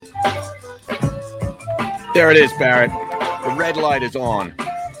There it is, Barrett. The red light is on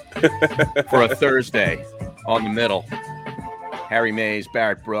for a Thursday on the middle. Harry Mays,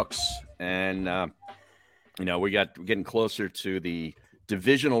 Barrett Brooks, and we're getting closer to the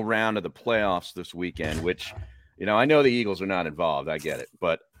divisional round of the playoffs this weekend, which, I know the Eagles are not involved. I get it,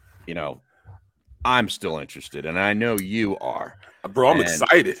 but I'm still interested, and I know you are. Bro, I'm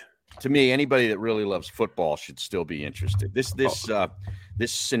excited. To me, anybody that really loves football should still be interested. This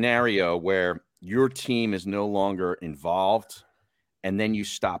scenario where your team is no longer involved and then you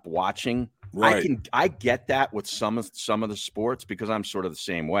stop watching. Right. I get that with some of the sports because I'm sort of the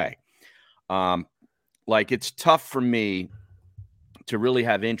same way. It's tough for me to really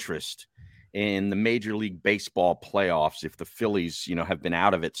have interest in the Major League Baseball playoffs if the Phillies, have been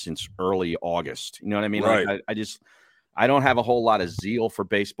out of it since early August. You know what I mean? Right. I don't have a whole lot of zeal for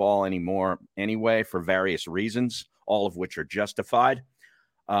baseball anymore anyway, for various reasons, all of which are justified.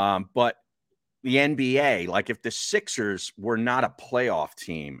 But the NBA, like if the Sixers were not a playoff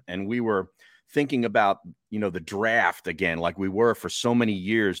team and we were thinking about, the draft again, like we were for so many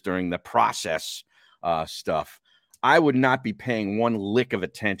years during the process stuff, I would not be paying one lick of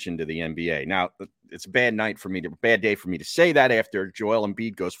attention to the NBA. Now, it's a bad day for me to say that after Joel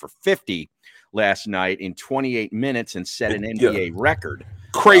Embiid goes for 50 last night in 28 minutes and set an NBA record.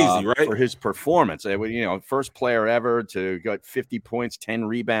 Crazy, right? For his performance. First player ever to get 50 points, 10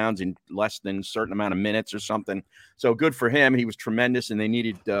 rebounds in less than a certain amount of minutes or something. So good for him. He was tremendous, and they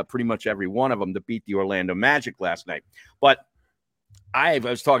needed pretty much every one of them to beat the Orlando Magic last night. But I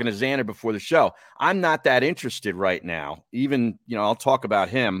was talking to Xander before the show. I'm not that interested right now. Even, I'll talk about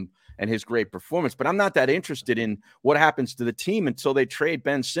him and his great performance, but I'm not that interested in what happens to the team until they trade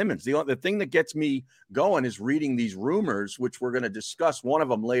Ben Simmons. The thing that gets me going is reading these rumors, which we're going to discuss one of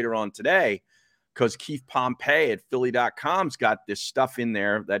them later on today, because Keith Pompey at Philly.com's got this stuff in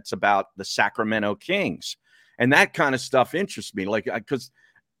there that's about the Sacramento Kings. And that kind of stuff interests me, because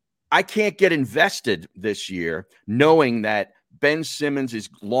I can't get invested this year knowing that Ben Simmons is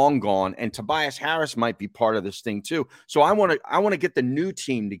long gone, and Tobias Harris might be part of this thing too. So I want to get the new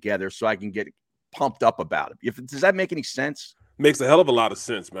team together so I can get pumped up about it. Does that make any sense? Makes a hell of a lot of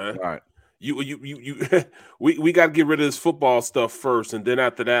sense, man. All right. We got to get rid of this football stuff first, and then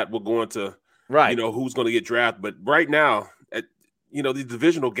after that, we'll go into who's going to get drafted. But right now, these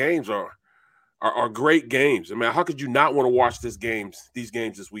divisional games are great games. I mean, how could you not want to watch these games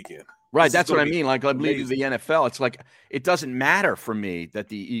this weekend? Right, that's what I mean. Like, I believe the NFL, it's like it doesn't matter for me that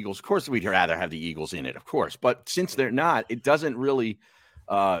the Eagles, of course, we'd rather have the Eagles in it, of course. But since they're not, it doesn't really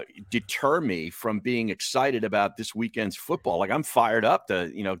deter me from being excited about this weekend's football. Like, I'm fired up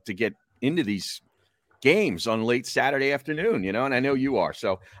to get into these games on late Saturday afternoon, and I know you are.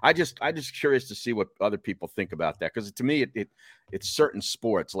 So I just curious to see what other people think about that, because to me, it's certain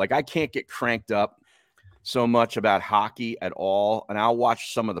sports. Like, I can't get cranked up so much about hockey at all, and I'll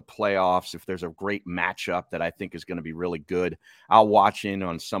watch some of the playoffs if there's a great matchup that I think is going to be really good. I'll watch in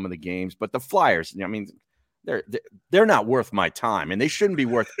on some of the games, but the Flyers, I mean, they're not worth my time, and they shouldn't be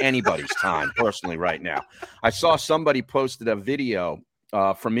worth anybody's time personally right now. I saw somebody posted a video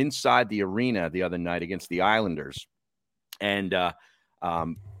from inside the arena the other night against the Islanders, and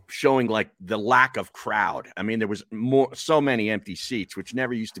showing like the lack of crowd. I mean, there was so many empty seats, which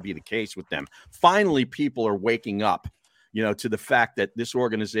never used to be the case with them. Finally, people are waking up, to the fact that this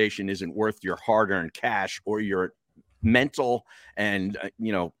organization isn't worth your hard-earned cash or your mental and,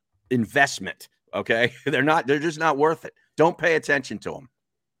 investment. Okay. They're just not worth it. Don't pay attention to them.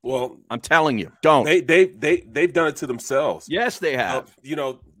 Well, I'm telling you, don't. They've done it to themselves. Yes, they have.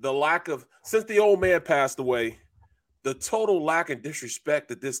 The lack of, since the old man passed away, the total lack of disrespect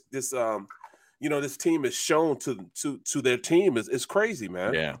that this team has shown to their team is crazy,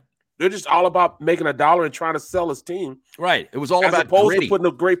 man. Yeah, they're just all about making a dollar and trying to sell his team. Right. It was all as about opposed gritty. to putting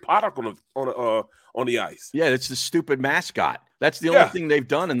a great product on the ice. Yeah, it's the stupid mascot. That's the only thing they've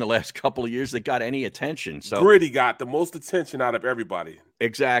done in the last couple of years that got any attention. So Gritty got the most attention out of everybody.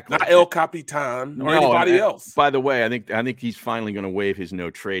 Exactly. Not El Capitan or anybody else. By the way, I think he's finally going to waive his no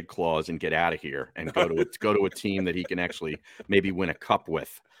trade clause and get out of here and go to a team that he can actually maybe win a cup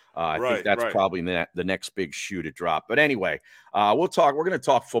with. I think that's probably the next big shoe to drop. But anyway, we're going to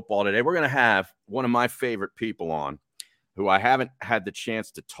talk football today. We're going to have one of my favorite people on, who I haven't had the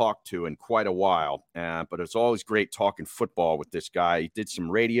chance to talk to in quite a while. But it's always great talking football with this guy. He did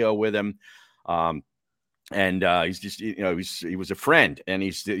some radio with him. And he's just, he was a friend, and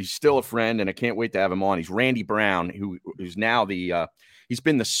he's still a friend, and I can't wait to have him on. He's Randy Brown, who's now he's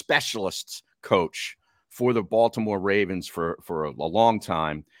been the specialists coach for the Baltimore Ravens for a long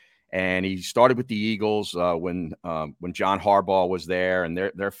time. And he started with the Eagles when John Harbaugh was there, and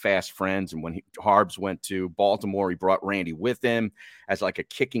they're fast friends. And when Harbs went to Baltimore, he brought Randy with him as like a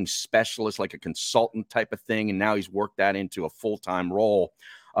kicking specialist, like a consultant type of thing. And now he's worked that into a full-time role,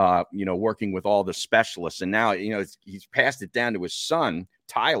 working with all the specialists. And now, he's passed it down to his son,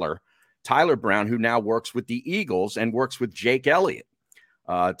 Tyler Brown, who now works with the Eagles and works with Jake Elliott.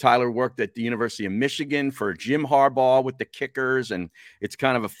 Tyler worked at the University of Michigan for Jim Harbaugh with the Kickers, and it's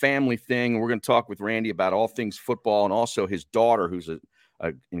kind of a family thing. We're going to talk with Randy about all things football and also his daughter, who's an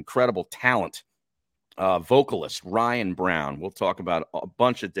incredible talent, vocalist, Ryan Brown. We'll talk about a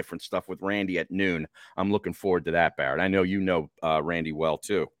bunch of different stuff with Randy at noon. I'm looking forward to that, Barrett. I know you know Randy well,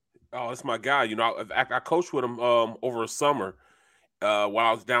 too. Oh, that's my guy. I coached with him over a summer. While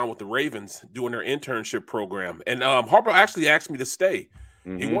I was down with the Ravens doing their internship program. And Harbaugh actually asked me to stay.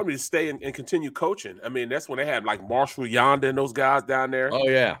 Mm-hmm. He wanted me to stay and continue coaching. I mean, that's when they had like Marshall Yonda and those guys down there. Oh,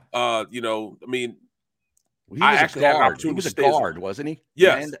 yeah. I actually had an opportunity he was to a stay. Guard, wasn't he?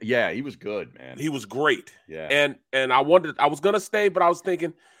 Yes. Yeah, he was good, man. He was great. Yeah. And I was going to stay, but I was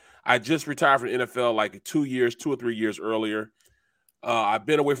thinking I just retired from the NFL like 2 or 3 years earlier. I've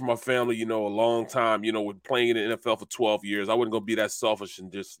been away from my family, a long time, with playing in the NFL for 12 years. I wasn't going to be that selfish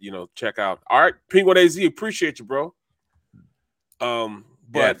and just, check out. All right, Penguin AZ, appreciate you, bro.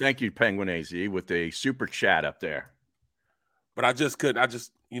 Thank you, Penguin AZ, with a super chat up there. But I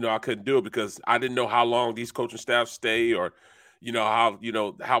couldn't do it because I didn't know how long these coaching staff stay or, how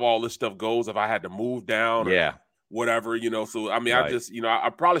all this stuff goes if I had to move down or whatever, So, I mean, right. I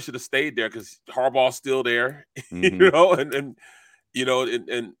probably should have stayed there because Harbaugh's still there, Mm-hmm.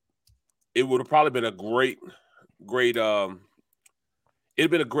 and it would have probably been a great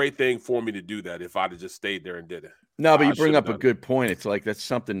it'd been a great thing for me to do that if I'd have just stayed there and did it. No, but you bring up a good point. It's like that's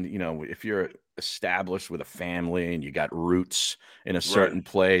something, if you're established with a family and you got roots in a certain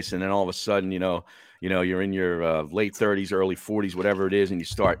place, and then all of a sudden, you're in your late 30s, early 40s, whatever it is, and you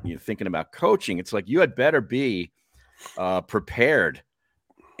start thinking about coaching. It's like you had better be prepared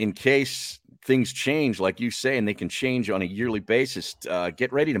in case things change, like you say, and they can change on a yearly basis.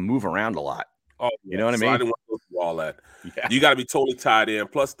 Get ready to move around a lot. Oh, you know what I mean? I didn't want to go through all that. Yeah. You got to be totally tied in.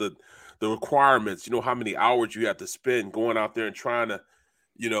 Plus the requirements, how many hours you have to spend going out there and trying to,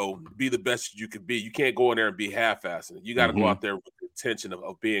 be the best you could be. You can't go in there and be half-assing. You got to go out there with the intention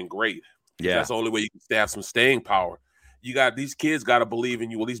of being great. Yeah. That's the only way you can have some staying power. These kids got to believe in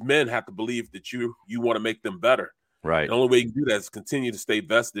you. Well, these men have to believe that you want to make them better. Right. The only way you can do that is continue to stay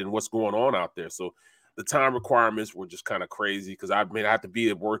vested in what's going on out there. So the time requirements were just kind of crazy because I had to be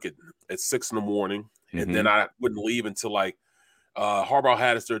at work at 6 a.m. and then I wouldn't leave until like Harbaugh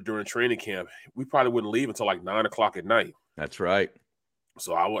had us there during training camp. We probably wouldn't leave until like 9 o'clock at night. That's right.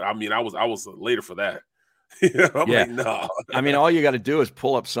 So I was later for that. Like, no. I mean, all you got to do is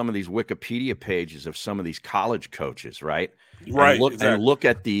pull up some of these Wikipedia pages of some of these college coaches, right? Right. And look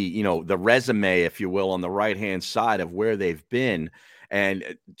at the, the resume, if you will, on the right-hand side of where they've been.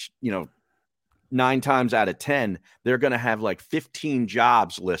 And, 9 times out of 10, they're going to have like 15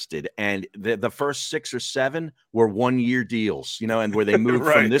 jobs listed. And the first 6 or 7 were 1-year deals, and where they moved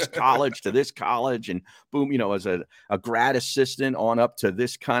from this college to this college and boom, as a grad assistant on up to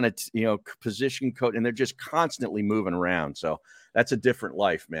this kind of, position coach. And they're just constantly moving around. So that's a different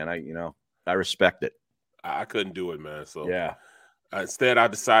life, man. I respect it. I couldn't do it, man. So yeah. Instead, I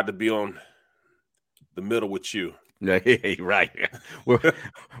decided to be on the middle with you. Right.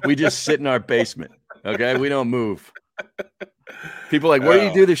 We just sit in our basement. Okay. We don't move. People are like, where do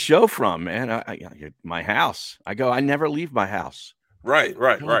you do the show from, man? My house. I go, I never leave my house. Right.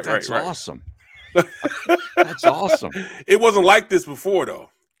 That's awesome. That's awesome. It wasn't like this before, though.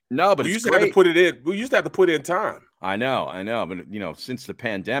 No, but we used to have to put it in. We used to have to put in time. I know. But, since the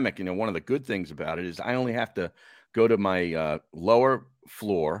pandemic, one of the good things about it is I only have to go to my lower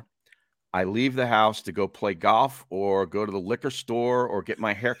floor. I leave the house to go play golf or go to the liquor store or get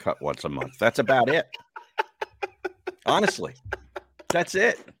my hair cut once a month. That's about it. Honestly, that's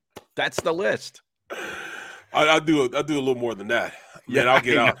it. That's the list. I'll do a little more than that. Yeah, I'll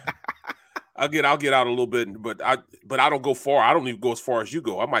get out. I'll get out a little bit, but I don't go far. I don't even go as far as you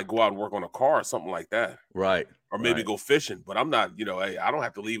go. I might go out and work on a car or something like that. Right. Or maybe go fishing, but I'm not, hey, I don't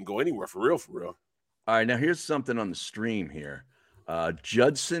have to leave and go anywhere for real. All right, now here's something on the stream here.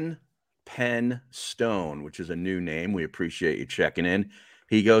 Judson Penn Stone, which is a new name. We appreciate you checking in.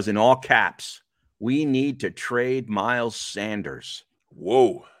 He goes in all caps, we need to trade Miles Sanders.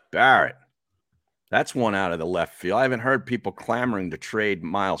 Whoa. Barrett. That's one out of the left field. I haven't heard people clamoring to trade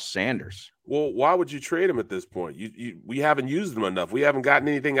Miles Sanders. Well, why would you trade him at this point? We haven't used him enough. We haven't gotten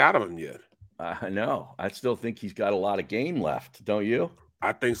anything out of him yet. I know. I still think he's got a lot of game left. Don't you?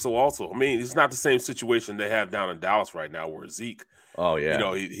 I think so also. I mean, it's not the same situation they have down in Dallas right now where Zeke, oh yeah,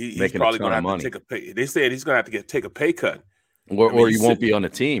 he's probably going to have to take a pay. They said he's going to have to take a pay cut. Or he won't be on the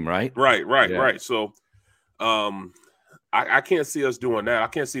team, right? Right. So I can't see us doing that. I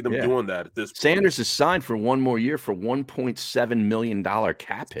can't see them doing that at this point. Sanders is signed for one more year for $1.7 million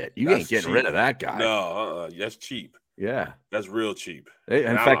cap hit. You ain't getting rid of that guy. No, that's cheap. Yeah, that's real cheap.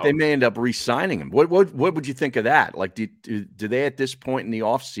 In fact, they may end up re-signing him. What would you think of that? Like, do they at this point in the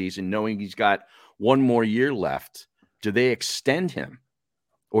offseason, knowing he's got one more year left, do they extend him,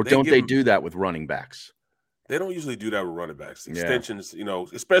 or don't they do that with running backs? They don't usually do that with running backs. Extensions,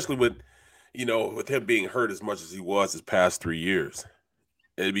 especially with him being hurt as much as he was his past 3 years,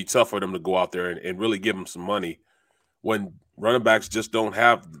 it'd be tough for them to go out there and really give him some money when running backs just don't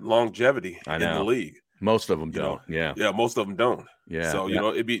have longevity in the league. Most of them don't. Yeah, most of them don't. Yeah. So,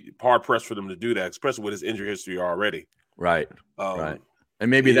 it'd be hard pressed for them to do that, especially with his injury history already. Right. Right.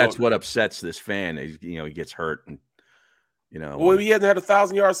 And maybe that's what upsets this fan. He gets hurt. And, well, he hasn't had a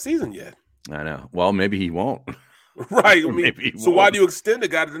 1,000-yard season yet. I know. Well, maybe he won't. Right. I mean, so why do you extend a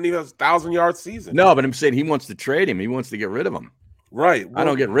guy that doesn't even have a 1,000-yard season? No, but I'm saying he wants to trade him. He wants to get rid of him. Right. Well, I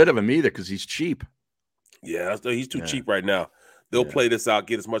don't get rid of him either because he's cheap. Yeah, he's too cheap right now. They'll play this out,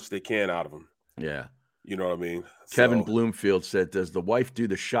 get as much as they can out of him. Yeah. You know what I mean? Kevin Bloomfield said, does the wife do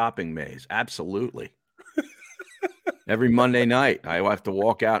the shopping maze? Absolutely. Every Monday night, I have to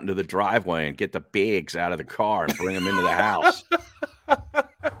walk out into the driveway and get the bags out of the car and bring them into the house.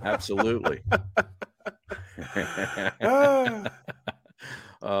 Absolutely.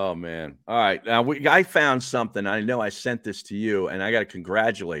 Oh, man. All right. Now, I found something. I know I sent this to you, and I got to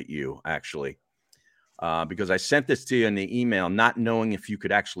congratulate you, actually, because I sent this to you in the email, not knowing if you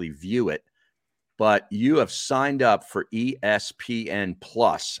could actually view it. But you have signed up for ESPN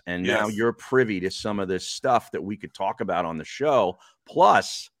Plus, and now you're privy to some of this stuff that we could talk about on the show.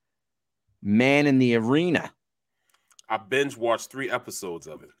 Plus, Man in the Arena. I binge watched 3 episodes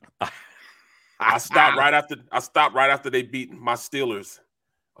of it. I stopped right after they beat my Steelers.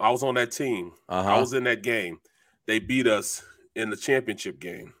 I was on that team. I was in that game. They beat us in the championship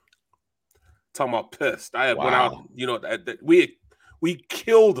game. Talking about pissed. I went out. We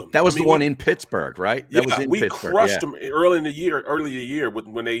killed them. That was the one in Pittsburgh, right? That was in we Pittsburgh. Crushed them early in the year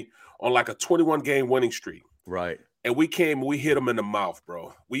when they on like a 21-game winning streak. Right. And we hit them in the mouth,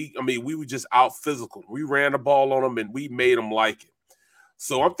 bro. We were just out physical. We ran the ball on them and we made them like it.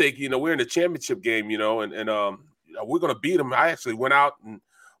 So I'm thinking, we're in the championship game, and we're gonna beat them. I actually went out and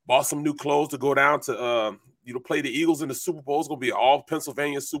bought some new clothes to go down to play the Eagles in the Super Bowl. It's gonna be an all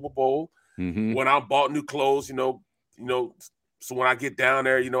Pennsylvania Super Bowl. Mm-hmm. Went out, bought new clothes, so when I get down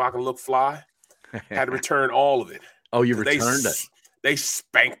there, I can look fly. Had to return all of it. Oh, you returned it? They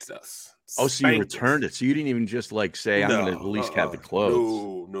spanked us. Oh, so you returned it. So you didn't even just say, I'm going to at least have the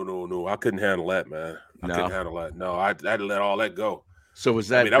clothes. No. I couldn't handle that, man. I couldn't handle that. No, I had to let all that go. So was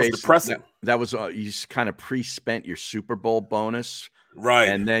that? that was depressing. That was you kind of pre-spent your Super Bowl bonus, right?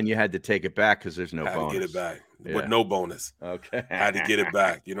 And then you had to take it back because there's no bonus. To get it back, but no bonus. Okay, I had to get it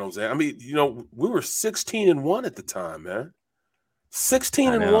back. You know what I'm saying? I mean, we were 16-1 at the time, man.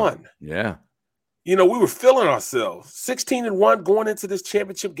 16-1. Yeah. We were feeling ourselves. 16-1 going into this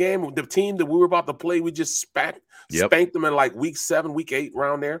championship game with the team that we were about to play. We just spanked them in like week 7, week 8,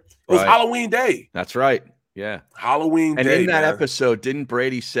 around there. It was Halloween Day. That's right. Yeah. Halloween Day. And in that episode, didn't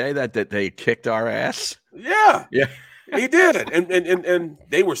Brady say that they kicked our ass? Yeah. Yeah. He did. And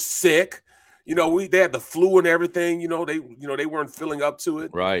they were sick. They had the flu and everything. They weren't feeling up to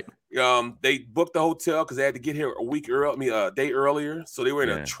it. Right. They booked the hotel because they had to get here a day earlier. So they were in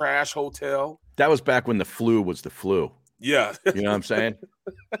a trash hotel. That was back when the flu was the flu. Yeah. You know what I'm saying?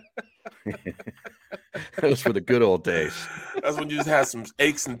 That was for the good old days. That's when you just had some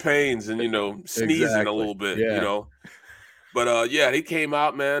aches and pains and, sneezing a little bit, But, they came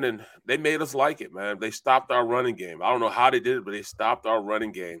out, man, and they made us like it, man. They stopped our running game. I don't know how they did it, but they stopped our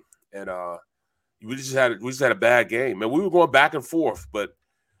running game. And we just had a bad game. And we were going back and forth, but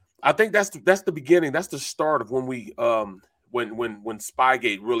I think that's the beginning. That's the start of when we when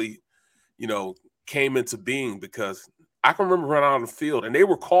Spygate really, came into being, because I can remember running out on the field and they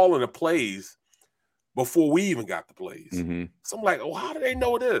were calling the plays before we even got the plays. Mm-hmm. So I'm like, oh, how do they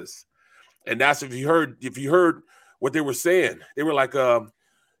know this? And that's if you heard what they were saying. They were like,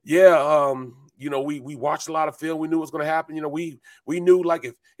 we watched a lot of film. We knew what was going to happen. We knew,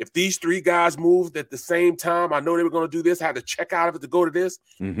 like, if these 3 guys moved at the same time, I know they were going to do this. I had to check out of it to go to this.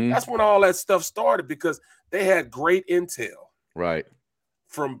 Mm-hmm. That's when all that stuff started, because they had great intel. Right.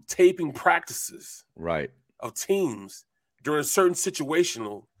 From taping practices. Right. Of teams during certain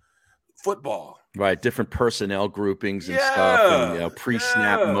situational football. Right, different personnel groupings and stuff, and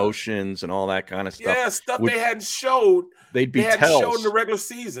pre-snap motions and all that kind of stuff. Yeah, stuff they hadn't showed. They'd be they hadn't tells. showed in the regular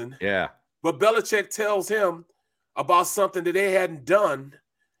season. Yeah, but Belichick tells him about something that they hadn't done,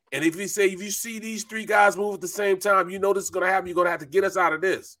 and if you see these three guys move at the same time, you know this is going to happen. You're going to have to get us out of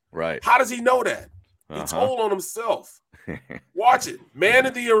this. Right? How does he know that? He told on himself. Watch it, man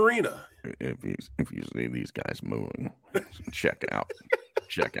in the arena. If you see these guys moving, check out it.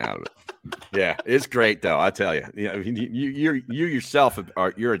 Yeah, it's great though. I tell you, you yourself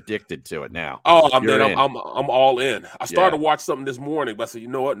you're addicted to it now. Oh, I'm all in. I started to watch something this morning, but I said, you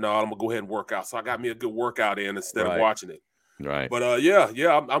know what? No, I'm gonna go ahead and work out. So I got me a good workout in instead of watching it. Right. But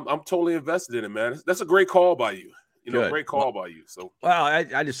I'm totally invested in it, man. That's a great call by you. Great call by you. So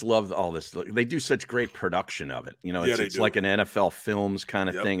I just love all this. They do such great production of it. It's like an NFL Films kind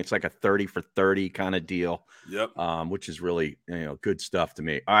of thing. It's like a 30 for 30 kind of deal. Yep. Which is really good stuff to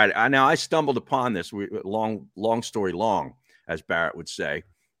me. All right. Now I stumbled upon this long story long, as Barrett would say.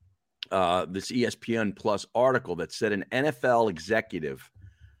 This ESPN Plus article that said an NFL executive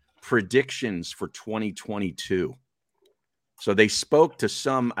predictions for 2022. So they spoke to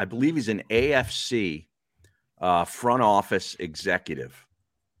some, I believe he's an AFC front office executive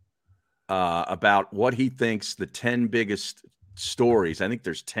about what he thinks the 10 biggest stories, I think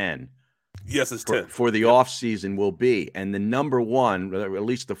there's 10. Yes, it's 10. For the offseason will be. And the number one, or at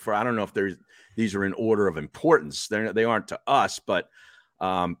least I don't know if these are in order of importance. They aren't to us, but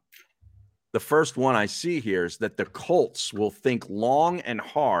the first one I see here is that the Colts will think long and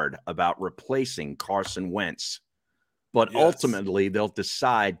hard about replacing Carson Wentz, but ultimately they'll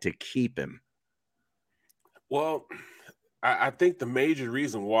decide to keep him. Well, I think the major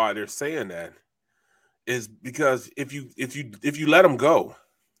reason why they're saying that is because if you let him go,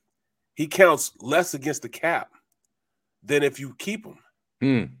 he counts less against the cap than if you keep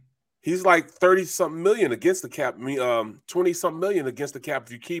him. He's like 30-something million against the cap, 20-something million against the cap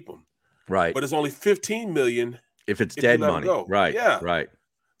if you keep him. Right. But it's only 15 million if it's dead money. Right. Yeah. Right.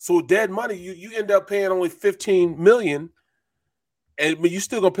 So dead money, you end up paying only 15 million. But you're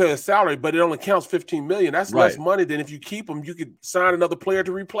still gonna pay a salary, but it only counts 15 million. That's less money than if you keep him. You could sign another player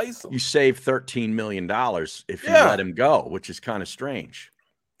to replace him. You save $13 million if you let him go, which is kind of strange.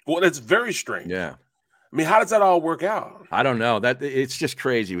 Well, it's very strange. Yeah. I mean, how does that all work out? I don't know. That it's just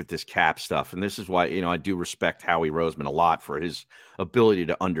crazy with this cap stuff, and this is why I do respect Howie Roseman a lot for his ability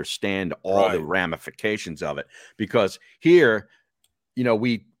to understand all the ramifications of it. Because here,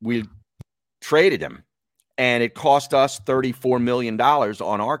 we traded him. And it cost us $34 million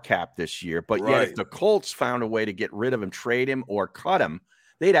on our cap this year. But yet if the Colts found a way to get rid of him, trade him, or cut him,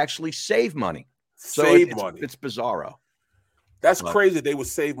 they'd actually save money. It's bizarro. That's crazy. They would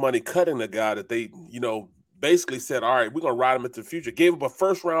save money cutting the guy that they, basically said, all right, we're going to ride him into the future. Gave him a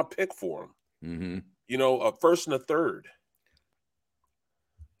first-round pick for him. Mm-hmm. A first and a third.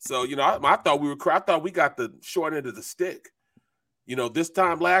 So, I thought we got the short end of the stick. This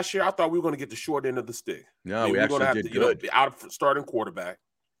time last year, I thought we were going to get the short end of the stick. No, we actually did good. Be out of starting quarterback.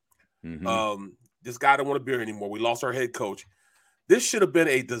 Mm-hmm. This guy don't want to be here anymore. We lost our head coach. This should have been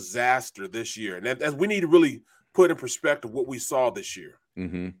a disaster this year. And we need to really put in perspective what we saw this year.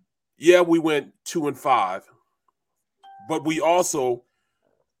 Mm-hmm. Yeah, we went 2-5, but we also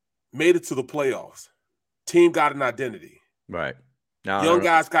made it to the playoffs. Team got an identity. Right. Young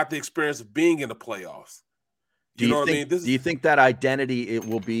guys got the experience of being in the playoffs. Do you think that identity it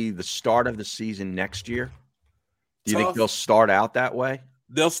will be the start of the season next year? Do you think they'll start out that way?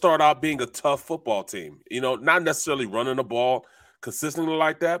 They'll start out being a tough football team. Not necessarily running the ball consistently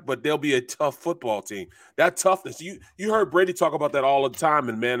like that, but they'll be a tough football team. That toughness, you heard Brady talk about that all the time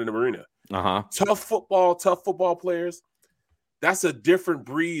in Man in the Arena. Tough football players. That's a different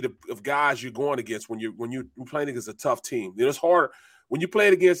breed of guys you're going against when you're playing against a tough team. It's harder when you play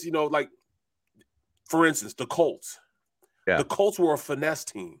it against, like, for instance, the Colts. Yeah. The Colts were a finesse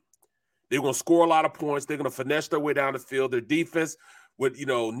team. They're going to score a lot of points. They're going to finesse their way down the field. Their defense would,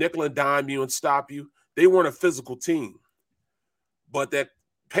 nickel and dime you and stop you. They weren't a physical team. But that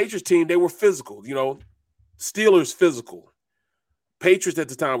Patriots team, they were physical. Steelers physical. Patriots at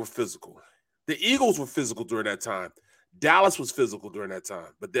the time were physical. The Eagles were physical during that time. Dallas was physical during that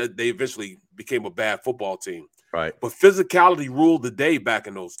time. But they eventually became a bad football team. Right. But physicality ruled the day back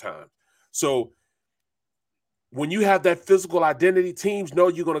in those times. So when you have that physical identity, teams know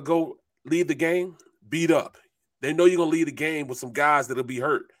you're going to go lead the game beat up. They know you're going to lead the game with some guys that'll be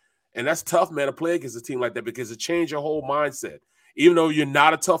hurt. And that's tough, man, to play against a team like that because it changes your whole mindset. Even though you're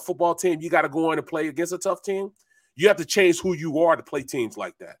not a tough football team, you got to go in and play against a tough team. You have to change who you are to play teams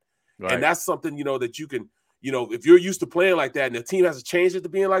like that. Right. And that's something, that you can if you're used to playing like that and the team has to change it to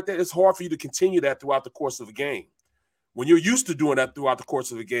being like that, it's hard for you to continue that throughout the course of a game. When you're used to doing that throughout the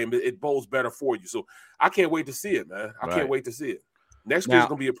course of a game, it bodes better for you. So I can't wait to see it, man. I can't wait to see it. Next year is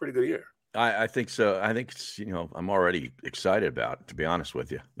going to be a pretty good year. I think so. I think it's, I'm already excited about it, to be honest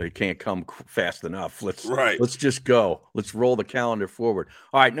with you. They can't come fast enough. Let's just go. Let's roll the calendar forward.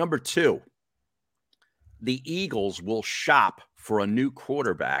 All right, number 2. The Eagles will shop for a new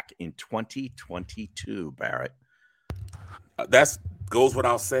quarterback in 2022, Barrett. That goes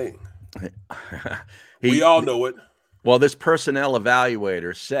without saying. We all know it. Well, this personnel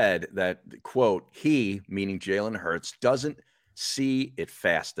evaluator said that, quote, he, meaning Jalen Hurts, doesn't see it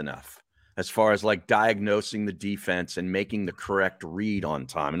fast enough as far as like diagnosing the defense and making the correct read on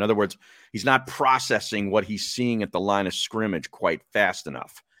time. In other words, he's not processing what he's seeing at the line of scrimmage quite fast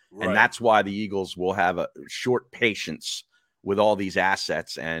enough. Right. And that's why the Eagles will have a short patience with all these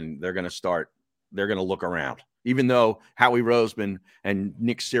assets, and they're going to look around. Even though Howie Roseman and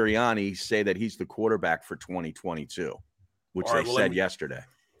Nick Sirianni say that he's the quarterback for 2022, which they said yesterday.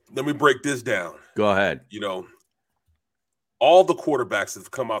 Let me break this down. Go ahead. All the quarterbacks that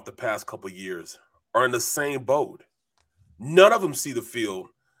have come out the past couple of years are in the same boat. None of them see the field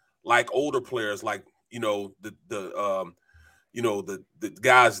like older players, like the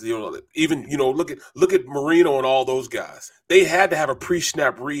guys. Even look at Marino and all those guys. They had to have a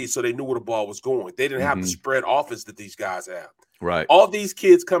pre-snap read so they knew where the ball was going. They didn't have the spread offense that these guys have. Right. All these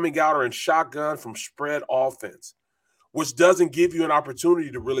kids coming out are in shotgun from spread offense, which doesn't give you an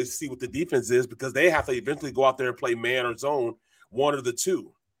opportunity to really see what the defense is because they have to eventually go out there and play man or zone, one of the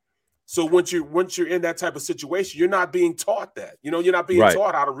two. So once you're in that type of situation, you're not being taught that. You're not being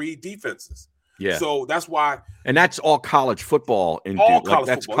taught how to read defenses. Yeah. So that's why. And that's all college football.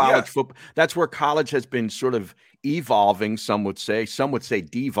 That's college football. That's where college has been sort of evolving, some would say. Some would say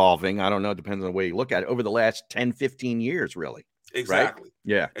devolving. I don't know. It depends on the way you look at it. Over the last 10, 15 years, really. Exactly. Right?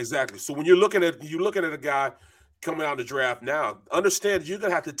 Yeah. Exactly. So when you're looking at a guy coming out of the draft now, understand you're going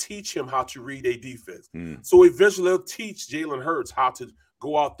to have to teach him how to read a defense. So eventually they'll teach Jalen Hurts how to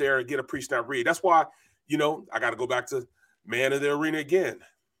go out there and get a pre-snap read. That's why, I got to go back to man of the arena again.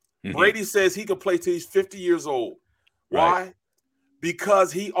 Brady says he can play till he's 50 years old. Why? Right.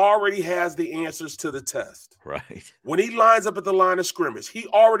 Because he already has the answers to the test. Right. When he lines up at the line of scrimmage, he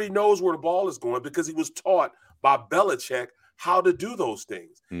already knows where the ball is going because he was taught by Belichick how to do those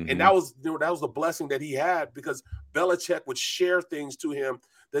things. And that was the blessing that he had because Belichick would share things to him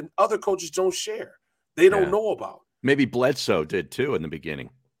that other coaches don't share. They don't know about. Maybe Bledsoe did too in the beginning.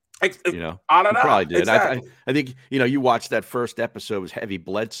 I don't know. Probably did. Exactly. I think, you watched that first episode was heavy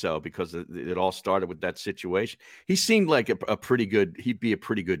Bledsoe because it all started with that situation. He seemed like he'd be a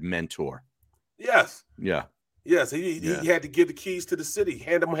pretty good mentor. Yes. Yeah. Yes. He had to give the keys to the city,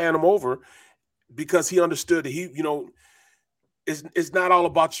 hand them over because he understood that it's not all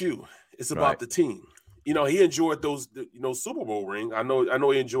about you. It's about the team. He enjoyed those, Super Bowl ring. I know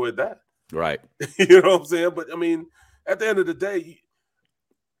he enjoyed that. Right. You know what I'm saying? But I mean, at the end of the day,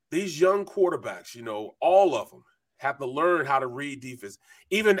 these young quarterbacks, all of them have to learn how to read defense.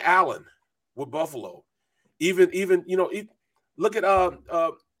 Even Allen with Buffalo, even look at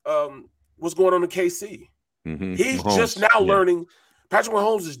what's going on in KC. He's Mahomes, just now learning. Patrick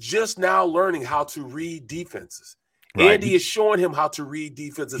Mahomes is just now learning how to read defenses. Right. Andy is showing him how to read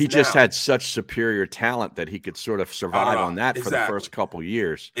defenses. He just had such superior talent that he could sort of survive on that for the first couple of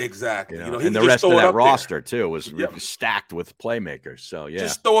years. Exactly. And the rest of that roster too was stacked with playmakers. So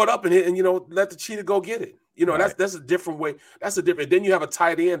just throw it up and let the cheetah go get it. That's a different way. That's a different. Then you have a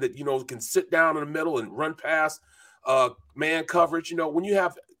tight end that can sit down in the middle and run past man coverage. When you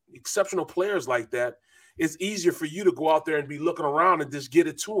have exceptional players like that, it's easier for you to go out there and be looking around and just get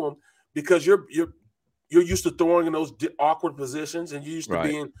it to them because you're used to throwing in those awkward positions and you're used to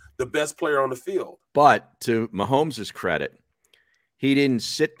being the best player on the field. But to Mahomes' credit, he didn't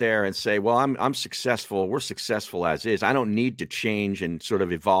sit there and say, well, I'm successful. We're successful as is. I don't need to change and sort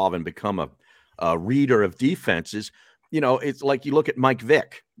of evolve and become a reader of defenses. It's like you look at Mike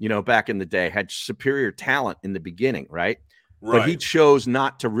Vick, back in the day, had superior talent in the beginning, right? But he chose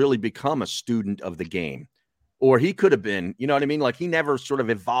not to really become a student of the game. Or he could have been, you know what I mean? Like he never sort of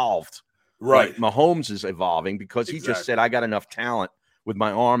evolved. Right. Like Mahomes is evolving because he just said, I got enough talent with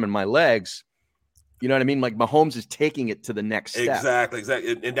my arm and my legs. You know what I mean? Like Mahomes is taking it to the next step. Exactly.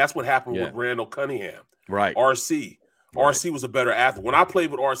 And that's what happened with Randall Cunningham. Right. RC. Right. RC was a better athlete. When I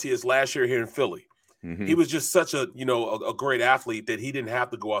played with RC his last year here in Philly, he was just such a great athlete that he didn't have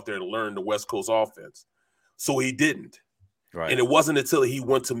to go out there and learn the West Coast offense. So he didn't. Right. And it wasn't until he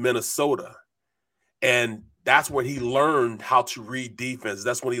went to Minnesota and that's when he learned how to read defense.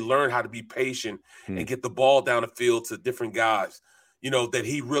 That's when he learned how to be patient and get the ball down the field to different guys. That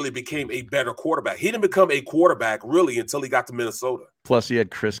he really became a better quarterback. He didn't become a quarterback really until he got to Minnesota. Plus, he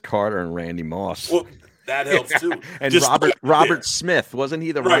had Chris Carter and Randy Moss. Well, that helps too. And Robert Smith, wasn't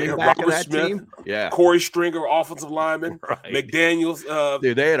he the running back of that team? Yeah. Corey Stringer, offensive lineman. Right. McDaniels.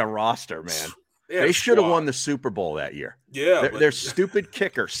 Dude, they had a roster, man. They should have won the Super Bowl that year. Yeah, their stupid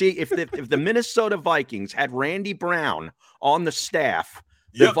kicker. See, if the Minnesota Vikings had Randy Brown on the staff,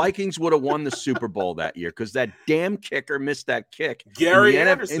 the Vikings would have won the Super Bowl that year because that damn kicker missed that kick Gary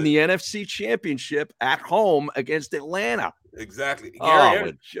Anderson in the NFC Championship at home against Atlanta. Exactly. What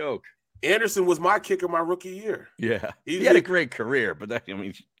a joke. Anderson was my kicker my rookie year. Yeah, he had a great career, but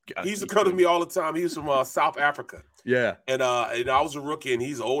he used to come to me all the time. He was from South Africa. Yeah, and I was a rookie, and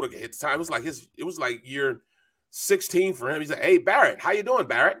he's older at the time. It was like year 16 for him. He's like, "Hey, Barrett, how you doing,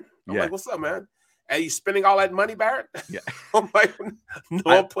 Barrett?" I'm like, "What's up, man? Are you spending all that money, Barrett?" Yeah. I'm like, "No,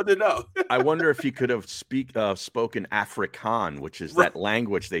 I'm putting it up." I wonder if he could have spoken Afrikaans, which is that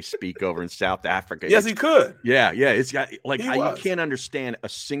language they speak over in South Africa. Yes, he could. Yeah. It's got you can't understand a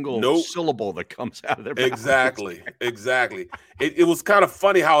single syllable that comes out of their mouth. Exactly. It was kind of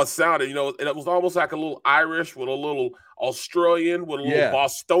funny how it sounded, and it was almost like a little Irish with a little Australian with a little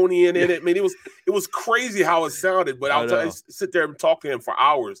Bostonian in it. I mean, it was crazy how it sounded, but I'll sit there and talk to him for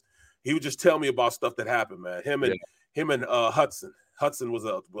hours. He would just tell me about stuff that happened, man. Him and Hudson. Hudson was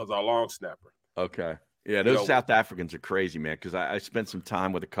our long snapper. Okay. Yeah, those South Africans are crazy, man, because I spent some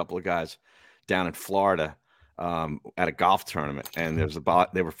time with a couple of guys down in Florida at a golf tournament, and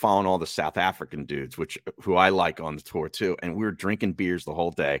they were following all the South African dudes, who I like on the tour too, and we were drinking beers the whole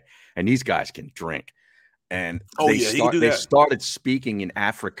day, and these guys can drink. And they started speaking in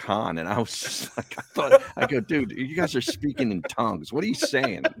Afrikaans, and I was just like, I go, dude, you guys are speaking in tongues. What are you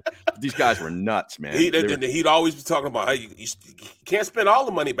saying? These guys were nuts, man. He'd always be talking about, hey, you can't spend all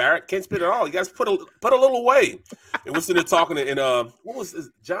the money, Barrett. Can't spend it all. You guys put a little away. And we're sitting there talking, and what was this?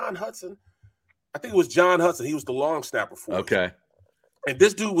 John Hudson? I think it was John Hudson. He was the long snapper for us. Okay. And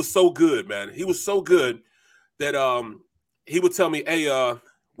this dude was so good, man. He was so good that he would tell me, hey,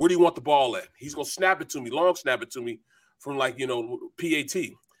 where do you want the ball at? He's going to snap it to me, long snap it to me from PAT.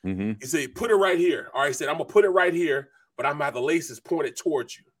 Mm-hmm. He said, put it right here. All right, he said, I'm going to put it right here, but I'm going to have the laces pointed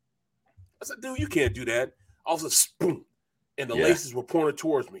towards you. I said, dude, you can't do that. All of a sudden, boom, and the laces were pointed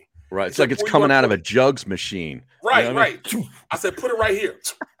towards me. Right. It's like it's coming out of a jugs machine. Right, you know right. I mean? I said, put it right here.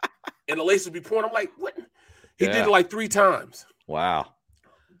 And the laces would be pointed. I'm like, what? He did it like 3 times. Wow.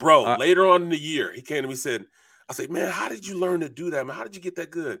 Bro, later on in the year, he came to me and said, I said, man, how did you learn to do that, man? How did you get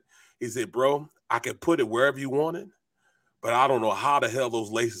that good? He said, bro, I can put it wherever you want it, but I don't know how the hell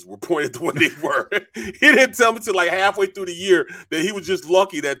those laces were pointed the way they were. He didn't tell me until like halfway through the year that he was just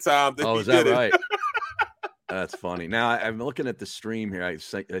lucky that time that he did right? That's funny. Now, I'm looking at the stream here. I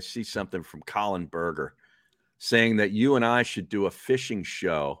see something from Colin Berger saying that you and I should do a fishing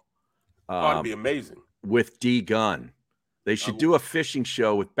show. That'd be amazing. With D Gunn. They should do a fishing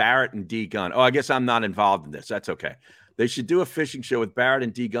show with Barrett and D Gunn. Oh, I guess I'm not involved in this. That's okay. They should do a fishing show with Barrett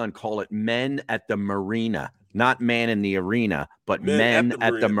and D Gunn. Call it Men at the Marina. Not Man in the Arena, but Men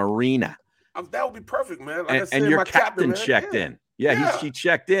at the Marina. That would be perfect, man. Like and your captain checked in. Yeah. He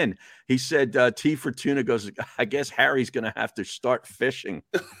checked in. He said, T Fortuna goes, I guess Harry's going to have to start fishing.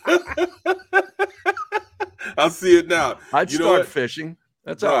 I'll see it now. I'd start fishing.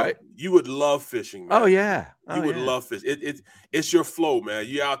 That's all right. You would love fishing, man. Oh yeah, you would love fish. It's your flow, man.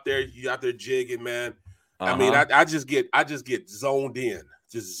 You out there jigging, man. I mean, I just get zoned in,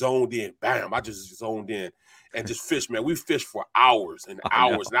 Bam! I just zoned in and just fish, man. We fish for hours and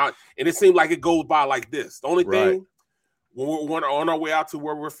hours now, and it seemed like it goes by like this. The only thing when we're on our way out to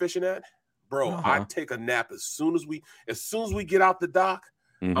where we're fishing at, bro, I take a nap as soon as we get out the dock.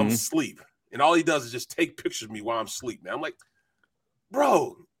 I'm asleep, and all he does is just take pictures of me while I'm asleep, man. I'm like,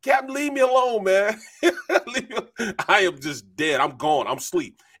 bro, Captain, leave me alone, man. I am just dead. I'm gone. I'm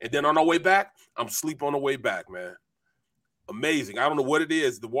asleep. And then on our way back, I'm asleep on the way back, man. Amazing. I don't know what it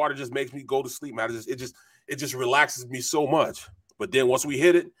is. The water just makes me go to sleep, man. It just relaxes me so much. But then once we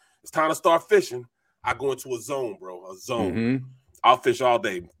hit it, it's time to start fishing. I go into a zone, bro. A zone. Mm-hmm. I'll fish all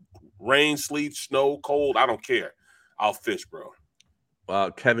day. Rain, sleet, snow, cold. I don't care. I'll fish, bro.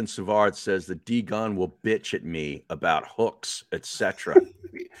 Kevin Savard says that D Gunn will bitch at me about hooks, etc.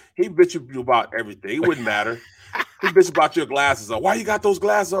 He bitch you about everything. It wouldn't matter. He bitch about your glasses on. Why you got those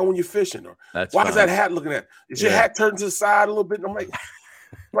glasses on when you're fishing? Or why is that hat looking at? Is your hat turned to the side a little bit? And I'm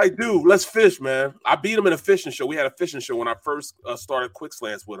like, dude, let's fish, man. I beat him in a fishing show. We had a fishing show when I first started Quick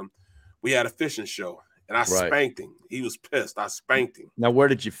Slants with him. We had a fishing show. and I spanked him. He was pissed. I spanked him. Now, where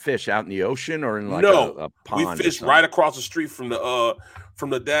did you fish? Out in the ocean or in like a pond? We fished right across the street from the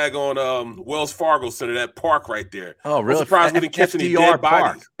daggone Wells Fargo Center, that park right there. Oh, really? I'm surprised we didn't catch any dead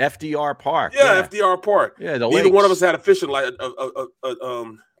bodies. FDR Park. Yeah, FDR Park. Yeah, neither one of us had a fishing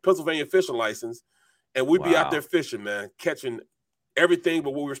Pennsylvania fishing license, and we'd be out there fishing, man, catching everything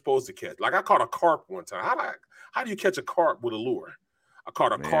but what we were supposed to catch. Like I caught a carp one time. How do you catch a carp with a lure? I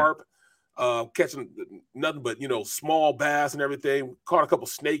caught a carp, catching nothing but small bass and everything. Caught a couple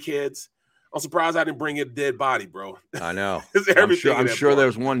snakeheads. I'm surprised I didn't bring in a dead body, bro. I know. I'm sure there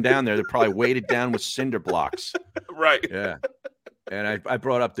was one down there that probably weighted down with cinder blocks. Right. Yeah. And I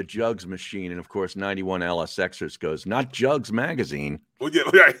brought up the Jugs machine, and of course, 91 LSXers goes, not Jugs magazine. Well, yeah,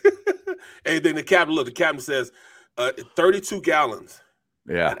 right. And then the captain says 32 gallons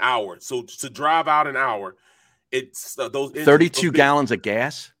an hour. So to drive out an hour, it's those 32 gallons of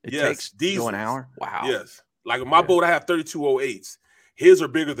gas it takes to go an hour. Wow. Yes. Like in my boat, I have 3208s. His are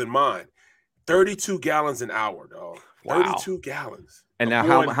bigger than mine. 32 gallons an hour, dog. Wow. 32 gallons. And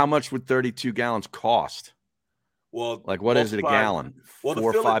now how much would 32 gallons cost? Well, like what is it a gallon? Well, $4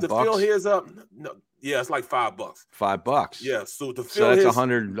 or $5? The fill here's up. No, yeah, it's like $5. $5. Yeah. So the fill that's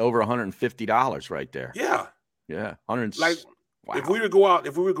over $150 right there. Yeah. Yeah. 100. Like if we would go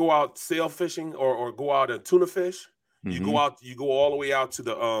out sail fishing or go out and tuna fish, you go all the way out to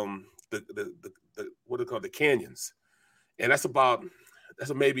the what do they call the canyons. And that's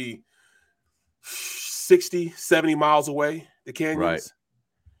maybe 60, 70 miles away, the canyons. Right.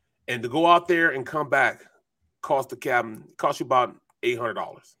 And to go out there and come back cost you about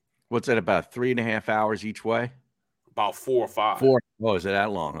 $800. What's that, about 3.5 hours each way? About 4 or 5. Oh, is it that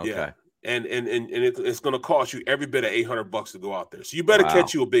long? Okay. Yeah. And it's going to cost you every bit of $800 to go out there. So you better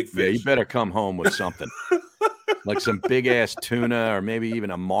catch you a big fish. Yeah, you better come home with something. Like some big ass tuna or maybe even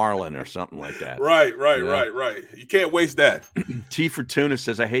a marlin or something like that. Right. You can't waste that. T for Tuna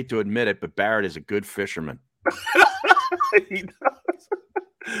says, I hate to admit it, but Barrett is a good fisherman. He does.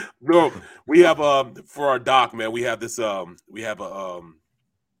 No, we have for our dock, man, we have this we have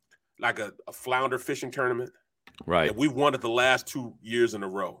like a flounder fishing tournament. Right. And we won it the last 2 years in a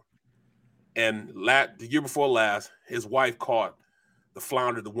row. And the year before last, his wife caught the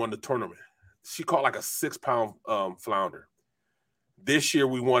flounder that won the tournament. She caught like a 6-pound flounder. This year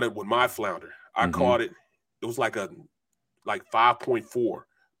we won it with my flounder. I caught it. It was like 5.4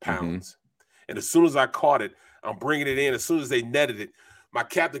 pounds. And as soon as I caught it, I'm bringing it in. As soon as they netted it, my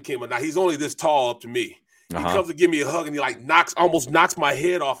captain came up. Now he's only this tall up to me. He comes to give me a hug and he almost knocks my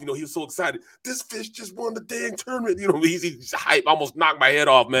head off. He was so excited. This fish just won the dang tournament. He's hype, almost knocked my head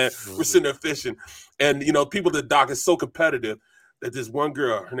off, man. We're sitting there fishing. And, people at the dock is so competitive that this one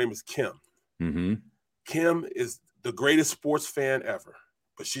girl, her name is Kim. Kim is the greatest sports fan ever,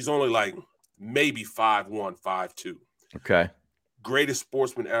 but she's only like maybe 5'1", 5'2". Okay. Greatest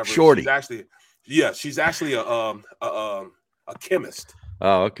sportsman ever. Shorty. She's actually a chemist.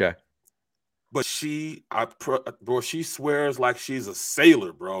 Oh, okay. But she swears like she's a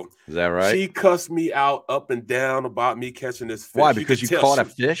sailor, bro. Is that right? She cussed me out up and down about me catching this fish. Why? Because you caught a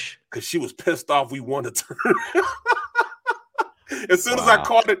fish? Because she was pissed off we won the tournament. As soon as I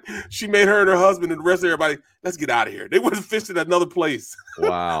caught it, she made her and her husband and the rest of everybody, let's get out of here. They would have fished at another place.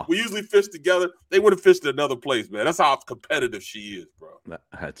 Wow. We usually fish together. They would have fished at another place, man. That's how competitive she is, bro.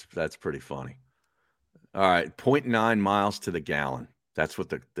 That's pretty funny. All right, 0.9 miles to the gallon. That's what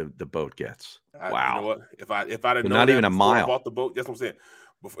the boat gets. Wow. You know what? If I'd have known not that even a mile. I bought the boat, that's what I'm saying.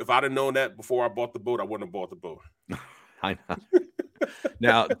 If I'd have known that before I bought the boat, I wouldn't have bought the boat. I know.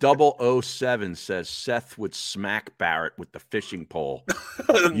 Now, 007 says Seth would smack Barrett with the fishing pole.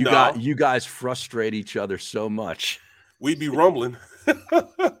 You guys frustrate each other so much. We'd be rumbling.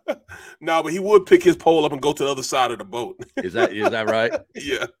 No, but he would pick his pole up and go to the other side of the boat. Is that right?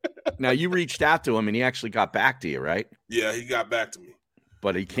 Yeah. Now, you reached out to him and he actually got back to you, right? Yeah, he got back to me.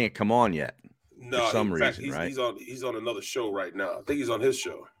 But he can't come on yet. No, for some reason, right? He's on another show right now. I think he's on his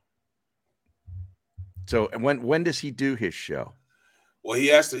show. So when does he do his show? Well, he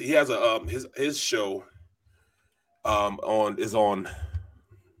has his show on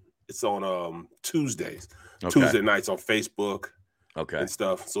Tuesdays. Okay. Tuesday nights on Facebook. Okay. And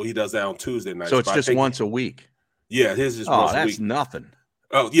stuff. So he does that on Tuesday nights. So it's just once a week. Yeah, his is once a week. That's nothing.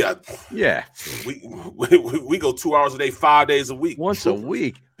 Oh yeah. Yeah. We go 2 hours a day, 5 days a week. Once a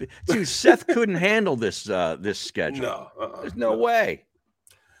week. Dude, Seth couldn't handle this schedule. No. There's no way.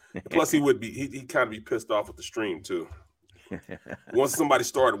 Plus he'd kind of be pissed off with the stream too. Once somebody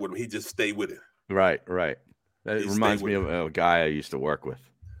started with him, he'd just stay with it. Right. That reminds me of a guy I used to work with.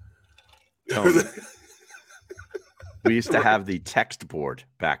 Tony. We used to have the text board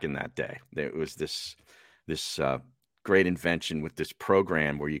back in that day. It was this this great invention with this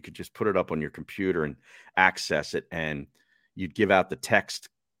program where you could just put it up on your computer and access it, and you'd give out the text,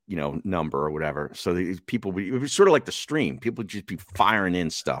 number or whatever. So these people, it was sort of like the stream. People would just be firing in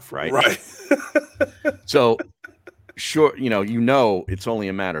stuff, right? Right. So sure, it's only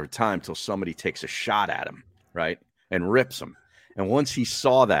a matter of time till somebody takes a shot at him, right, and rips him. And once he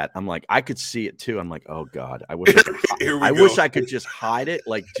saw that, I'm like, I could see it too. I'm like, oh God, I wish I could just hide it,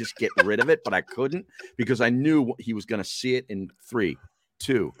 like just get rid of it, but I couldn't because I knew he was going to see it in 3,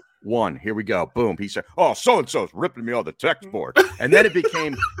 2, 1. Here we go. Boom. He said, "Oh, so and so's ripping me on the text board," and then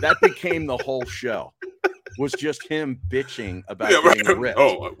became the whole show. Was just him bitching about being ripped.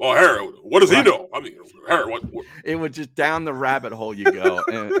 Oh, well, Harry, what does he know? I mean, Harry, what? It would just down the rabbit hole you go,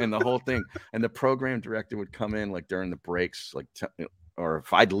 and the whole thing. And the program director would come in like during the breaks, like, or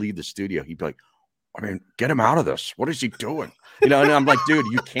if I'd leave the studio, he'd be like, "I mean, get him out of this. What is he doing?" And I'm like, "Dude,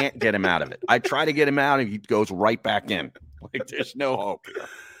 you can't get him out of it." I try to get him out, and he goes right back in. Like, there's no hope here.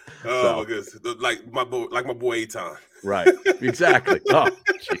 Oh, goodness. Like my boy Eitan. Right. Exactly. Oh,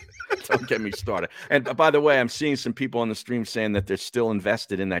 geez. Don't get me started. And by the way, I'm seeing some people on the stream saying that they're still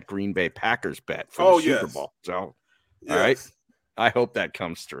invested in that Green Bay Packers bet for the Super Bowl. So, all right. I hope that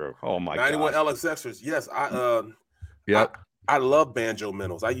comes through. Oh my God. 91 LXXers. Yes, I love banjo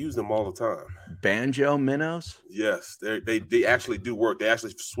minnows. I use them all the time. Banjo minnows? Yes, they actually do work. They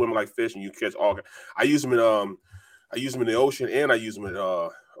actually swim like fish, and you catch all. I use them in the ocean, and I use them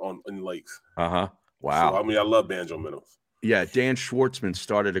in lakes. Wow. So, I love banjo minnows. Yeah, Dan Schwartzman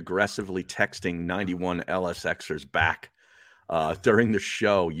started aggressively texting 91 LSXers back during the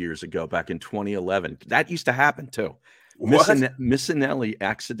show years ago, back in 2011. That used to happen too. Missinelli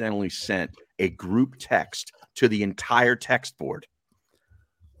accidentally sent a group text to the entire text board.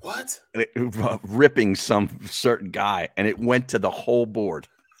 What? Ripping some certain guy, and it went to the whole board.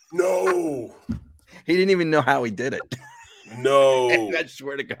 No. He didn't even know how he did it. No. I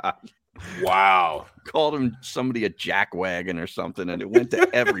swear to God. Wow. Called him somebody a jackwagon or something, and it went to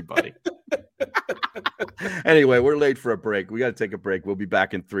everybody. Anyway, we're late for a break. We got to take a break. We'll be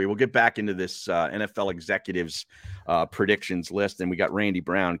back in 3. We'll get back into this NFL executives predictions list, and we got Randy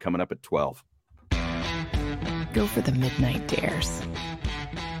Brown coming up at 12. Go for the midnight dares.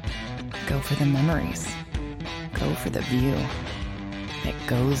 Go for the memories. Go for the view that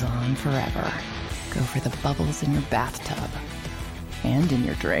goes on forever. Go for the bubbles in your bathtub and in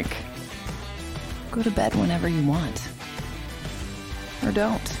your drink. Go to bed whenever you want. Or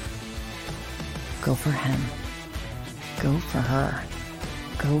don't. Go for him. Go for her.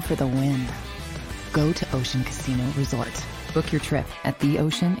 Go for the win. Go to Ocean Casino Resort. Book your trip at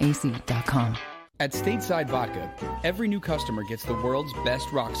theoceanac.com. At Stateside Vodka, every new customer gets the world's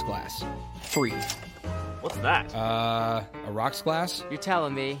best rocks glass. Free. What's that? A rocks glass? You're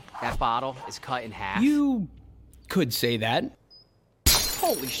telling me that bottle is cut in half? You could say that.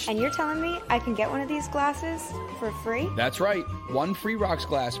 Holy shit. And you're telling me I can get one of these glasses for free? That's right. 1 free rocks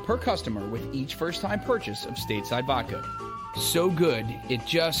glass per customer with each first-time purchase of Stateside Vodka. So good, it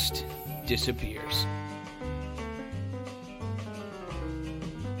just disappears.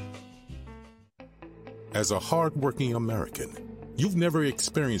 As a hard-working American, you've never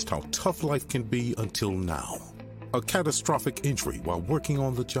experienced how tough life can be until now. A catastrophic injury while working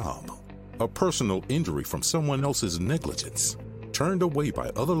on the job. A personal injury from someone else's negligence. Turned away by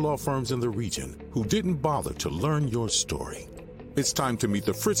other law firms in the region who didn't bother to learn your story. It's time to meet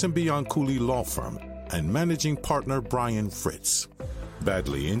the Fritz & Bianculli Law Firm and managing partner Brian Fritz.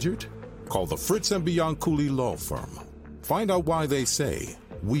 Badly injured? Call the Fritz & Bianculli Law Firm. Find out why they say,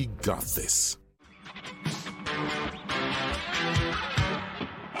 "We got this."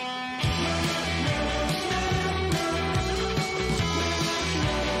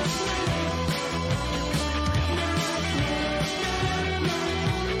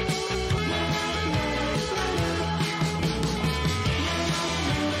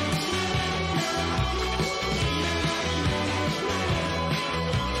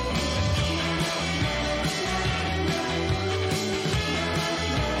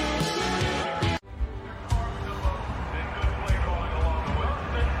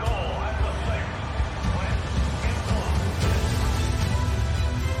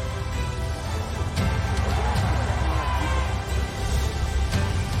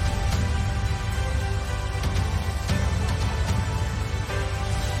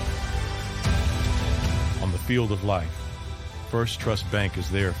 Field of life, First Trust Bank is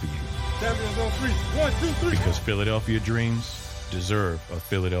there for you. Champions on 3. 1, 2, 3. Because Philadelphia dreams deserve a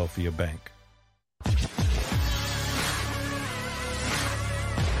Philadelphia bank.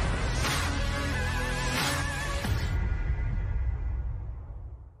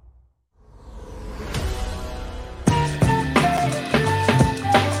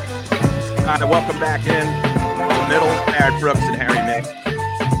 right, welcome back in the middle. Barrett Brooks and Harry Mick.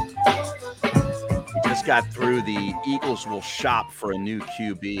 We just got through the Eagles will shop for a new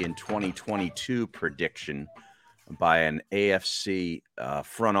QB in 2022 prediction by an AFC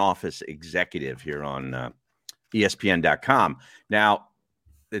front office executive here on ESPN.com. Now,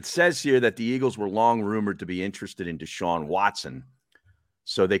 it says here that the Eagles were long rumored to be interested in Deshaun Watson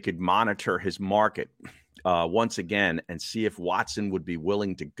so they could monitor his market once again and see if Watson would be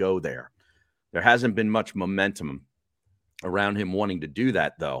willing to go there. There hasn't been much momentum around him wanting to do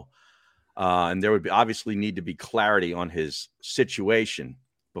that, though. And there would obviously need to be clarity on his situation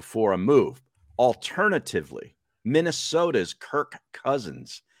before a move. Alternatively, Minnesota's Kirk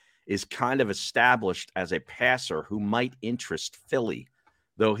Cousins is kind of established as a passer who might interest Philly,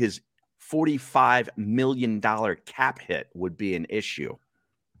 though his $45 million cap hit would be an issue.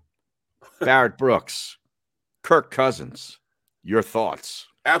 Barrett Brooks, Kirk Cousins, your thoughts?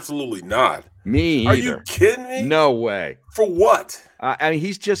 Absolutely not. Me either. Are you kidding me? No way. For what? I mean,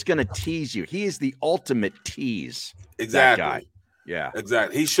 he's just going to tease you. He is the ultimate tease. Exactly. That guy. Yeah.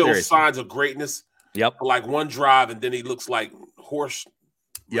 Exactly. He shows signs of greatness. Yep. For like one drive, and then he looks like horse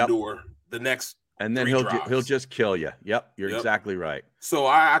manure the next. And then he'll just kill you. Yep. You're exactly right. So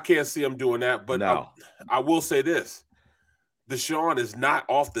I can't see him doing that. But no. I will say this: Deshaun is not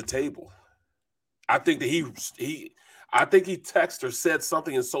off the table. I think that he texted or said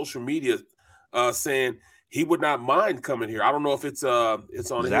something in social media saying he would not mind coming here. I don't know if it's on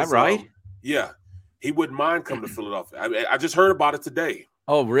his. Is that right? Yeah, he wouldn't mind coming to Philadelphia. I just heard about it today.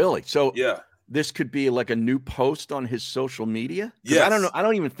 Oh, really? So yeah, this could be like a new post on his social media. Yeah, I don't know. I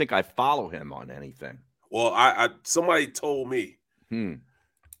don't even think I follow him on anything. Well, somebody told me.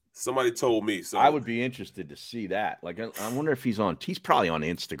 Somebody told me. So I would be interested to see that. Like, I wonder if he's probably on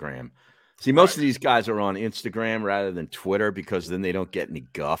Instagram. See, most of these guys are on Instagram rather than Twitter because then they don't get any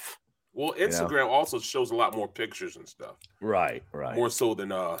guff. Well, Instagram also shows a lot more pictures and stuff. Right. More so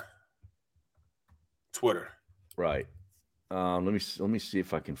than Twitter. Right. Let me see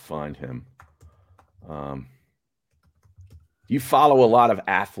if I can find him. You follow a lot of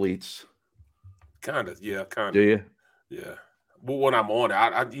athletes? Kind of, yeah, kind of. Do you? Yeah. But when I'm on it,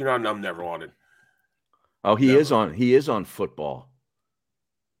 I'm never on it. Oh, he is on football.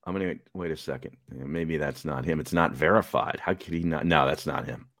 I'm going to wait a second. Maybe that's not him. It's not verified. How could he not? No, that's not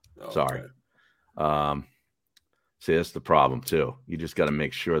him. Oh, sorry. Okay. See, that's the problem too. You just got to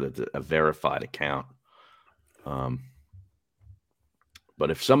make sure that a verified account. But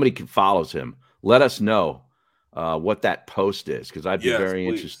if somebody follows him, let us know what that post is, because I'd be very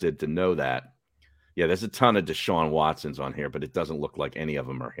interested to know that. Yeah, there's a ton of Deshaun Watsons on here, but it doesn't look like any of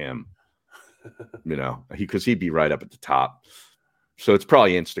them are him. Because he'd be right up at the top. So it's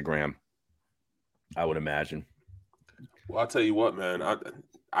probably Instagram, I would imagine. Well, I'll tell you what, man.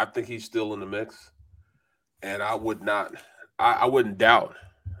 I think he's still in the mix, and I wouldn't doubt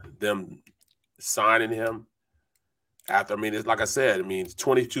them signing him. It's like I said. It's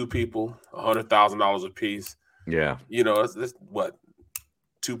 22 people, $100,000 a piece. Yeah. It's what,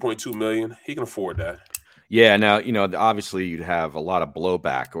 $2.2 million. He can afford that. Yeah. Now, obviously you'd have a lot of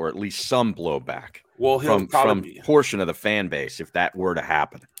blowback, or at least some blowback. Well, from portion of the fan base if that were to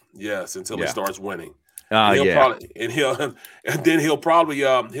happen. Yes, until he starts winning. Probably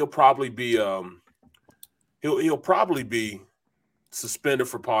be suspended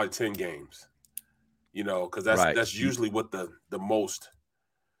for probably 10 games. Because that's usually what the most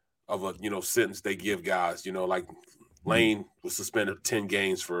of a sentence they give guys. Like Lane was suspended 10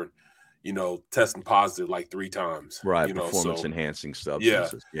 games for testing positive like 3 times. Right, performance enhancing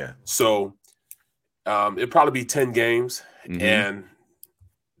substances. Yeah. So it'd probably be 10 games, and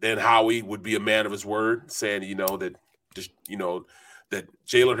then Howie would be a man of his word, saying that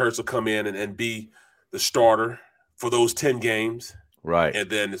Jalen Hurts will come in and be the starter for those 10 games, right?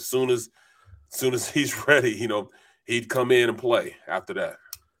 And then as soon as he's ready, he'd come in and play after that.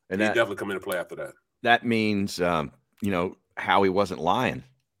 And he'd definitely come in and play after that. That means Howie wasn't lying,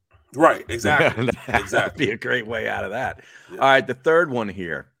 right? Exactly. That'd be a great way out of that. Yeah. All right, the third one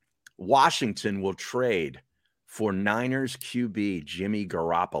here. Washington will trade for Niners QB Jimmy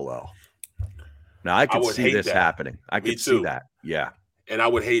Garoppolo. Now, I could see this happening. I could see that. Yeah. And I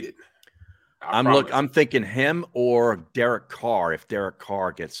would hate it. I'm thinking him or Derek Carr if Derek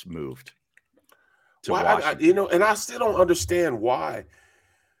Carr gets moved to Washington. And I still don't understand why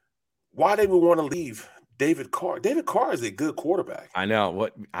they would want to leave David Carr. David Carr is a good quarterback. I know.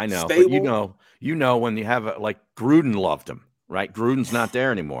 Stable. But when you have like Gruden loved him, right? Gruden's not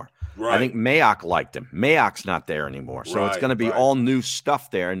there anymore. Right. I think Mayock liked him. Mayock's not there anymore. So it's going to be all new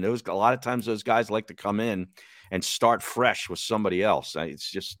stuff there. And a lot of times those guys like to come in and start fresh with somebody else.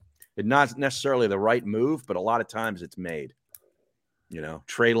 It's It's not necessarily the right move, but a lot of times it's made.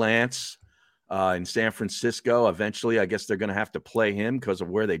 Trey Lance in San Francisco. Eventually, I guess they're going to have to play him because of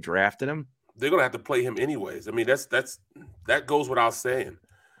where they drafted him. They're going to have to play him anyways. I mean, that goes without saying.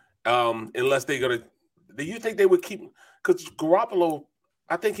 Unless they're going to – do you think they would keep – because Garoppolo,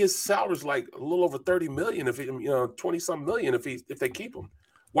 I think his salary is like a little over $30 million, 20-something million if they keep him.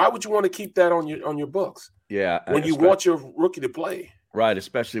 Why would you want to keep that on your books? Yeah. When you want your rookie to play. Right,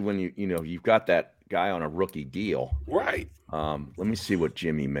 especially when you've got that guy on a rookie deal. Right. Let me see what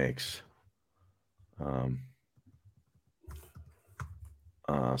Jimmy makes.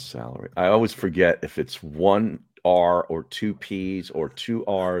 Salary. I always forget if it's 1 R or 2 P's or 2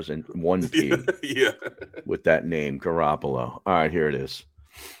 R's and 1 P. Yeah. With that name, Garoppolo. All right, here it is.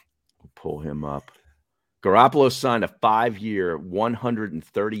 We'll pull him up. Garoppolo signed a 5-year,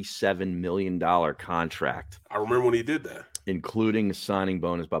 $137 million contract. I remember when he did that. Including a signing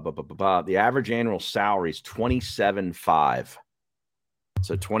bonus, The average annual salary is $27,500.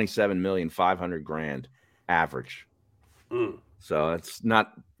 So $27,500,000 average. So it's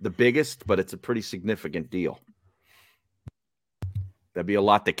not the biggest, but it's a pretty significant deal. That'd be a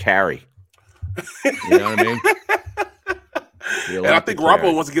lot to carry. You know what I mean? And I think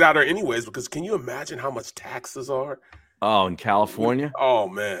Garoppolo wants to get out there anyways, because can you imagine how much taxes are? Oh, in California? Oh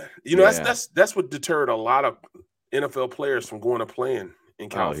man. That's what deterred a lot of NFL players from going to playing in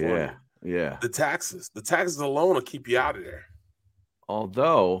California. Oh, yeah. The taxes alone will keep you out of there.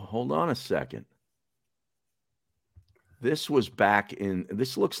 Although, hold on a second. This looks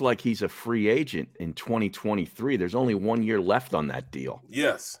like he's a free agent in 2023. There's only 1 year left on that deal.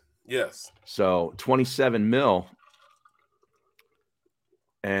 Yes. So 27 mil.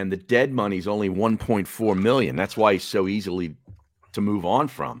 And the dead money's only 1.4 million. That's why he's so easily to move on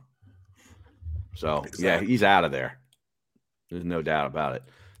from. So, Yeah, he's out of there. There's no doubt about it.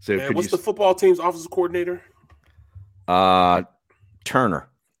 So, what's the football team's offensive coordinator? Turner.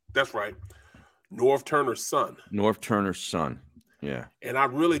 That's right. Norv Turner's son. Yeah. And I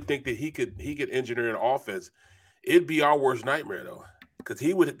really think that he could engineer an offense. It'd be our worst nightmare though, because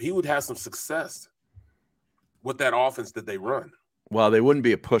he would have some success with that offense that they run. Well, they wouldn't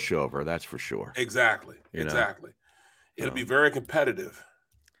be a pushover, that's for sure. Exactly. It'll be very competitive.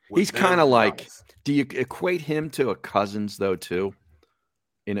 He's kind of like, do you equate him to a Cousins though too,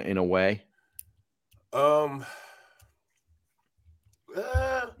 in a way? I'm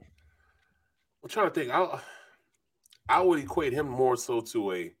trying to think. I would equate him more so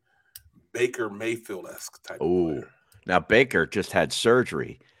to a Baker Mayfield-esque type of player. Now Baker just had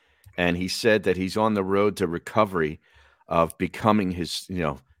surgery, and he said that he's on the road to recovery of becoming his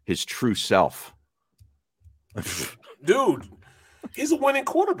true self. Dude, he's a winning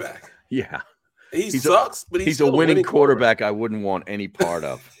quarterback. Yeah. He sucks, but he's a winning quarterback I wouldn't want any part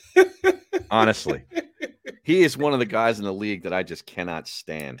of. Honestly. He is one of the guys in the league that I just cannot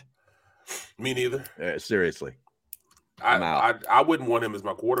stand. Me neither. Seriously. I wouldn't want him as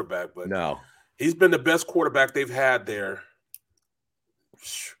my quarterback, but no. He's been the best quarterback they've had there.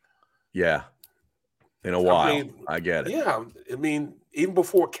 Yeah. In a while. I get it. Yeah. I mean, even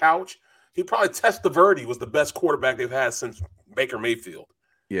before Couch, he probably Testaverde was the best quarterback they've had since Baker Mayfield.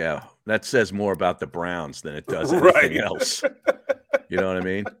 Yeah. That says more about the Browns than it does anything else. You know what I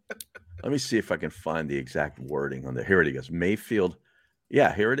mean? Let me see if I can find the exact wording on there. Here it goes. Mayfield.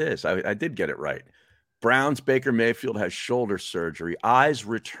 Yeah, here it is. I did get it right. Browns Baker Mayfield has shoulder surgery. Eyes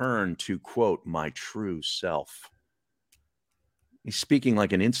return to, quote, my true self. He's speaking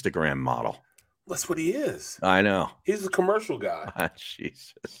like an Instagram model. That's what he is. I know. He's a commercial guy.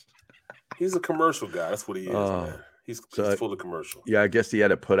 Jesus. He's a commercial guy. That's what he is, man. He's full of commercial. Yeah, I guess he had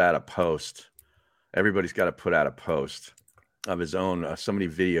to put out a post. Everybody's got to put out a post of his own. Somebody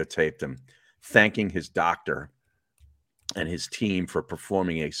videotaped him thanking his doctor and his team for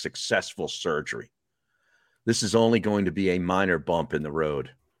performing a successful surgery. This is only going to be a minor bump in the road.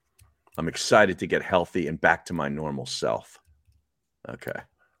 I'm excited to get healthy and back to my normal self. Okay.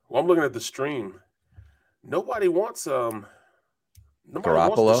 Well, I'm looking at the stream. Nobody wants Garoppolo?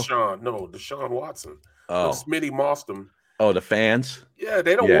 Deshaun. No, Deshaun Watson. Oh. Smitty mossed him. Oh, the fans? Yeah,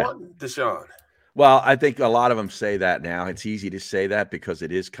 they don't want Deshaun. Well, I think a lot of them say that now. It's easy to say that because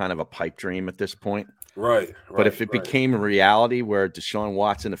it is kind of a pipe dream at this point. Right. But if it became a reality where Deshaun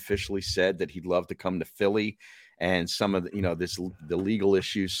Watson officially said that he'd love to come to Philly and some of the, the legal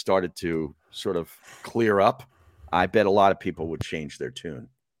issues started to sort of clear up, I bet a lot of people would change their tune.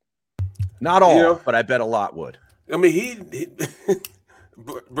 Not all, but I bet a lot would. I mean,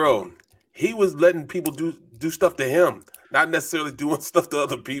 bro, he was letting people do stuff to him not necessarily doing stuff to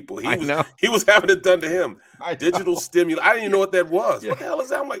other people. He was having it done to him. Digital stimulus. I didn't even know what that was. Yeah. What the hell is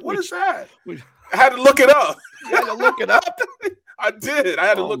that? I'm like, what is that? I had to look it up. You had to look it up? I did. I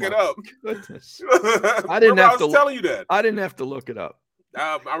had to look it up. Goodness. I was telling you that. I didn't have to look it up.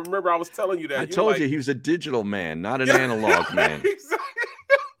 I remember I was telling you that. I told you he was a digital man, not an analog man. Exactly.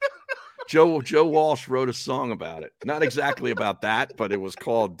 Joe Walsh wrote a song about it. Not exactly about that, but it was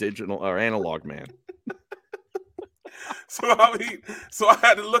called Digital or Analog Man. So I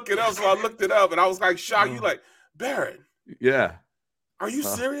had to look it up. So I looked it up, and I was like shocked. You like, Barrett? Yeah. Are you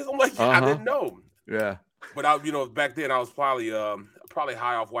serious? I'm like, yeah, I didn't know. Yeah. But back then I was probably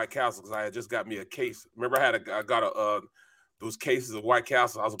high off White Castle because I had just got me a case. Remember, I got those cases of White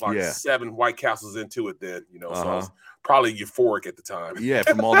Castle. I was about 7 White Castles into it then. So I was probably euphoric at the time. Yeah,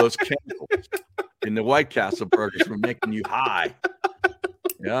 from all those chemicals in the White Castle burgers were making you high.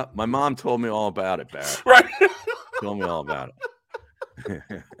 Yeah, my mom told me all about it, Barrett. Right. Told me all about it.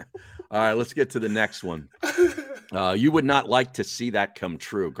 All right, let's get to the next one. You would not like to see that come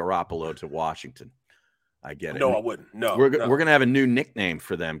true, Garoppolo to Washington. I get it. No, I wouldn't. No, we're going to have a new nickname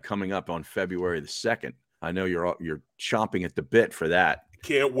for them coming up on February the 2nd. I know you're chomping at the bit for that.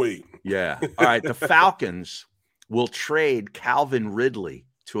 Can't wait. Yeah. All right, the Falcons will trade Calvin Ridley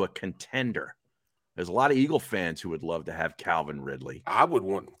to a contender. There's a lot of Eagle fans who would love to have Calvin Ridley. I would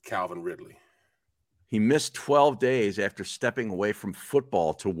want Calvin Ridley. He missed 12 days after stepping away from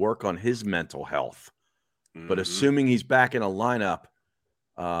football to work on his mental health. But assuming he's back in a lineup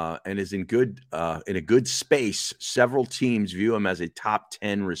and is in a good space, several teams view him as a top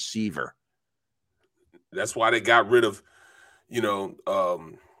 10 receiver. That's why they got rid of,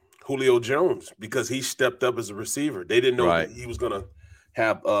 Julio Jones, because he stepped up as a receiver. They didn't know that he was going to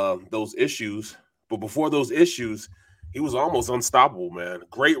have those issues. But before those issues, he was almost unstoppable, man.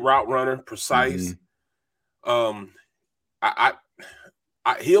 Great route runner, precise. He'll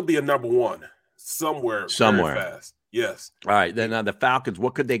be a number one somewhere. Very fast. Yes. All right. Then the Falcons,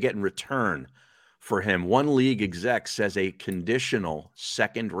 what could they get in return for him? One league exec says a conditional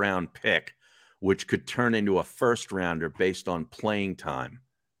 2nd-round pick, which could turn into a 1st-rounder based on playing time.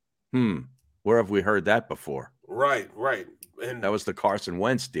 Where have we heard that before? Right. And that was the Carson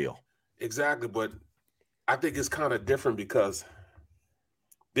Wentz deal. Exactly, but I think it's kind of different because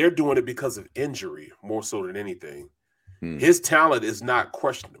they're doing it because of injury more so than anything. His talent is not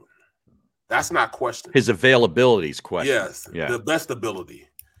questionable. That's not questioned. His availability is questioned. Yes, the best ability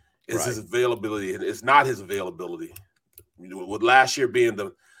is his availability, and it's not his availability. With last year being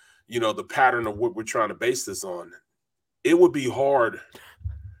the pattern of what we're trying to base this on, it would be hard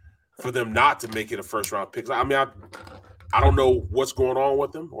for them not to make it a 1st-round pick. I mean, I don't know what's going on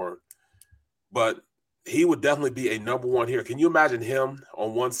with him, but he would definitely be a number one here. Can you imagine him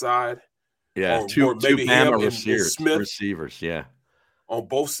on one side? Yeah, or maybe him and Smith receivers. Yeah, on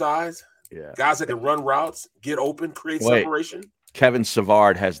both sides. Yeah, guys that can run routes, get open, create separation. Kevin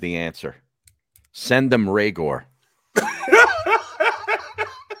Savard has the answer. Send them Raygor.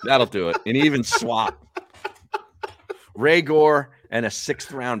 That'll do it. An even swap. Raygor and a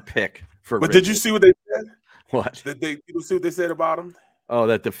 6th-round pick for. But Ridley. Did you see what they said? What? Did you see what they said about him? Oh,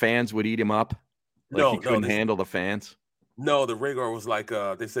 that the fans would eat him up. He couldn't handle the fans. No, the Raygor was like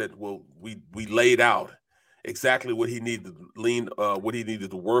they said. Well, we laid out exactly what he needed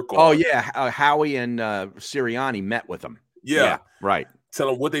to work on. Oh yeah, Howie and Sirianni met with him. Yeah, right. Tell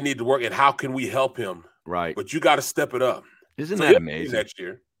him what they need to work and how can we help him. Right. But you got to step it up. Isn't that amazing? Next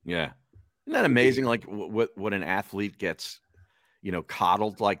year. Yeah. Isn't that amazing? Like what an athlete gets,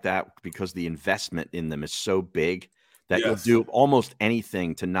 coddled like that because the investment in them is so big that you'll do almost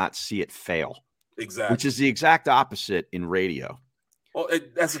anything to not see it fail. Exactly. Which is the exact opposite in radio. Well,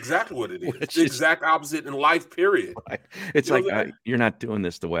 that's exactly what it is. It's the exact opposite in life, period. Right. It's you're not doing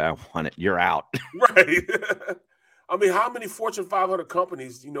this the way I want it. You're out. Right. I mean, how many Fortune 500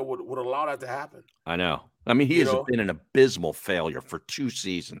 companies, would allow that to happen? I know. I mean, he has been an abysmal failure for 2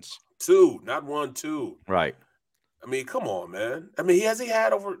 seasons. 2, not 1, 2. Right. I mean, come on, man. I mean, he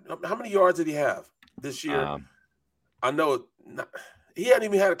had over – how many yards did he have this year? I know he hadn't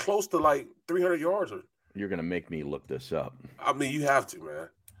even had close to like 300 yards. You're going to make me look this up. I mean, you have to, man.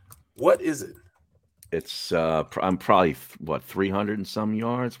 What is it? It's I'm probably 300 and some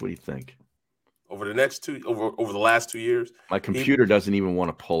yards. What do you think? Over the next over the last 2 years? My computer doesn't even want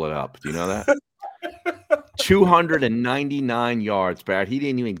to pull it up. Do you know that? 299 yards, Barrett. He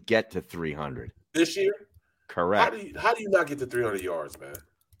didn't even get to 300 this year. Correct. How do you not get to 300 yards, man?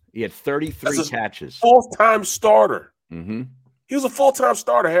 He had 33 catches. Full-time starter. Mm-hmm. He was a full-time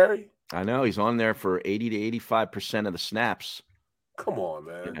starter, Harry. I know. He's on there for 80 to 85% of the snaps. Come on,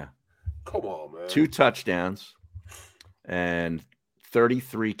 man. Yeah. Come on, man. 2 touchdowns. and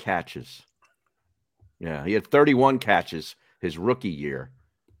 33 catches. Yeah, he had 31 catches his rookie year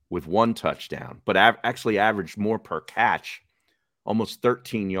with 1 touchdown, but actually averaged more per catch, almost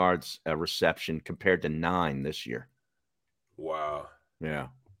 13 yards a reception compared to 9 this year. Wow. Yeah.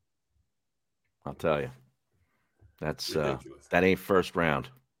 I'll tell you. That's that ain't first round.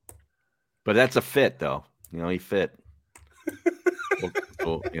 But that's a fit, though. He fit.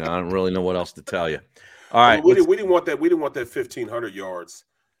 Well, I don't really know what else to tell you. All right. We didn't want that. We didn't want that 1,500 yards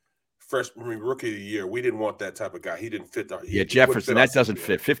rookie of the year. We didn't want that type of guy. He didn't fit. Jefferson, that doesn't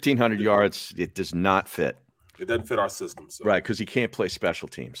fit. 1,500 yards, it does not fit. It doesn't fit our system. So. Right, because he can't play special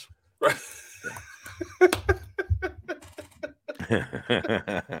teams. Right.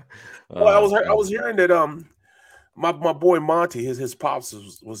 Well, I was hearing that my boy Monty, his pops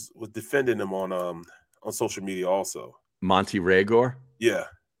was defending him on social media also. Monty Raygor? Yeah.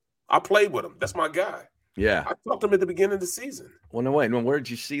 I played with him. That's my guy. Yeah. I talked to him at the beginning of the season. Well, no, wait. No, where did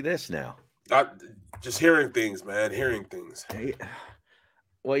you see this now? Just hearing things, man. Hearing things. Hey,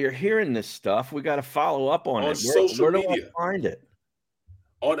 well, you're hearing this stuff. We got to follow up on it. Social media. Where do I find it?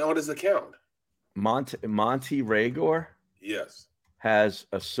 On his account. Monty Raygor? Yes. Has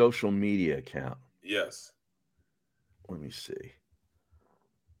a social media account. Yes. Let me see.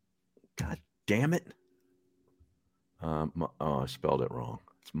 God damn it. I spelled it wrong.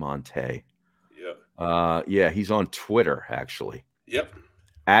 It's Monte. Yeah. Yeah, he's on Twitter, actually. Yep.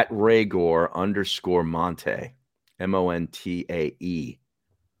 At Raygor_Monte. Montae.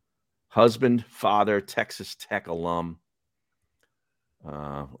 Husband, father, Texas Tech alum.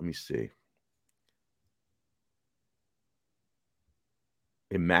 Let me see.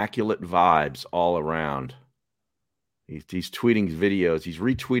 Immaculate vibes all around. He's tweeting videos. He's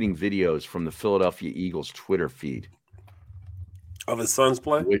retweeting videos from the Philadelphia Eagles Twitter feed. Of his son's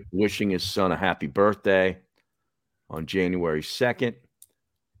play? Wishing his son a happy birthday on January 2nd.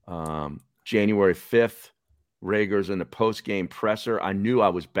 January 5th, Rager's in the post-game presser. I knew I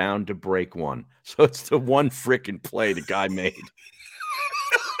was bound to break one. So it's the one freaking play the guy made.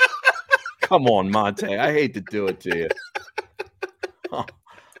 Come on, Monte. I hate to do it to you.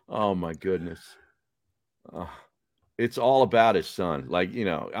 Oh my goodness. It's all about his son. Like,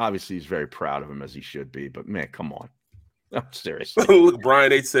 obviously he's very proud of him, as he should be. But, man, come on. I'm serious. Look,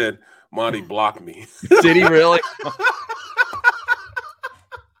 Brian, they said Monty blocked me. Did he really?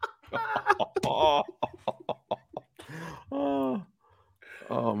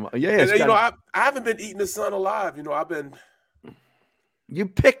 Yeah. And, I haven't been eating the son alive. I've been. You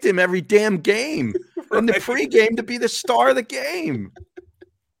picked him every damn game in the pregame to be the star of the game.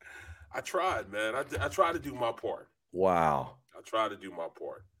 I tried, man. I tried to do my part. Wow. I tried to do my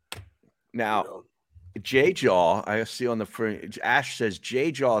part. Now, J-Jaw, I see on the fringe, Ash says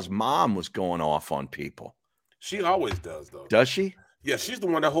J-Jaw's mom was going off on people. She always does, though. Does she? Yeah, she's the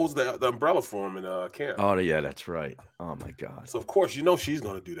one that holds the umbrella for him in camp. Oh, yeah, that's right. Oh, my God. So, of course, she's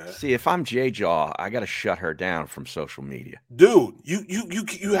going to do that. See, if I'm J-Jaw, I got to shut her down from social media. Dude,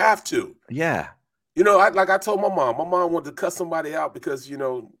 you have to. Yeah. Like I told my mom wanted to cut somebody out because,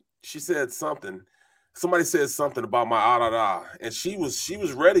 she said something. Somebody said something about my and she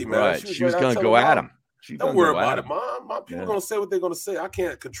was ready, man. Right. She was going to go at him. Don't worry about it, Mom. People are going to say what they're going to say. I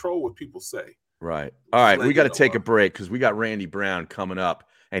can't control what people say. Right. All right. We got to take a break because we got Randy Brown coming up,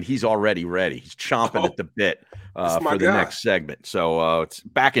 and he's already ready. He's chomping at the bit for the next segment. So it's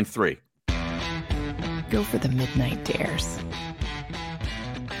back in 3. Go for the midnight dares.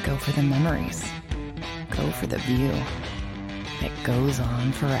 Go for the memories. Go for the view that goes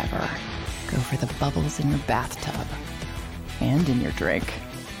on forever. Go for the bubbles in your bathtub and in your drink.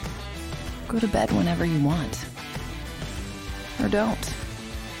 Go to bed whenever you want. Or don't.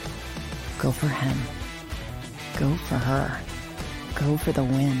 Go for him. Go for her. Go for the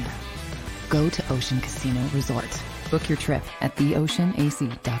win. Go to Ocean Casino Resort. Book your trip at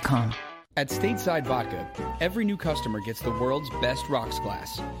theoceanac.com. At Stateside Vodka, every new customer gets the world's best rocks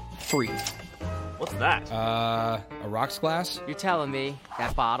glass. Free. What's that? A rocks glass? You're telling me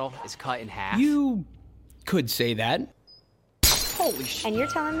that bottle is cut in half? You could say that. Holy shit. And you're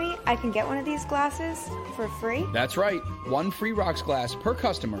telling me I can get one of these glasses for free? That's right. 1 free rocks glass per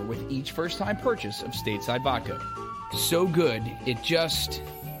customer with each first-time purchase of Stateside Vodka. So good, it just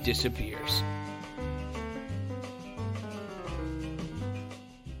disappears.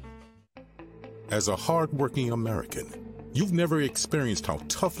 As a hard-working American, you've never experienced how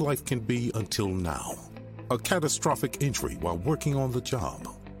tough life can be until now. A catastrophic injury while working on the job.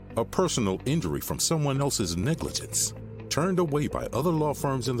 A personal injury from someone else's negligence. Turned away by other law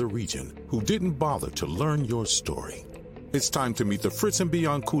firms in the region who didn't bother to learn your story. It's time to meet the Fritz &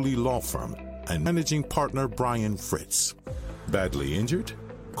 Bianculli Law Firm and managing partner Brian Fritz. Badly injured?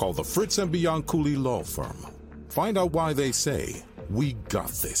 Call the Fritz and Beyond Cooley Law Firm. Find out why they say, "We got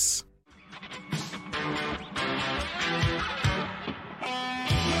this."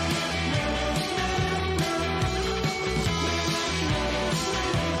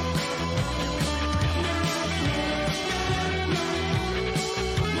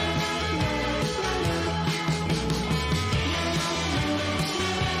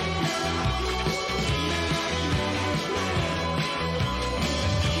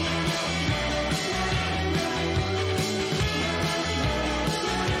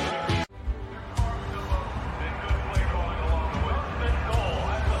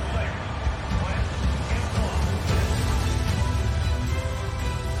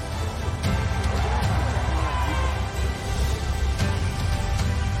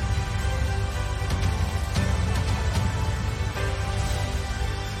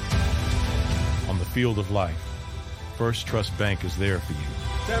 Field of life, First Trust Bank is there for you.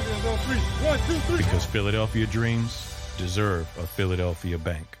 Champions on 3. 1, 2, 3. Because Philadelphia dreams deserve a Philadelphia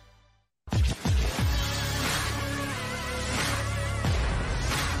bank.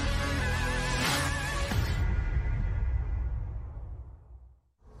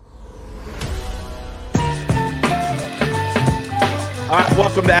 All right,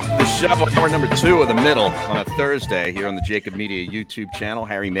 welcome back to the show. Hour number 2 of the middle on a Thursday here on the Jacob Media YouTube channel.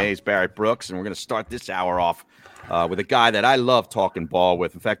 Harry Mays, Barrett Brooks, and we're going to start this hour off with a guy that I love talking ball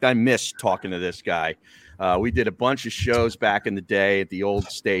with. In fact, I miss talking to this guy. We did a bunch of shows back in the day at the old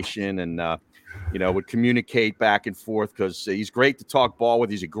station, and would communicate back and forth because he's great to talk ball with.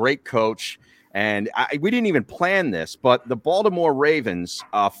 He's a great coach. And we didn't even plan this, but the Baltimore Ravens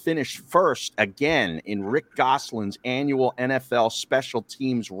finished first again in Rick Gosselin's annual NFL special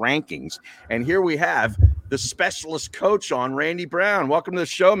teams rankings. And here we have the specialist coach on, Randy Brown. Welcome to the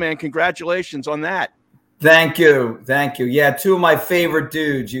show, man. Congratulations on that. Thank you. Thank you. Yeah, two of my favorite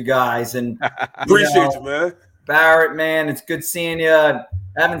dudes, you guys. And appreciate you, man. Barrett, man, it's good seeing you. I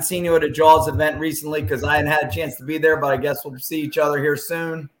haven't seen you at a Jaws event recently because I hadn't had a chance to be there, but I guess we'll see each other here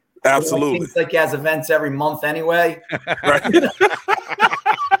soon. Absolutely. It seems like he has events every month anyway. Right.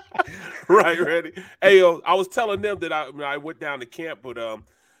 Right, Randy. Hey, I was telling them that I went down to camp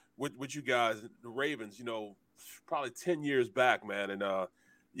with you guys, the Ravens, probably 10 years back, man. And,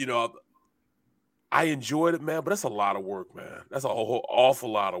 I enjoyed it, man, but that's a lot of work, man. That's a whole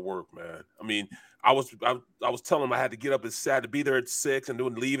awful lot of work, man. I mean, I was telling them I had to get up at Saturday, to be there at 6 and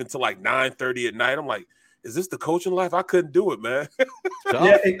then leave until like 9:30 at night. I'm like, is this the coaching life? I couldn't do it, man.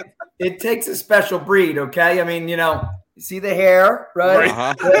 Yeah, it takes a special breed, okay? I mean, you see the hair, right?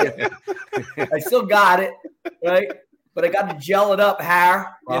 Uh-huh. I still got it, right? But I got to gel it up,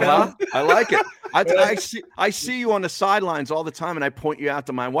 hair. You know? I like it. I see you on the sidelines all the time, and I point you out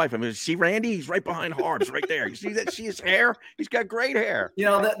to my wife. I mean, see Randy? He's right behind Harbs, right there. You see that? See his hair? He's got great hair.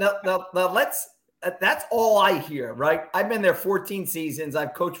 That's all I hear, right? I've been there 14 seasons.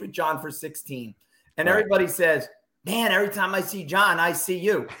 I've coached with John for 16. And everybody says, man, every time I see John, I see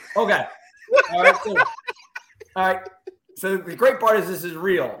you. Okay. All right. Cool. All right. So the great part is this is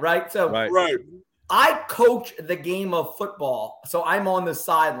real, right? So right. I coach the game of football. So I'm on the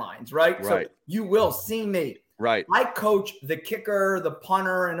sidelines, right? So you will see me. Right. I coach the kicker, the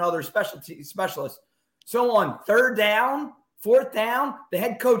punter, and other specialists. So on 3rd down, 4th down, the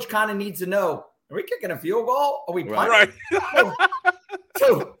head coach kind of needs to know, are we kicking a field goal? Are we punting? Right.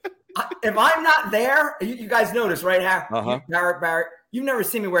 So if I'm not there, you guys notice, right? Barrett, you've never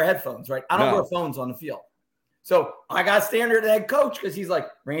seen me wear headphones, right? I don't wear phones on the field. So I got to stand there to the head coach because he's like,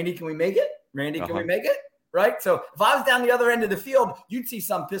 Randy, can we make it? Randy, can we make it? Right? So if I was down the other end of the field, you'd see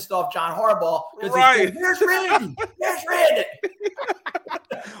some pissed off John Harbaugh because he's saying, there's Randy. There's Randy.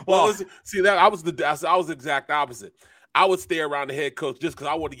 Well, see that I was the exact opposite. I would stay around the head coach just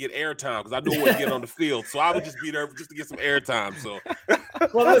because I wanted to get airtime because I knew what to get on the field. So I would just be there just to get some airtime. So,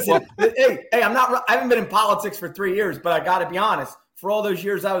 well, listen, hey, I haven't been in politics for 3 years, but I got to be honest. For all those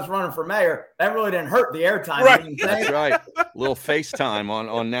years I was running for mayor, that really didn't hurt the airtime. Right. That's right. A little FaceTime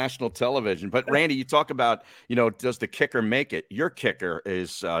on national television. But Randy, you talk about, does the kicker make it? Your kicker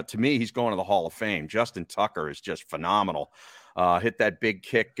is, to me, he's going to the Hall of Fame. Justin Tucker is just phenomenal. Hit that big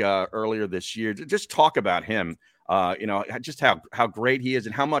kick earlier this year. Just talk about him. Just how great he is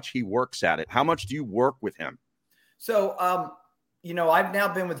and how much he works at it. How much do you work with him? So, I've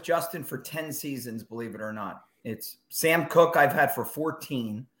now been with Justin for 10 seasons, believe it or not. It's Sam Cook I've had for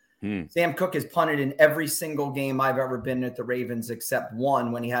 14. Sam Cook has punted in every single game I've ever been at the Ravens except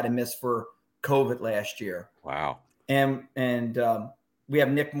one when he had to miss for COVID last year. Wow. And we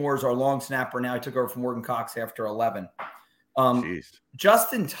have Nick Moore's our long snapper now. He took over from Morgan Cox after 11.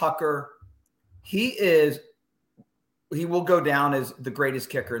 Justin Tucker He will go down as the greatest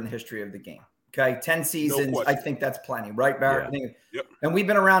kicker in the history of the game. Okay, 10 seasons. I think that's plenty, right, Barrett? Yeah. Yep. And we've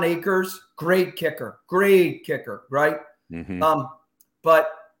been around Akers, great kicker, right? Mm-hmm.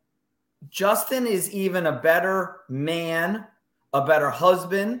 But Justin is even a better man, a better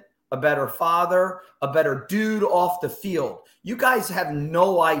husband, a better father, a better dude off the field. You guys have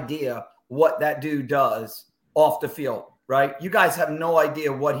no idea what that dude does off the field, right? You guys have no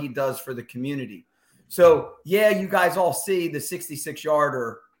idea what he does for the community. So, yeah, you guys all see the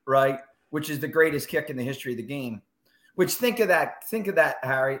 66-yarder, right, which is the greatest kick in the history of the game. Which think of that,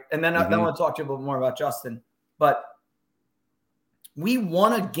 Harry. And then I want to talk to you a little more about Justin. But we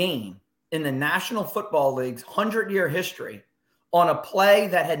won a game in the National Football League's 100-year history on a play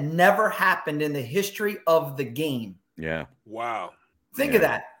that had never happened in the history of the game. Yeah. Wow. Think of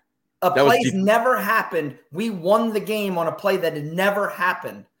that. Play's never happened. We won the game on a play that had never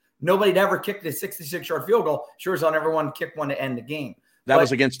happened. Nobody had ever kicked a 66-yard field goal. Sure as on everyone kicked one to end the game. That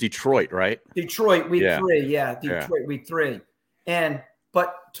was against Detroit, right? Detroit, week 3. Yeah, Detroit, week 3.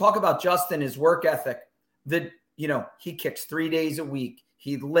 But talk about Justin, his work ethic. He kicks 3 days a week.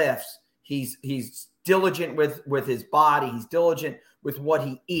 He lifts. He's diligent with his body. He's diligent with what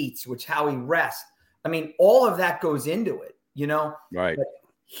he eats, how he rests. I mean, all of that goes into it, Right. But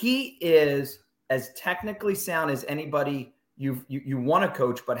he is as technically sound as anybody you want to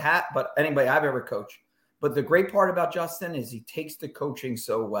coach, but anybody I've ever coached. But the great part about Justin is he takes the coaching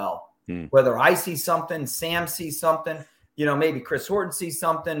so well. Whether I see something, Sam sees something, maybe Chris Horton sees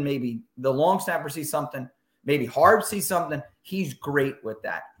something, maybe the long snapper sees something, maybe Harb sees something. He's great with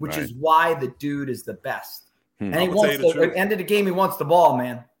that, which is why the dude is the best. And he wants at the end of the game, he wants the ball,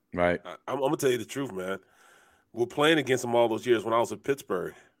 man. Right. I'm going to tell you the truth, man. We're playing against him all those years when I was in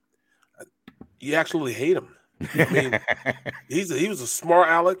Pittsburgh. You actually hate him. I mean, he was a smart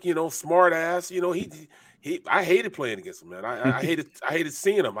aleck, smart ass. I hated playing against him, man. I hated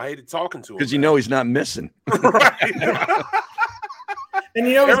seeing him. I hated talking to him. Because he's not missing. Right. And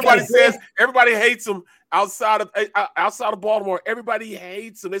everybody hates him outside of Baltimore. Everybody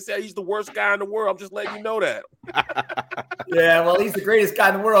hates him. They say he's the worst guy in the world. I'm just letting you know that. Yeah, well, he's the greatest guy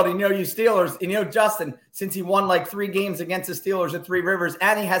in the world. You Steelers, Justin, since he won like 3 games against the Steelers at Three Rivers,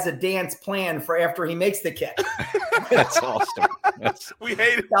 and he has a dance plan for after he makes the kick. That's awesome. We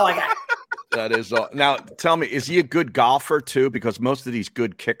hate it. That is all. Now, tell me, is he a good golfer too? Because most of these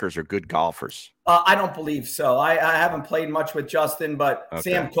good kickers are good golfers. I don't believe so. I haven't played much with Justin, but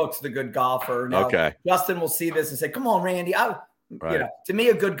Sam Cook's the good golfer. Now, Justin will see this and say, "Come on, Randy." To me,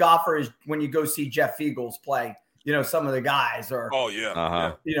 a good golfer is when you go see Jeff Eagles play. Some of the guys are. Oh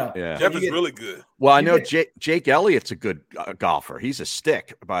yeah. Jeff is really good. Well, I know Jake Elliott's a good golfer. He's a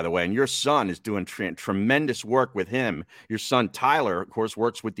stick, by the way, and your son is doing tremendous work with him. Your son Tyler, of course,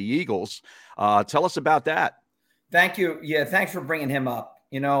 works with the Eagles. Tell us about that. Thank you. Yeah, thanks for bringing him up.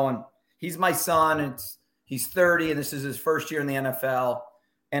 And he's my son. And he's 30, and this is his first year in the NFL.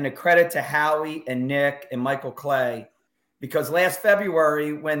 And a credit to Howie and Nick and Michael Clay, because last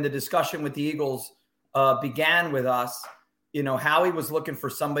February, when the discussion with the Eagles began with us, Howie was looking for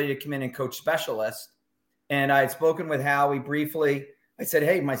somebody to come in and coach specialists. And I had spoken with Howie briefly. I said,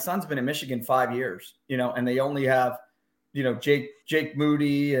 "Hey, my son's been in Michigan 5 years, and they only have, Jake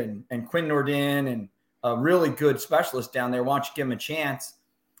Moody and Quinn Nordin and a really good specialist down there. Why don't you give him a chance?"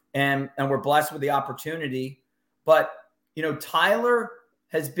 And we're blessed with the opportunity. But, Tyler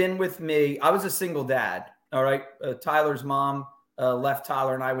has been with me. I was a single dad. All right. Tyler's mom left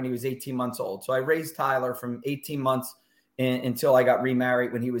Tyler and I when he was 18 months old. So I raised Tyler from 18 months until I got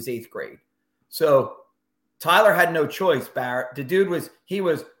remarried when he was 8th grade. So Tyler had no choice, Barrett. The dude was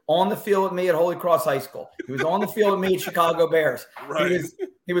on the field with me at Holy Cross High School. He was on the field with me at Chicago Bears. Right.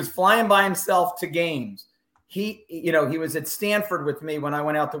 He was flying by himself to games. He was at Stanford with me when I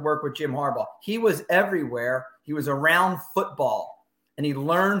went out to work with Jim Harbaugh. He was everywhere. He was around football, and he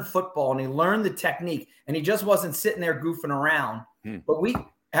learned football, and he learned the technique, and he just wasn't sitting there goofing around. But we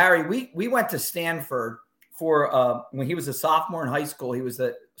went to Stanford for when he was a sophomore in high school. He was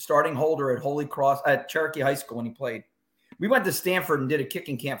the starting holder at Holy Cross at Cherokee High School when he played. We went to Stanford and did a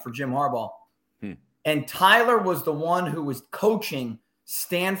kicking camp for Jim Harbaugh. And Tyler was the one who was coaching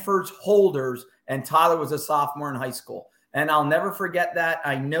Stanford's holders, and Tyler was a sophomore in high school. And I'll never forget that.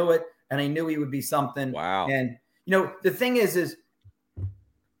 I knew it, and I knew he would be something. Wow. And, the thing is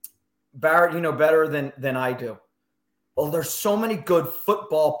Barrett, better than I do. Well, there's so many good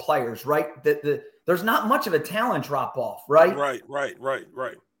football players, right? There's not much of a talent drop off, right?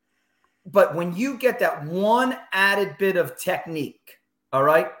 Right. But when you get that one added bit of technique, all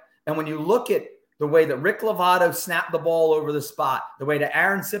right, and when you look at the way that Rick Lovato snapped the ball over the spot, the way that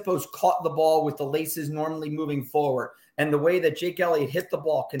Aaron Sippos caught the ball with the laces normally moving forward, and the way that Jake Elliott hit the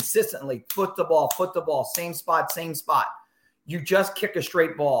ball consistently, foot the ball, same spot. You just kick a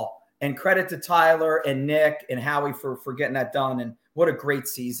straight ball. And credit to Tyler and Nick and Howie for getting that done. And what a great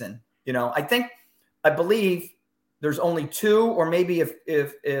season. I believe there's only 2, or maybe if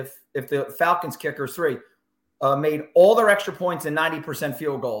the Falcons kickers 3 made all their extra points and 90%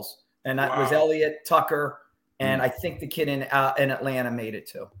 field goals. And that was Elliott, Tucker, and I think the kid in Atlanta made it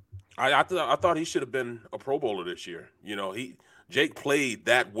too. I thought he should have been a Pro Bowler this year. Jake played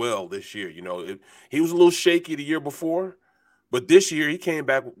that well this year. He was a little shaky the year before, but this year he came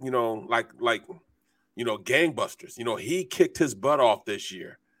back, like gangbusters. He kicked his butt off this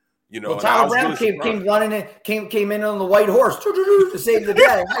year. Tyler Brown came running in, came in on the white horse to save the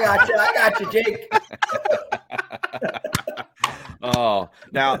day. I got you, Jake. Oh,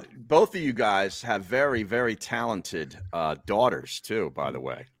 now both of you guys have very, very talented daughters too, by the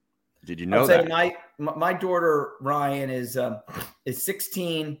way. Did you know that? My daughter Ryan is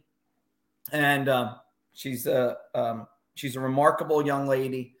 16, and she's a remarkable young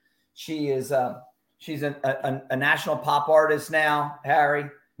lady. She's a national pop artist now, Harry.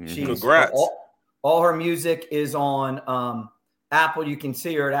 Congrats. All her music is on Apple. You can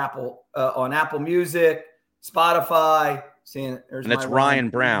see her at Apple on Apple Music, Spotify. And that's Ryan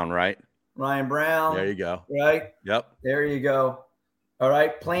Brown, right? Ryan Brown. There you go. Right? Yep. There you go. All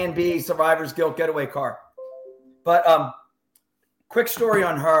right. Plan B, Survivor's Guilt getaway car. But quick story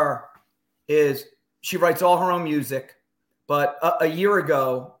on her is she writes all her own music. But a year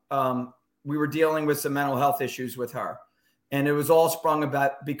ago, we were dealing with some mental health issues with her. And it was all sprung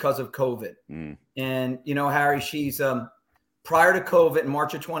about because of COVID. And, Harry, she's prior to COVID in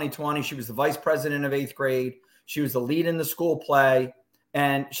March of 2020, she was the vice president of 8th grade. She was the lead in the school play,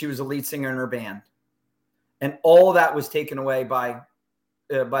 and she was a lead singer in her band. And all that was taken away by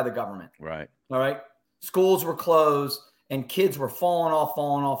the government. Right. All right. Schools were closed, and kids were falling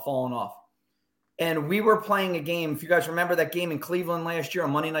off. And we were playing a game. If you guys remember that game in Cleveland last year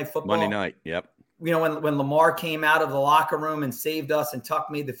on Monday Night Football. Monday night. Yep. When Lamar came out of the locker room and saved us, and Tuck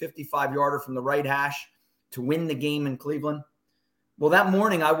made the 55-yarder from the right hash to win the game in Cleveland. Well, that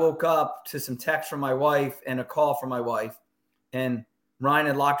morning I woke up to some text from my wife and a call from my wife, and Ryan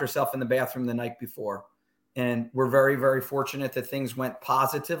had locked herself in the bathroom the night before. And we're very, very fortunate that things went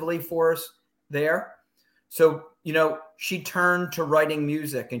positively for us there. So, she turned to writing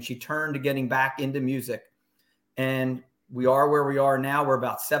music, and she turned to getting back into music. And we are where we are now. We're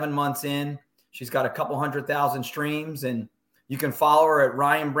about 7 months in. She's got a couple 100,000 streams, and you can follow her at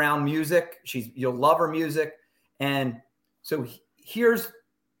Ryan Brown Music. You'll love her music. And so here's,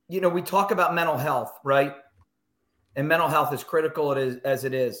 we talk about mental health, right? And mental health is critical as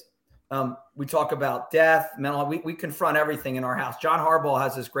it is. We talk about death, mental health. We confront everything in our house. John Harbaugh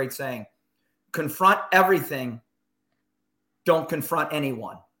has this great saying, confront everything, don't confront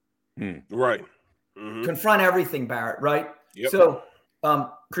anyone. Right. Mm-hmm. Confront everything, Barrett, right? Yep. So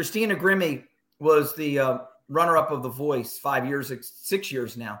Christina Grimmie was the runner-up of The Voice 6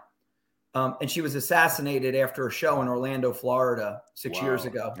 years now. And she was assassinated after a show in Orlando, Florida 6 years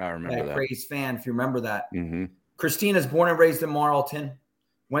ago. I remember that. Crazed fan, if you remember that. Mm-hmm. Christina's born and raised in Marlton,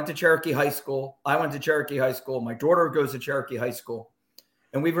 went to Cherokee High School. I went to Cherokee High School. My daughter goes to Cherokee High School.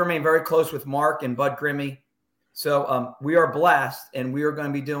 And we've remained very close with Mark and Bud Grimmie. So we are blessed, and we are going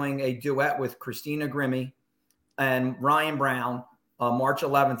to be doing a duet with Christina Grimmie and Ryan Brown. March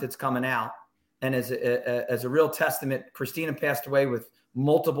 11th, it's coming out. And as a real testament, Christina passed away with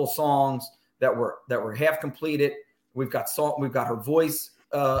multiple songs that were half completed. We've got her voice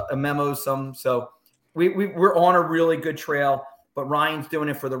memos, some. So we're on a really good trail, but Ryan's doing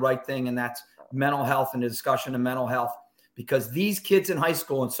it for the right thing, and that's mental health and the discussion of mental health. Because these kids in high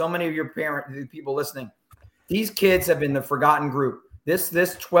school, and so many of your people listening, these kids have been the forgotten group. This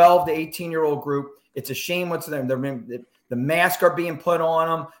 12 to 18-year-old group, it's a shame what's them. The masks are being put on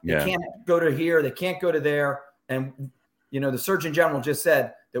them. They can't go to here. They can't go to there. And, the Surgeon General just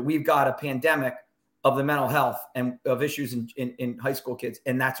said that we've got a pandemic of the mental health and of issues in high school kids.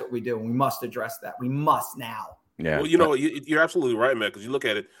 And that's what we do. And we must address that. We must now. Yeah. Well, you're absolutely right, man, because you look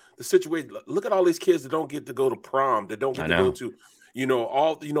at it, the situation, look at all these kids that don't get to go to prom, that don't get to go to,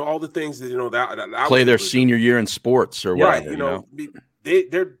 all the things that, that play their senior year in sports or whatever.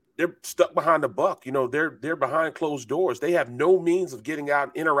 They're stuck behind the buck. They're behind closed doors. They have no means of getting out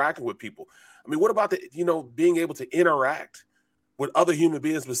and interacting with people. I mean, what about being able to interact with other human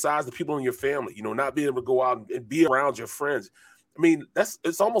beings besides the people in your family, not being able to go out and be around your friends. I mean,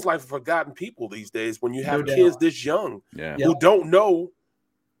 it's almost like forgotten people these days when you have kids this young who don't know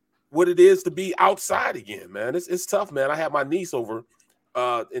what it is to be outside again, man. It's tough, man. I had my niece over,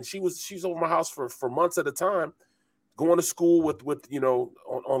 and she's over my house for months at a time, going to school with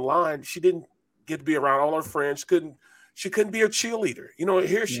online. She didn't get to be around all her friends. She couldn't be a cheerleader.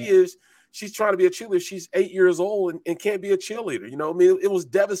 Here she is. She's trying to be a cheerleader. She's 8 years old and can't be a cheerleader. It was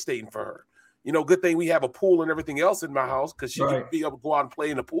devastating for her. Good thing we have a pool and everything else in my house because she could be able to go out and play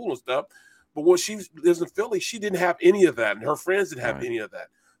in the pool and stuff. But when she lives in Philly, she didn't have any of that, and her friends didn't have any of that.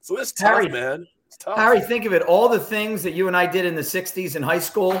 So it's tough, man. It's tough. Harry, think of it. All the things that you and I did in the 60s in high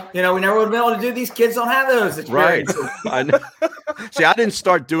school, we never would have been able to do. These kids don't have those experiences. Right. I know. See, I didn't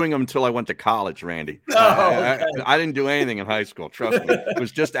start doing them until I went to college, Randy. I didn't do anything in high school. Trust me. It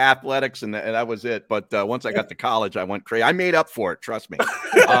was just athletics, and that was it. But once I got to college, I went crazy. I made up for it. Trust me.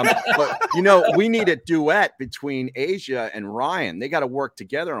 But, we need a duet between Asia and Ryan. They got to work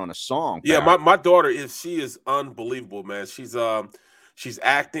together on a song. Yeah, my daughter she is unbelievable, man. She's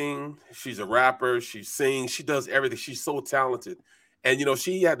acting, she's a rapper, she sings, she does everything. She's so talented. And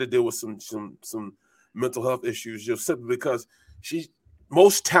she had to deal with some mental health issues just simply because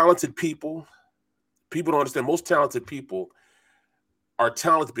most talented people don't understand, most talented people are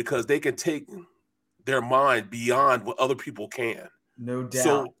talented because they can take their mind beyond what other people can. No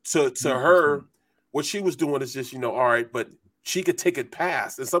doubt. So to her, what she was doing is just, all right, but she could take it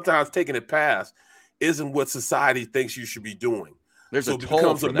past. And sometimes taking it past isn't what society thinks you should be doing. So it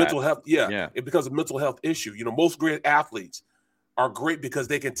becomes a mental health. Yeah, it becomes a mental health issue. Most great athletes are great because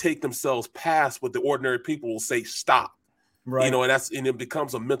they can take themselves past what the ordinary people will say stop. Right. And it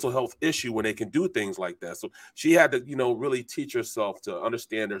becomes a mental health issue when they can do things like that. So she had to, really teach herself to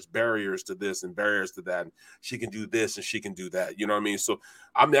understand there's barriers to this and barriers to that. And she can do this and she can do that. You know what I mean? So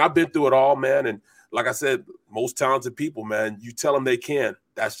I've been through it all, man. And like I said, most talented people, man, you tell them they can.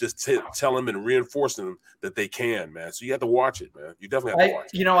 That's just telling them and reinforcing them that they can, man. So you have to watch it, man. You definitely have to watch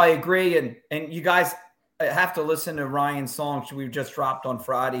it. I agree. And you guys have to listen to Ryan's song we just dropped on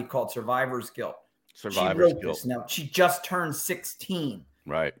Friday called Survivor's Guilt. Survivor's Guilt. Now, she just turned 16.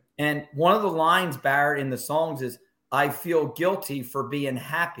 Right. And one of the lines, Barrett, in the songs is, I feel guilty for being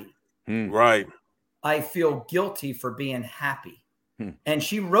happy. Right. I feel guilty for being happy. And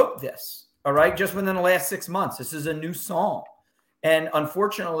she wrote this, all right, just within the last 6 months. This is a new song. And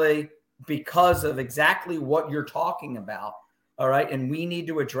unfortunately, because of exactly what you're talking about, all right, and we need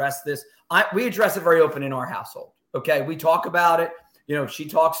to address this. We address it very open in our household, okay? We talk about it.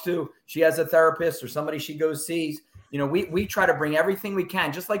 She has a therapist or somebody she goes sees. We try to bring everything we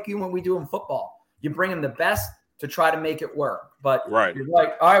can, just like when we do in football. You bring them the best to try to make it work. But you're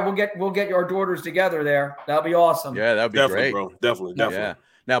right. All right, we'll get our daughters together there. That'll be awesome. Yeah, that'd be definitely, great, bro. Definitely. Yeah.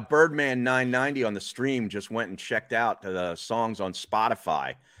 Now, Birdman 990 on the stream just went and checked out the songs on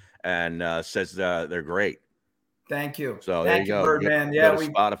Spotify and says they're great. Thank you. So Thank there you go, Birdman. Go to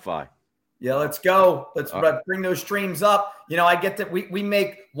Spotify. Yeah, let's go. Let's bring those streams up. I get that we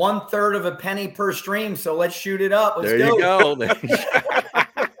make 1/3 of a penny per stream, so let's shoot it up. Let's go. There you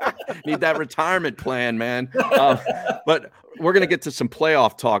go. Need that retirement plan, man. But we're going to get to some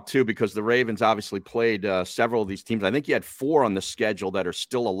playoff talk, too, because the Ravens obviously played several of these teams. I think you had 4 on the schedule that are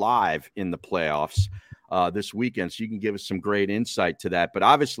still alive in the playoffs this weekend, so you can give us some great insight to that. But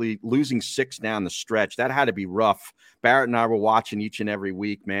obviously, losing 6 down the stretch, that had to be rough. Barrett and I were watching each and every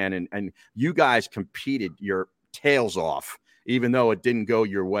week, man, and you guys competed your tails off, even though it didn't go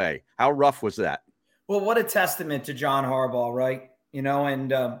your way. How rough was that? Well, what a testament to John Harbaugh, right?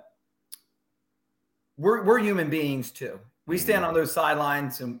 And we're human beings, too. We stand on those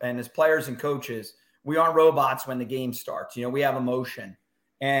sidelines, and as players and coaches, we aren't robots when the game starts. We have emotion.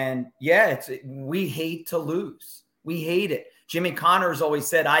 And, we hate to lose. We hate it. Jimmy Connors always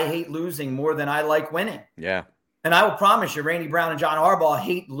said, I hate losing more than I like winning. Yeah. And I will promise you, Randy Brown and John Harbaugh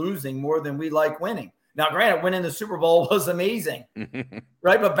hate losing more than we like winning. Now, granted, winning the Super Bowl was amazing,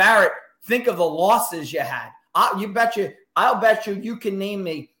 right? But, Barrett, think of the losses you had. I'll bet you can name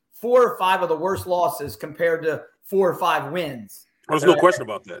me 4 or 5 of the worst losses compared to 4 or 5 wins. There's no question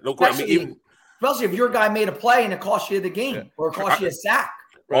about that. No question. Especially if your guy made a play and it cost you the game or it cost you a sack.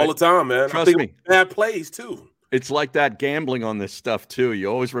 All the time, man. Trust me. Bad plays, too. It's like that gambling on this stuff, too. You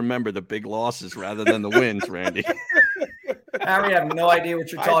always remember the big losses rather than the wins, Randy. Harry, I have no idea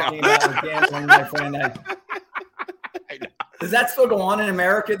what you're talking about with gambling, my friend. Does that still go on in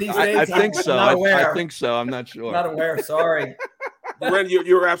America these days? I think so. I think so. I'm not sure. Not aware. Sorry. Randy,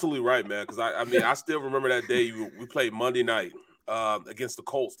 you're absolutely right, man. Because I still remember that day we played Monday night against the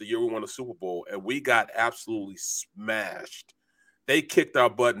Colts the year we won the Super Bowl, and we got absolutely smashed. They kicked our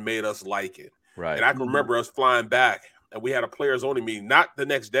butt and made us like it. Right. And I can remember us flying back, and we had a players-only meeting, not the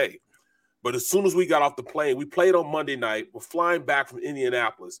next day, but as soon as we got off the plane, we played on Monday night. We're flying back from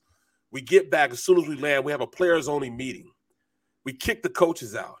Indianapolis. We get back as soon as we land. We have a players-only meeting. We kick the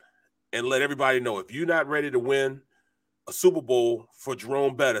coaches out and let everybody know, if you're not ready to win a Super Bowl for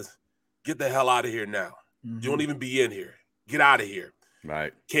Jerome Bettis, get the hell out of here now. You don't even be in here. Get out of here.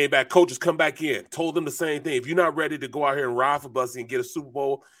 Right. Came back, coaches come back in, told them the same thing. If you're not ready to go out here and ride for Bussy and get a Super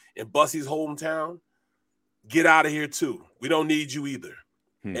Bowl in Bussy's hometown, get out of here too. We don't need you either.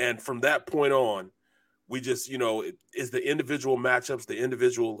 And from that point on, we just, it's the individual matchups, the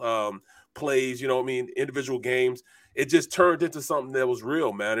individual plays, individual games. It just turned into something that was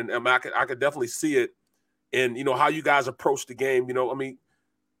real, man. And I could definitely see it in, how you guys approach the game.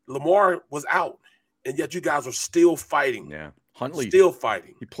 Lamar was out, and yet you guys are still fighting. Yeah. Huntley still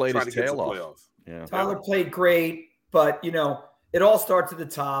fighting. He played his tail off. Yeah. Tyler played great, but it all starts at the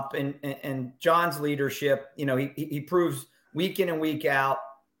top, and John's leadership. He proves week in and week out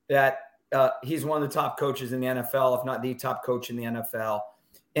that he's one of the top coaches in the NFL, if not the top coach in the NFL.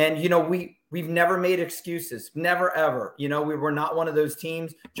 And we've never made excuses, never ever. We were not one of those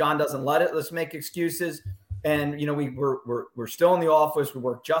teams. John doesn't let it. Let's make excuses. And we're still in the office. We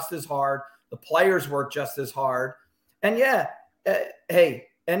work just as hard. The players work just as hard. And hey,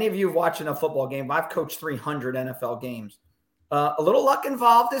 any of you watching a football game? I've coached 300 NFL games. A little luck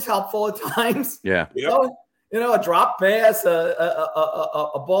involved is helpful at times. Yeah. A drop pass,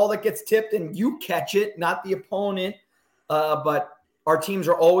 a ball that gets tipped and you catch it, not the opponent. But our teams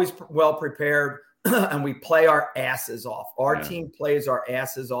are always well prepared, and we play our asses off. Our team plays our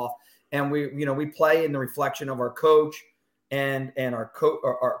asses off, and we play in the reflection of our coach and our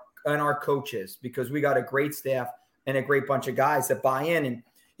coaches, because we got a great staff and a great bunch of guys that buy in. And,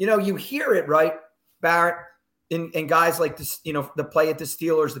 you hear it, right, Barrett, and guys like this, the play at the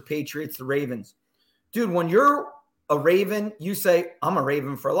Steelers, the Patriots, the Ravens. Dude, when you're a Raven, you say, I'm a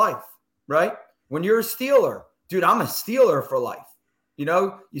Raven for life, right? When you're a Steeler, dude, I'm a Steeler for life.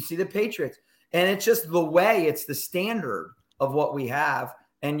 You see the Patriots. And it's just the way, it's the standard of what we have.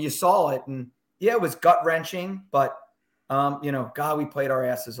 And you saw it. And, it was gut-wrenching, but God, we played our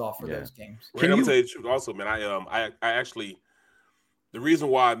asses off for those games. I'm gonna tell you the truth also, man. I actually, the reason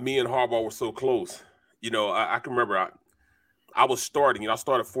why me and Harbaugh were so close, I can remember I was starting. I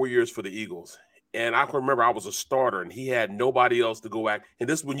started 4 years for the Eagles, and I can remember I was a starter, and he had nobody else to go back. And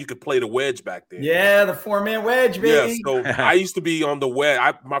this is when you could play the wedge back then. Yeah, the 4-man wedge, baby. Yeah, so I used to be on the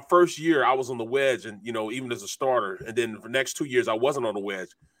wedge. My first year, I was on the wedge, and even as a starter. And then for the next 2 years, I wasn't on the wedge.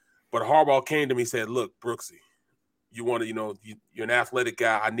 But Harbaugh came to me and said, "Look, Brooksy, you want to, you're an athletic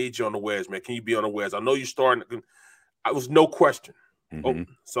guy. I need you on the wedge, man. Can you be on the wedge? I know you're starting." I was no question. Oh,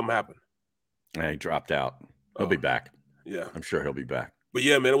 something happened. Yeah, he dropped out. He'll be back. Yeah, I'm sure he'll be back. But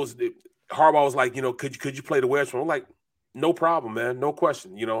yeah, man, Harbaugh was like, could you play the wedge? I'm like, no problem, man, no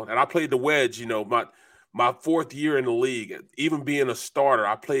question. And I played the wedge. My fourth year in the league, even being a starter,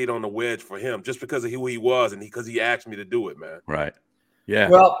 I played on the wedge for him just because of who he was and because he asked me to do it, man. Right. Yeah.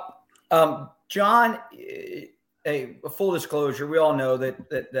 Well, John, a full disclosure, we all know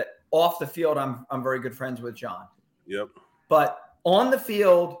that off the field, I'm very good friends with John. Yep. But on the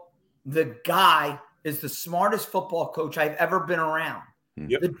field, the guy is the smartest football coach I've ever been around.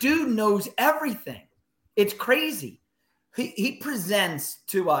 Yep. The dude knows everything. It's crazy. He presents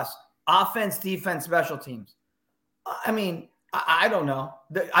to us offense, defense, special teams. I mean, I don't know.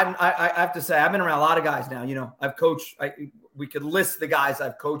 I have to say, I've been around a lot of guys now. I've coached. We could list the guys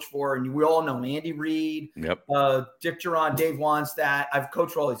I've coached for, and we all know Andy Reid, Dick Duran, Dave Wannstedt. I've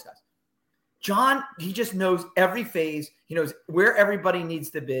coached for all these guys. John, he just knows every phase. He knows where everybody needs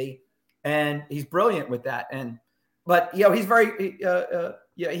to be, and he's brilliant with that. But he's very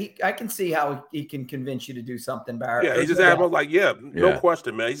I can see how he can convince you to do something, Barrett. Yeah, he just had no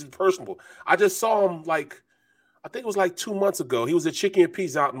question, man. He's personable. I just saw him I think it was 2 months ago. He was at Chicken and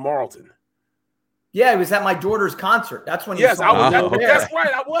Peas out in Marlton. Yeah, he was at my daughter's concert. That's when. Yes, I was. That's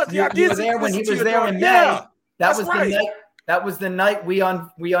right. I was. Yeah, he was there when he was there in May. Yeah, that was right. The night. That was the night we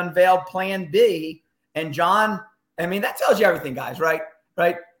unveiled Plan B. And John, I mean, that tells you everything, guys. Right.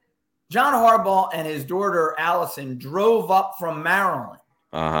 John Harbaugh and his daughter Allison drove up from Maryland,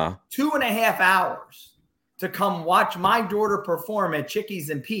 2.5 hours to come watch my daughter perform at Chickies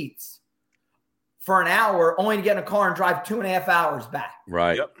and Pete's for an hour, only to get in a car and drive 2.5 hours back.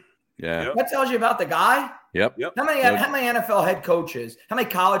 Right. Yep. Yeah. That tells you about the guy. Yep. How many NFL head coaches, how many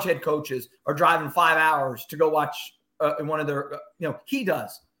college head coaches are driving 5 hours to go watch one of their, he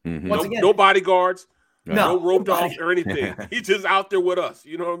does. Mm-hmm. Once again, no bodyguards, no rope dogs or anything. He's just out there with us.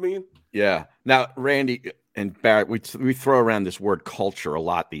 You know what I mean? Yeah. Now, Randy, And Barrett, we throw around this word culture a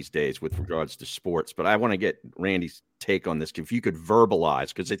lot these days with regards to sports, but I want to get Randy's take on this. If you could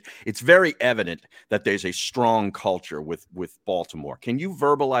verbalize, because it's very evident that there's a strong culture with Baltimore. Can you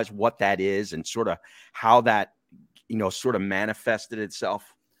verbalize what that is and sort of how that, sort of manifested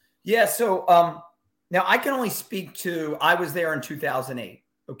itself? Yeah. So now I can only speak to, I was there in 2008.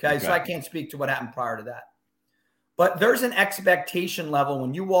 Okay. So I can't speak to what happened prior to that. But there's an expectation level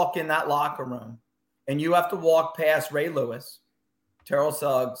when you walk in that locker room and you have to walk past Ray Lewis, Terrell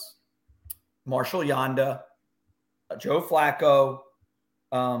Suggs, Marshall Yonda, Joe Flacco,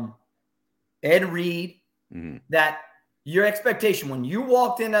 Ed Reed, that your expectation when you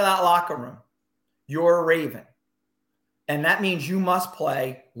walked into that locker room, you're a Raven. And that means you must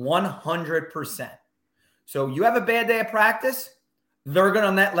play 100%. So you have a bad day of practice, they're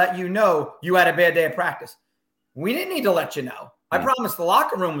going to let you know you had a bad day of practice. We didn't need to let you know. I promise the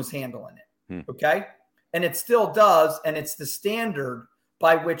locker room was handling it. Okay. And it still does. And it's the standard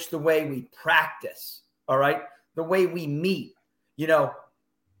by which the way we practice. All right. The way we meet, you don't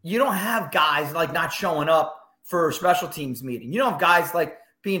have guys like not showing up for a special teams meeting. You don't have guys like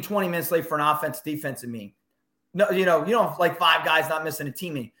being 20 minutes late for an offensive defensive meeting. No, you don't have like 5 guys not missing a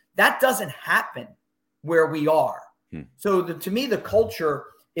team meeting. That doesn't happen where we are. So to me, the culture,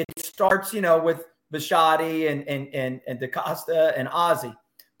 it starts, with Bisciotti and DaCosta and Ozzie.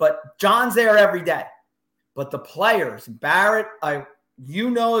 But John's there every day. But the players, Barrett, as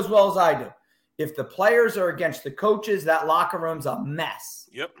well as I do, if the players are against the coaches, that locker room's a mess.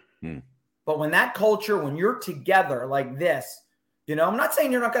 Yep. But when that culture, when you're together like this, I'm not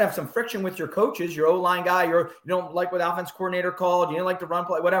saying you're not going to have some friction with your coaches, your O-line guy, you don't like what the offense coordinator called, you don't like the run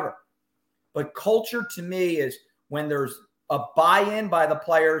play, whatever. But culture to me is when there's a buy-in by the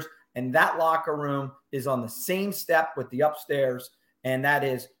players and that locker room is on the same step with the upstairs, and that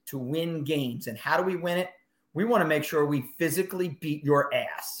is to win games. And how do we win it? We want to make sure we physically beat your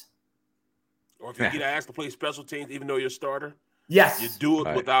ass. Or if you get asked to play special teams, even though you're a starter, yes, you do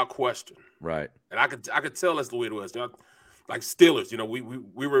it without question. Right. And I could tell that's the way it was. Like Steelers,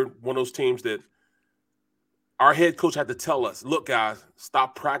 we were one of those teams that our head coach had to tell us, look, guys,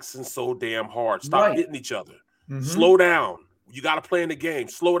 stop practicing so damn hard. Stop hitting each other. Slow down. You got to play in the game.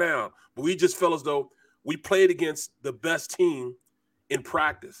 Slow down. But we just felt as though we played against the best team in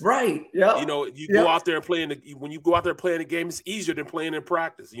practice. Right. Yeah. Go out there and play when you go out there and play in the game, it's easier than playing in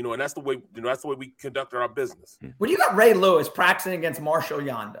practice. And that's the way, that's the way we conducted our business. When you got Ray Lewis practicing against Marshall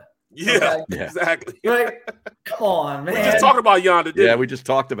Yonda. Yeah, exactly. Right? Come on, man. We just talked about Yonda, didn't we? We just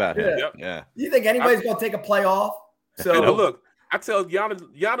talked about him. Yeah. You think anybody's going to take a play off? So look, I tell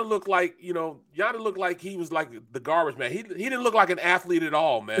Yonda looked like, Yonda looked like he was like the garbage man. He didn't look like an athlete at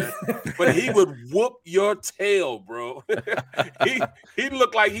all, man. But he would whoop your tail, bro. he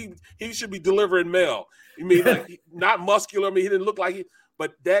looked like he should be delivering mail. Not muscular. He didn't look like he,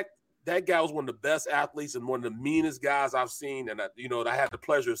 but that guy was one of the best athletes and one of the meanest guys I've seen. And I had the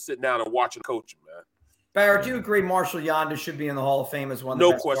pleasure of sitting down and watching coach him, man. Barrett, do you agree Marshall Yonda should be in the Hall of Fame as one of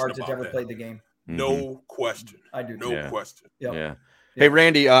the best guards that's ever played the game? No question. I do. No question. Yep. Yeah. Hey,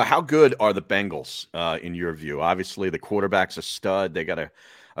 Randy, how good are the Bengals in your view? Obviously, the quarterback's a stud. They got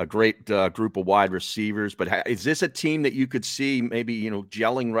a great group of wide receivers. But is this a team that you could see maybe,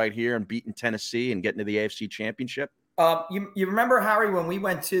 gelling right here and beating Tennessee and getting to the AFC Championship? You remember, Harry, when we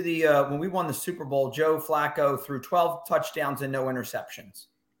went to when we won the Super Bowl, Joe Flacco threw 12 touchdowns and no interceptions.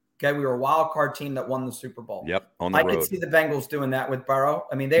 Okay, we were a wild card team that won the Super Bowl. Yep, on the road. I could see the Bengals doing that with Burrow.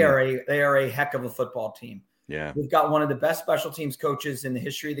 They are a heck of a football team. Yeah, we've got one of the best special teams coaches in the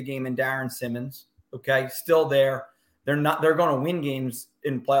history of the game in Darren Simmons. Okay, still there. They're going to win games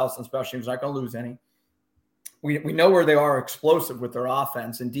in playoffs and special teams. They're not going to lose any. We know where they are explosive with their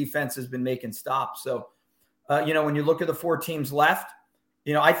offense, and defense has been making stops. So, when you look at the 4 teams left,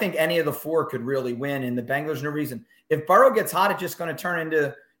 I think any of the 4 could really win. And the Bengals, no reason. If Burrow gets hot, it's just going to turn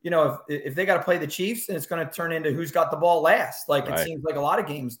into, if they got to play the Chiefs, then it's going to turn into who's got the ball last. It seems like a lot of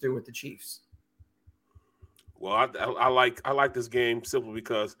games do with the Chiefs. Well, I like this game simply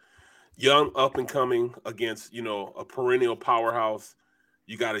because young, up and coming against, a perennial powerhouse.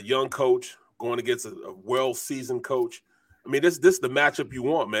 You got a young coach going against a well-seasoned coach. This is the matchup you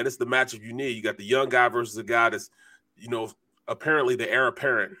want, man. This is the matchup you need. You got the young guy versus a guy that's, apparently the heir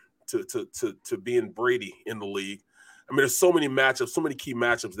apparent to being Brady in the league. There's so many matchups, so many key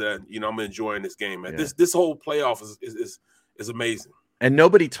matchups that, I'm enjoying this game, man. Yeah. This whole playoff is amazing. And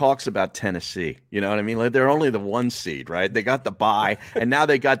nobody talks about Tennessee. You know what I mean? Like, they're only the 1 seed, right? They got the bye, and now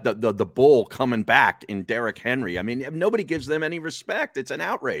they got the bull coming back in Derrick Henry. Nobody gives them any respect. It's an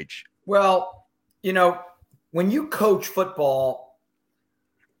outrage. Well, when you coach football,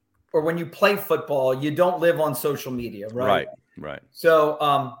 or when you play football, you don't live on social media, right? Right. So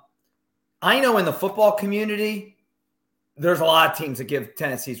I know in the football community, there's a lot of teams that give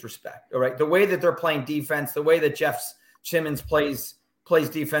Tennessee's respect. All right, the way that they're playing defense, the way that Jeff Simmons plays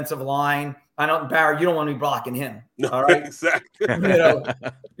defensive line. I don't, Barrett, you don't want to be blocking him. All right, exactly. You don't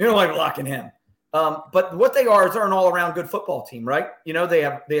want to be blocking him. But what they are is they're an all-around good football team, right? They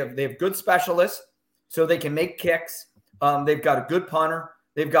have good specialists, so they can make kicks. They've got a good punter.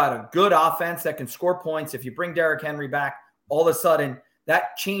 They've got a good offense that can score points. If you bring Derrick Henry back, all of a sudden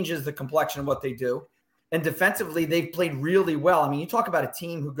that changes the complexion of what they do. And defensively, they've played really well. I mean, you talk about a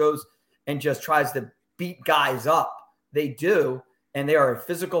team who goes and just tries to beat guys up. They do, and they are a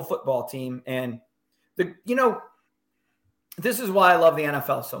physical football team. And this is why I love the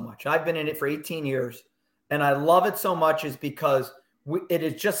NFL so much. I've been in it for 18 years, and I love it so much is because it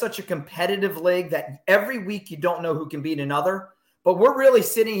is just such a competitive league that every week you don't know who can beat another. But we're really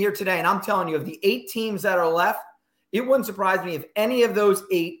sitting here today, and I'm telling you, of the 8 teams that are left, it wouldn't surprise me if any of those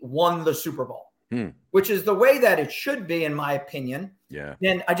 8 won the Super Bowl, which is the way that it should be, in my opinion. Yeah.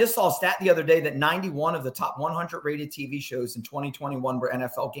 And I just saw a stat the other day that 91 of the top 100 rated TV shows in 2021 were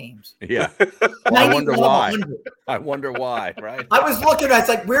NFL games. Yeah. I wonder why, right? I was looking, I was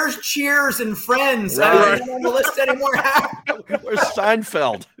like, where's Cheers and Friends? Right. I don't on the list anymore. Where's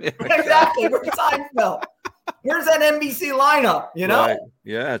Seinfeld? Exactly. Where's Seinfeld? Where's that NBC lineup? Right.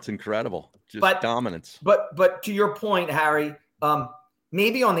 Yeah, it's incredible. Just dominance. But to your point, Harry,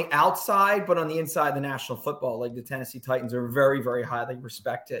 maybe on the outside, but on the inside, the National Football League, the Tennessee Titans are very, very highly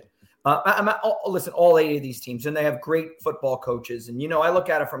respected. Listen, all 8 of these teams, and they have great football coaches. And, I look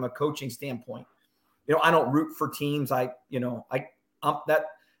at it from a coaching standpoint. I don't root for teams. I'm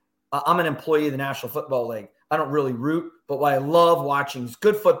an employee of the National Football League. I don't really root, but what I love watching is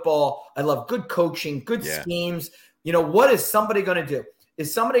good football. I love good coaching, good schemes. What is somebody going to do?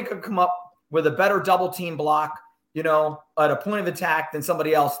 Is somebody going to come up with a better double team block, at a point of attack than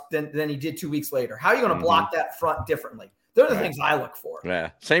somebody else than he did 2 weeks later? How are you going to block that front differently? Those are the things I look for.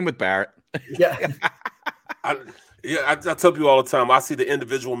 Yeah. Same with Barrett. Yeah. I tell people all the time, I see the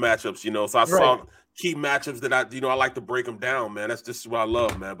individual matchups, so I saw key matchups that I like to break them down, man. That's just what I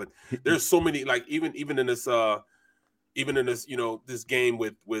love, man. But there's so many, like even in this this game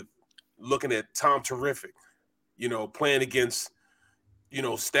with looking at Tom Terrific, playing against,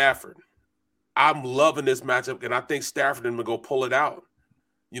 Stafford. I'm loving this matchup, and I think Stafford and go pull it out.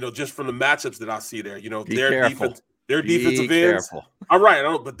 Just from the matchups that I see there. Their defensive ends. All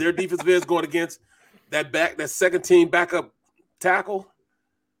right, but their defensive ends going against that second team backup tackle,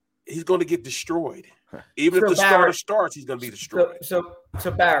 he's going to get destroyed. Even if the starter starts, he's going to be destroyed. So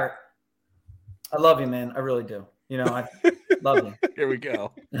Barrett, I love you, man. I really do. I love you. Here we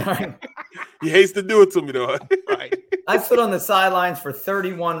go. He hates to do it to me, though. Right. I stood on the sidelines for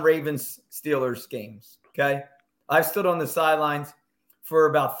 31 Ravens-Steelers games, okay? I've stood on the sidelines for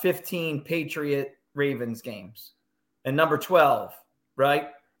about 15 Patriot-Ravens games. And number 12, right?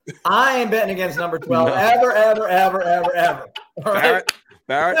 I ain't betting against number 12 ever. All right?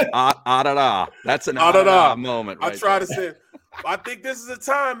 Barrett, ah-da-da. That's an ah-da-da moment. I try to say, I think this is the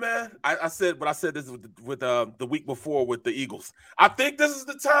time, man. I said this with the week before with the Eagles. I think this is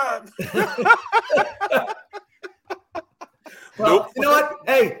the time. Well, nope. You know what?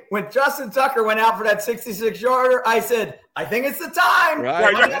 Hey, when Justin Tucker went out for that 66-yarder, I said, I think it's the time.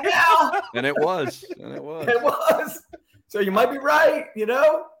 Right now. And it was. It was. So you might be right,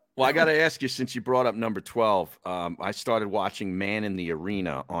 Well, I got to ask you, since you brought up number 12, I started watching Man in the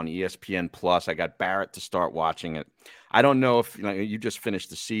Arena on ESPN Plus. I got Barrett to start watching it. I don't know if you just finished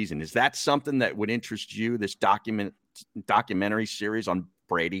the season. Is that something that would interest you, this documentary series on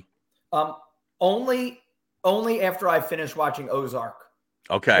Brady? Only after I finish watching Ozark.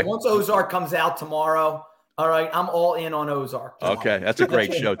 Okay. And once Ozark comes out tomorrow, all right, I'm all in on Ozark tomorrow. Okay, that's a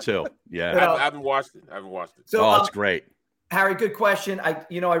great show too. Yeah, I haven't watched it. So, it's great. Harry, good question. I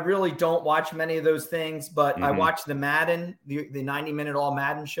really don't watch many of those things, but I watched the Madden, the 90-minute All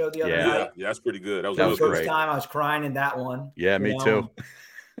Madden show the other night. Yeah, that's pretty good. That was the first time I was crying in that one. Yeah, me too.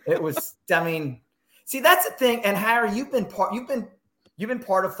 It was. See, that's the thing. And Harry, you've been part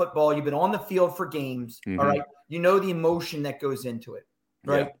of football. You've been on the field for games. All right, you know the emotion that goes into it,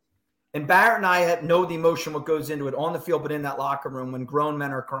 right? Yeah. And Barrett and I know the emotion what goes into it on the field, but in that locker room when grown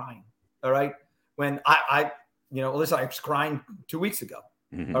men are crying. All right, when listen, I was crying 2 weeks ago.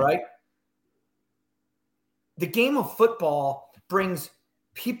 All right. The game of football brings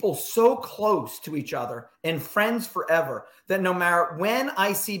people so close to each other and friends forever that no matter when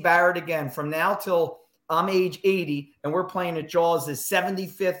I see Barrett again, from now till I'm age 80 and we're playing at Jaws'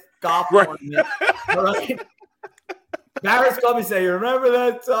 75th golf tournament, all right? Barrett's going to say, remember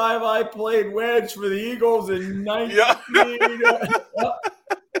that time I played wedge for the Eagles in 19?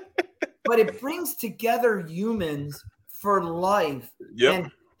 But it brings together humans for life.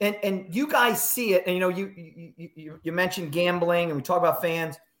 Yep. And you guys see it. And, you mentioned gambling and we talk about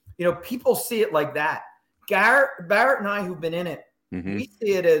fans. People see it like that. Barrett and I, who've been in it, we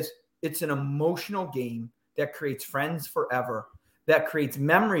see it as it's an emotional game that creates friends forever, that creates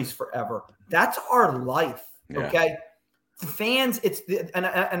memories forever. That's our life. Okay. Fans,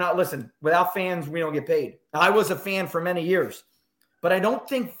 and listen, without fans, we don't get paid. I was a fan for many years, but I don't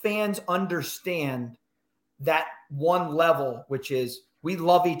think fans understand that one level, which is we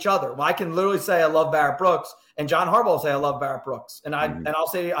love each other. Well, I can literally say I love Barrett Brooks, and John Harbaugh will say I love Barrett Brooks, and I'll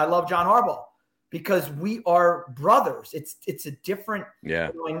say I love John Harbaugh because we are brothers. It's a different. Yeah.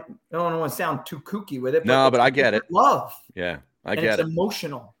 I don't want to sound too kooky with it. But I get it. Love. Yeah, I get it. It's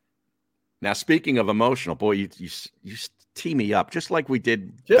emotional. Now, speaking of emotional, boy, you tee me up just like we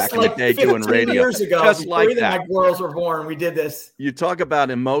did back in the day doing radio. Years ago, just like that. My girls were born, we did this. You talk about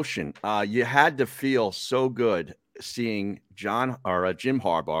emotion. You had to feel so good seeing Jim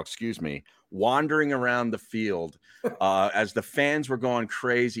Harbaugh, wandering around the field as the fans were going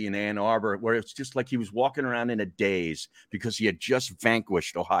crazy in Ann Arbor, where it's just like he was walking around in a daze because he had just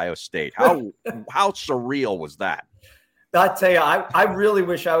vanquished Ohio State. How surreal was that? I'll tell you, I really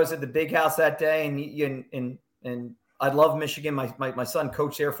wish I was at the big house that day, and I love Michigan. My son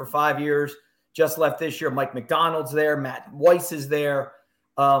coached there for 5 years, just left this year. Mike McDonald's there, Matt Weiss is there.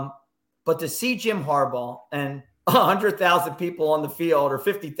 But to see Jim Harbaugh and 100,000 people on the field, or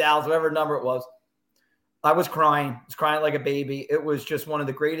 50,000, whatever number it was, I was crying. I was crying like a baby. It was just one of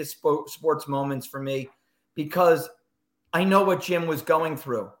the greatest sports moments for me because I know what Jim was going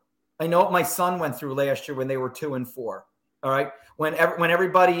through. I know what my son went through last year when they were 2-4. All right. When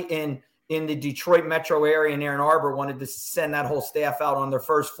everybody in the Detroit metro area in Ann Arbor wanted to send that whole staff out on their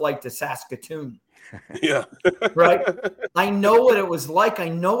first flight to Saskatoon. Yeah. Right. I know what it was like. I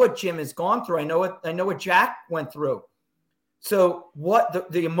know what Jim has gone through. I know what Jack went through. So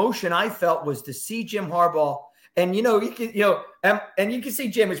what the emotion I felt was to see Jim Harbaugh, and you can see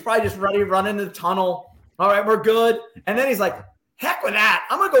Jim is probably just ready to run into the tunnel. All right, we're good. And then he's like, heck with that.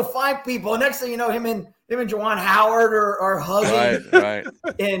 I'm gonna go find people. Next thing you know, him and Juwan Howard are hugging. Right.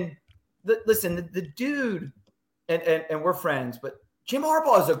 And listen, the dude, and we're friends, but Jim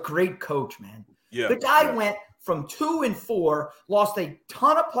Harbaugh is a great coach, man. Yeah. The guy went from 2-4, lost a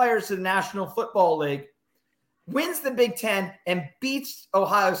ton of players to the National Football League, wins the Big Ten, and beats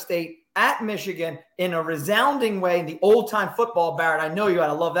Ohio State at Michigan in a resounding way. The old-time football, Barrett, I know you got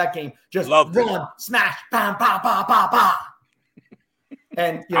to love that game. Just run, smash, bam, ba, ba, ba, ba.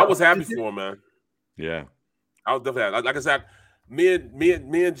 And I was happy for him, man. Yeah. I was definitely happy. Like I said,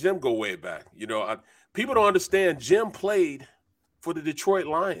 me and Jim go way back. People don't understand Jim played for the Detroit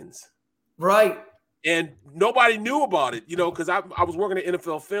Lions. Right. And nobody knew about it, because I was working at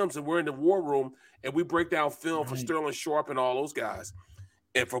NFL Films, and we're in the war room, and we break down film for Sterling Sharp and all those guys,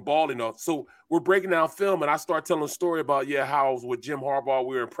 and for Baldy. So we're breaking down film, and I start telling a story about, how I was with Jim Harbaugh.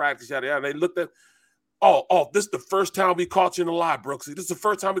 We were in practice, and they looked at, this is the first time we caught you in a lie, Brooksy. This is the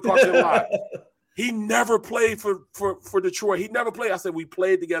first time we caught you in a lie. He never played for Detroit. He never played. I said, we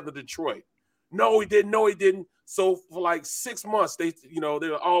played together Detroit. No, he didn't. No, he didn't. So for like 6 months, they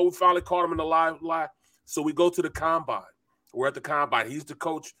were, we finally caught him in the lie. So we go to the combine. We're at the combine. He's the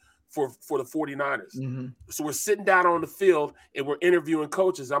coach for the 49ers. Mm-hmm. So we're sitting down on the field and we're interviewing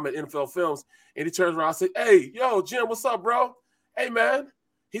coaches. I'm at NFL Films. And he turns around and says, hey, yo, Jim, what's up, bro? Hey, man.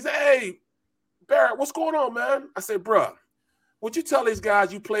 He said, hey, Barrett, what's going on, man? I said, bro, would you tell these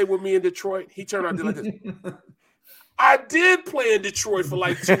guys you played with me in Detroit? He turned around and did like this. I did play in Detroit for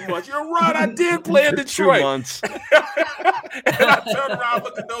like 2 months. You're right. I did play in Detroit. 2 months. And I turned around,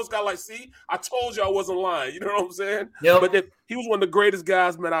 looked at those guys like, see, I told you I wasn't lying. You know what I'm saying? Yep. But he was one of the greatest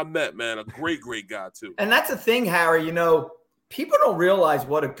guys, man, I met, man. A great, great guy, too. And that's the thing, Harry. People don't realize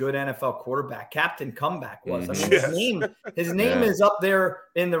what a good NFL quarterback, Captain Comeback was. I mean, his name is up there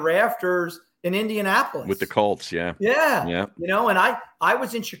in the rafters in Indianapolis. With the Colts, yeah. Yeah. And I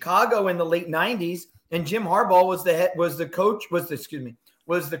was in Chicago in the late 90s. And Jim Harbaugh was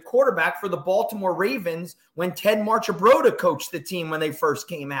the quarterback for the Baltimore Ravens when Ted Marchibroda coached the team when they first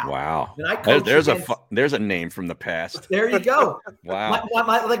came out. Wow. And I coached there's a name from the past. There you go. Wow.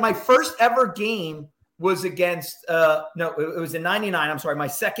 My first ever game was against it was in 99. I'm sorry, my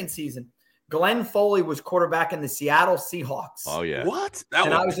second season. Glenn Foley was quarterback in the Seattle Seahawks. Oh yeah. What?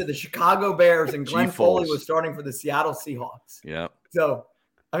 I was at the Chicago Bears, and Glenn Foley was starting for the Seattle Seahawks. Yeah. So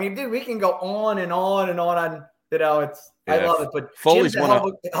I mean, dude, we can go on and on and on You know, I love it. But Foley's Jim's a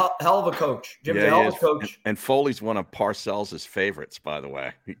hell of a coach. Jim's a hell of a coach. And Foley's one of Parcells' favorites, by the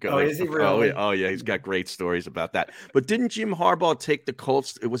way. Is he really? Oh, yeah. He's got great stories about that. But didn't Jim Harbaugh take the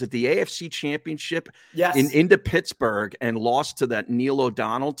Colts? Was it the AFC Championship? Yes. Into Pittsburgh and lost to that Neil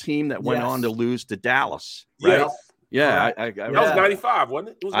O'Donnell team that went on to lose to Dallas, right? Yes. Yeah, that was 95,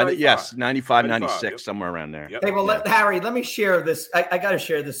 wasn't it? It was 95. Yes, 95, 96, somewhere around there. Yep. Hey, well, Harry, let me share this. I got to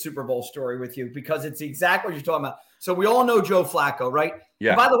share this Super Bowl story with you because it's exactly what you're talking about. So we all know Joe Flacco, right?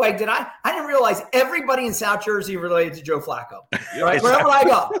 Yeah. And by the way, I didn't realize everybody in South Jersey related to Joe Flacco. Right? Wherever I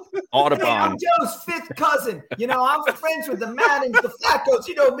go. Audubon. Hey, I'm Joe's fifth cousin. You know, I'm friends with the Maddens, the Flaccos.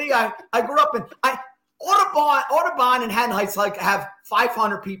 You know me. I grew up in Audubon and Haddon Heights have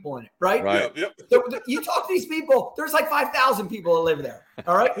 500 people in it, right? Right. Yep. So you talk to these people, there's like 5,000 people that live there.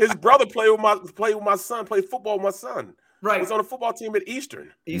 All right. His brother played football with my son. Right. He was on the football team at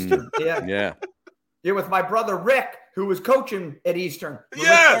Eastern. Yeah. Yeah. Yeah, with my brother Rick, who was coaching at Eastern.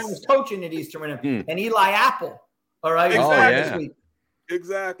 Yes. Rick was coaching at Eastern with him. And Eli Apple. All right.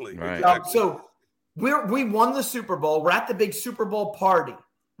 Exactly. Right. So we won the Super Bowl. We're at the big Super Bowl party,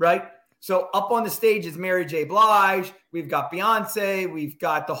 right? So up on the stage is Mary J. Blige. We've got Beyonce. We've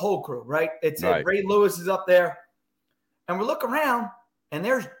got the whole crew, right? Ray Lewis is up there. And we look around, and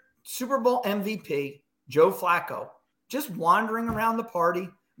there's Super Bowl MVP, Joe Flacco, just wandering around the party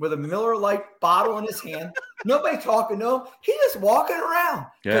with a Miller Lite bottle in his hand. Nobody talking to him. He's just walking around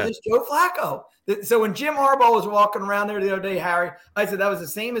because it's Joe Flacco. So when Jim Harbaugh was walking around there the other day, Harry, I said that was the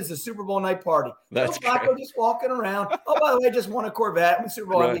same as the Super Bowl night party. That's Joe Flacco just walking around. Oh, by the way, I just won a Corvette. I'm a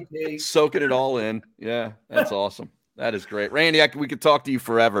Super Bowl MVP. Soaking it all in. Yeah, that's awesome. That is great. Randy, we could talk to you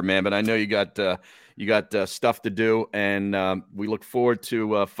forever, man, but I know you got stuff to do, and we look forward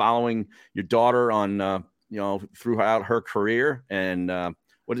to following your daughter on throughout her career. And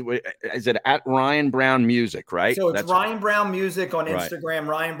what is it at Ryan Brown Music, right? So it's Ryan Brown Music on Instagram,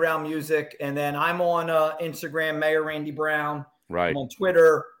 Ryan Brown Music. And then I'm on Instagram, Mayor Randy Brown. Right. I'm on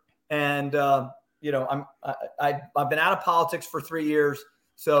Twitter. And, I've been out of politics for 3 years.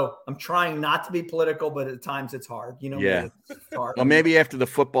 So I'm trying not to be political, but at times it's hard. Yeah. It's hard. Well, maybe after the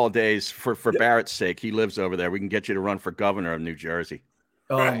football days, for Barrett's sake, he lives over there. We can get you to run for governor of New Jersey.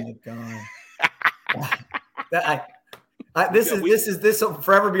 Oh, my God. This will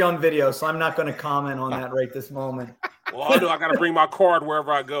forever be on video, so I'm not going to comment on that right this moment. Well, I know I got to bring my card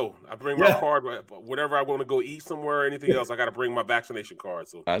wherever I go. I bring my card whenever I want to go eat somewhere or anything else. I got to bring my vaccination card.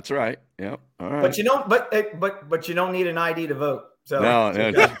 So that's right. Yep. All right. But you don't need an ID to vote. So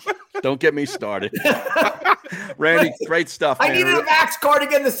no, don't get me started. Randy, great stuff. I needed a vax card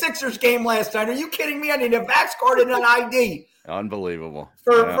again the Sixers game last night. Are you kidding me? I need a vax card and an ID. Unbelievable.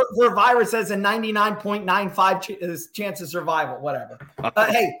 For a virus has a 99.95 chance of survival, whatever.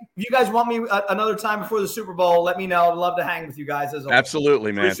 Hey, if you guys want me another time before the Super Bowl, let me know. I'd love to hang with you guys as always.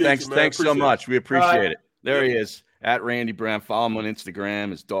 Absolutely, man. Thanks so much. We appreciate it. There he is, at Randy Brown. Follow him on Instagram.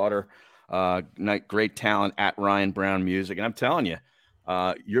 His daughter, great talent, at Ryan Brown Music. And I'm telling you,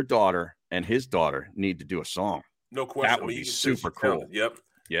 your daughter and his daughter need to do a song. No question. That would be super cool. Yep.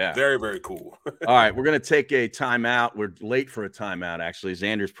 Yeah. Very, very cool. All right. We're going to take a timeout. We're late for a timeout, actually.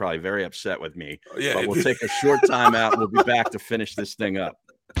 Xander's probably very upset with me. Yeah. But we'll take a short timeout. We'll be back to finish this thing up.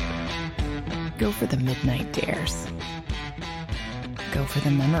 Go for the midnight dares. Go for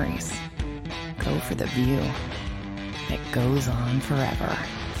the memories. Go for the view that goes on forever.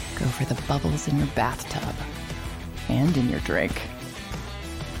 Go for the bubbles in your bathtub and in your drink.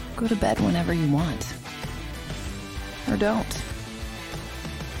 Go to bed whenever you want. Or don't.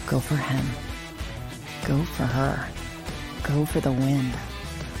 Go for him. Go for her. Go for the win.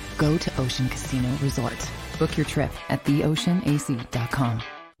 Go to Ocean Casino Resort. Book your trip at theoceanac.com.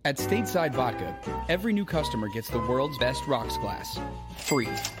 At Stateside Vodka, every new customer gets the world's best rocks glass. Free.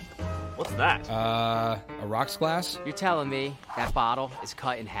 What's that? A rocks glass? You're telling me that bottle is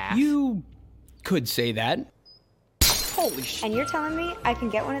cut in half? You could say that. Holy shit. And you're telling me I can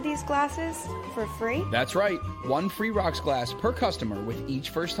get one of these glasses for free? That's right. One free rocks glass per customer with each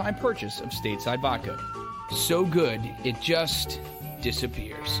first-time purchase of Stateside Vodka. So good, it just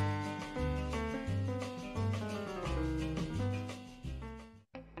disappears.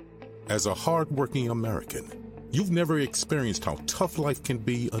 As a hard-working American, you've never experienced how tough life can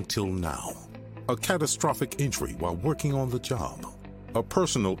be until now. A catastrophic injury while working on the job. A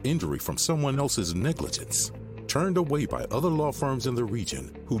personal injury from someone else's negligence. Turned away by other law firms in the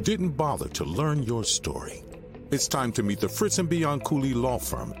region who didn't bother to learn your story. It's time to meet the Fritz & Bianculli Law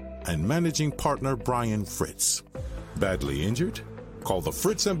Firm and managing partner Brian Fritz. Badly injured? Call the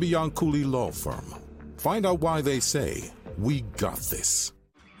Fritz & Bianculli Law Firm. Find out why they say, "We got this."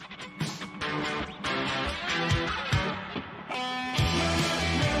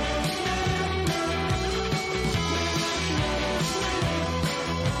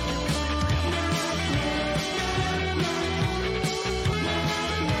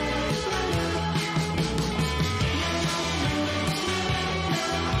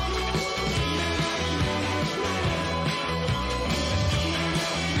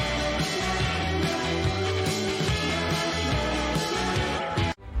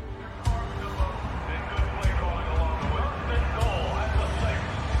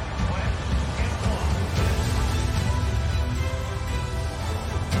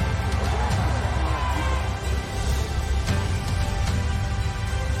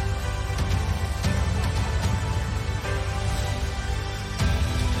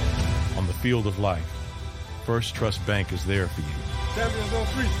 field of life, First Trust Bank is there for you. Champions on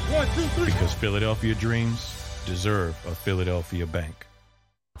 3. 1, 2, 3. Because Philadelphia dreams deserve a Philadelphia bank.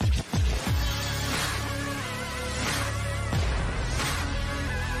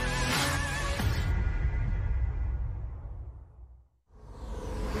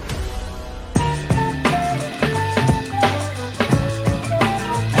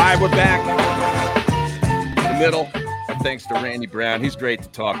 We're back in the middle. Thanks to Randy Brown. He's great to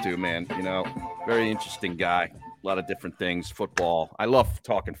talk to, man. You know, very interesting guy. A lot of different things. Football. I love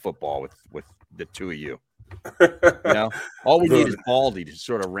talking football with the two of you. You know, all we need is Baldy to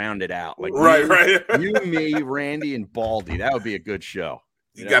sort of round it out. Like right. You, me, Randy, and Baldy. That would be a good show.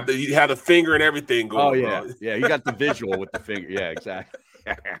 You had the finger and everything going. Oh yeah, yeah. You got the visual with the finger. Yeah, exactly.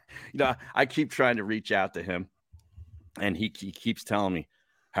 You know, I keep trying to reach out to him, and he keeps telling me,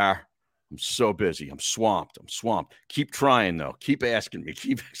 "Har, I'm so busy. I'm swamped. Keep trying though. Keep asking me.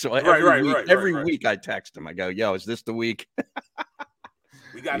 Every week I text him. I go, yo, is this the week?"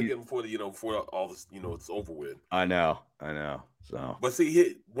 We got to get him before all this, it's over with. I know. So, but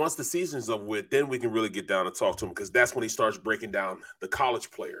see, once the season's over with, then we can really get down and talk to him, because that's when he starts breaking down the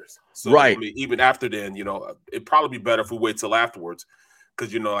college players. So, right. I mean, even after then, it'd probably be better if we wait till afterwards,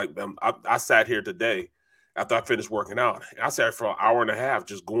 because I sat here today. After I finished working out, I sat for an hour and a half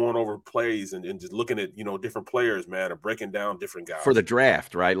just going over plays and just looking at, different players, man, and breaking down different guys. For the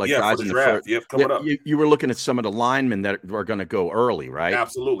draft, right? Like guys for the in draft. The first. Coming up. You were looking at some of the linemen that are going to go early, right?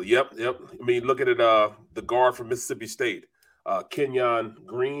 Absolutely. Yep. I mean, looking at the guard from Mississippi State, Kenyon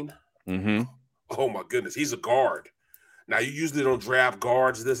Green. Mm-hmm. Oh, my goodness. He's a guard. Now, you usually don't draft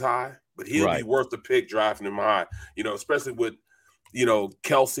guards this high, but he'll be worth the pick drafting him high, especially with,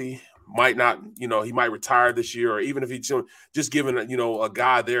 Kelsey. Might not, he might retire this year, or even if he's just given, a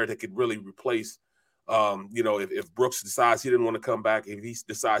guy there that could really replace, if Brooks decides he didn't want to come back, if he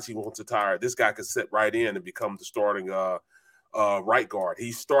decides he wants to retire, this guy could sit right in and become the starting right guard.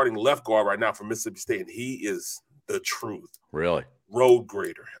 He's starting left guard right now for Mississippi State, and he is the truth. Really? Road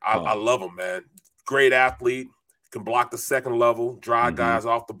grader. I love him, man. Great athlete, can block the second level, drive guys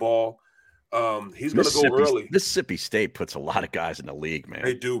off the ball. He's going to go early. Mississippi State puts a lot of guys in the league, man.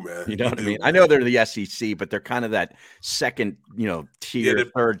 They do, man. You know what I mean? I know they're the SEC, but they're kind of that second, tier,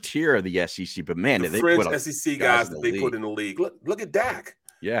 third tier of the SEC. But man, they fringe SEC guys that they put in the league. Look at Dak.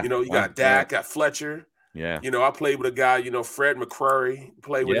 Yeah, you got Dak, got Fletcher. Yeah, I played with a guy, Fred McCrary.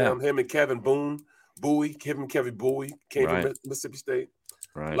 Played with him and Kevin Bowie. Kevin Bowie came from Mississippi State.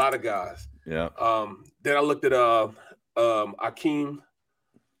 Right, a lot of guys. Yeah. Then I looked at Akeem.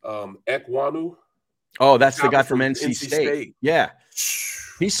 Ekwonu. Oh, that's the guy from NC State. Yeah.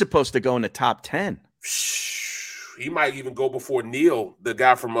 He's supposed to go in the top 10. He might even go before Neal, the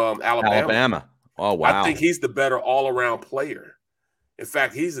guy from Alabama. Oh, wow. I think he's the better all-around player. In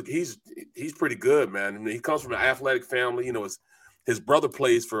fact, he's pretty good, man. I mean, he comes from an athletic family. His brother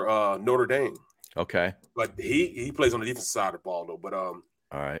plays for Notre Dame. Okay. But he plays on the defensive side of the ball, though. But all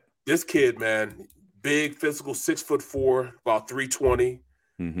right. This kid, man, big, physical, 6'4", about 320.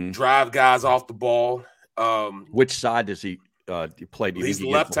 Mm-hmm. Drive guys off the ball. Which side does he play? He's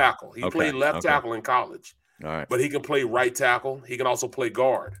left tackle. He played left tackle in college. All right. But he can play right tackle. He can also play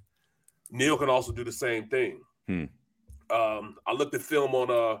guard. Neal can also do the same thing. I looked at film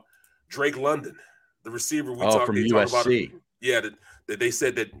on Drake London, the receiver we talked from USC. About. Yeah, that they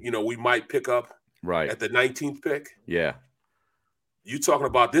said that we might pick up at the 19th pick. Yeah. You talking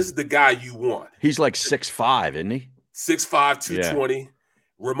about this is the guy you want. He's like 6'5", isn't he? 6'5", 220. Yeah.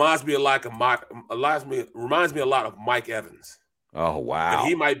 Reminds me a lot of Mike Evans. Oh, wow. And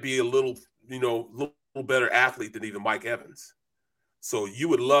he might be a little better athlete than even Mike Evans. So you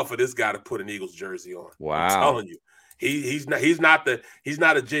would love for this guy to put an Eagles jersey on. Wow. I'm telling you. He's not a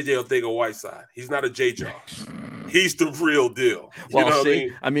JJ Ortega-Whiteside. He's not a J-Jaw. He's the real deal. Well,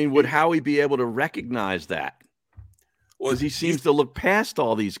 I mean, would Howie be able to recognize that? Because he seems to look past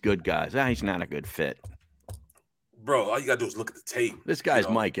all these good guys. He's not a good fit. Bro, all you got to do is look at the tape. This guy's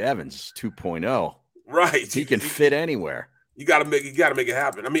Mike Evans 2.0. Right. He can fit anywhere. You got to make it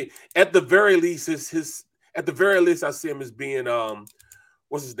happen. I mean, at the very least, I see him as being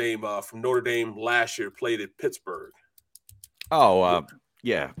what's his name from Notre Dame last year, played at Pittsburgh. Oh,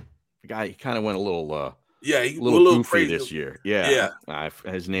 yeah. The guy, he kind of went a little he a little goofy crazy this year. Yeah.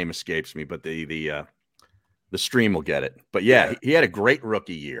 His name escapes me, but the stream will get it. But he had a great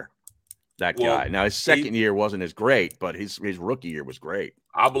rookie year. That guy. Now his second year wasn't as great, but his rookie year was great.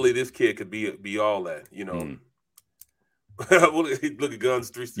 I believe this kid could be all that. Look at Guns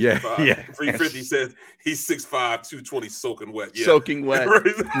 365. 350 says he's 6'5", 220, soaking wet. Yeah. Soaking wet.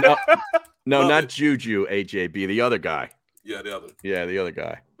 No, not Juju, AJB. The other guy. Yeah, the other. Yeah, the other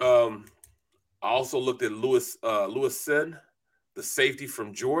guy. I also looked at Lewis Sin, the safety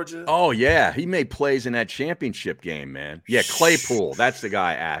from Georgia. Oh, yeah. He made plays in that championship game, man. Yeah, Claypool. That's the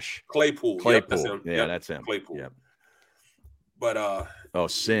guy, Ash. Claypool. Yep, that's him. Yeah, that's him. Claypool. Yep. But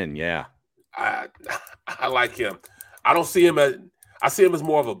Sin, yeah. I like him. I see him as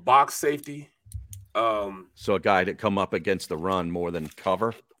more of a box safety. So a guy to come up against the run more than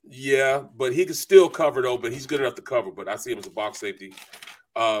cover. Yeah, but he can still cover though. But he's good enough to cover. But I see him as a box safety.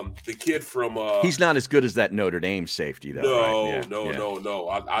 The kid from he's not as good as that Notre Dame safety though. No, right? No.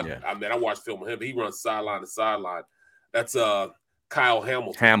 I mean, I watched film of him. He runs sideline to sideline. That's Kyle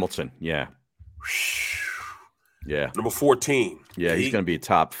Hamilton. Hamilton, yeah. Yeah. Number 14. Yeah, he's going to be a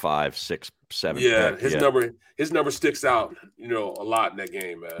top 5, 6, 7. Yeah, pick. his number sticks out, a lot in that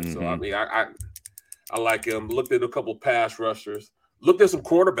game, man. Mm-hmm. So I mean, I like him. Looked at a couple pass rushers. Looked at some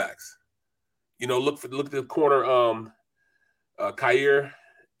quarterbacks. Looked at the corner Kaiir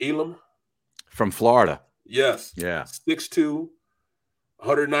Elam from Florida. Yes. Yeah. 6'2",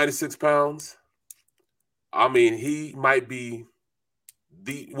 196 pounds. I mean, he might be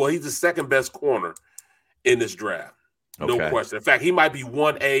he's the second best corner in this draft. No question. In fact, he might be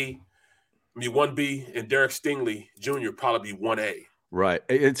 1B, and Derek Stingley Jr. probably be 1A. Right.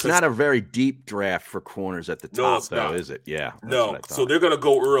 It's not a very deep draft for corners at the top, though, is it? Yeah. No. So they're going to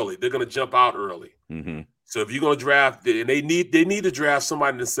go early. They're going to jump out early. Mm-hmm. So if you're going to draft, and they need to draft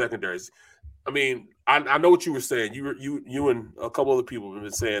somebody in the secondaries. I mean, I know what you were saying. You and a couple other people have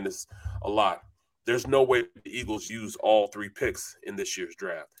been saying this a lot. There's no way the Eagles use all 3 picks in this year's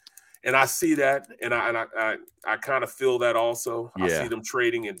draft. And I see that, and I kind of feel that also. Yeah. I see them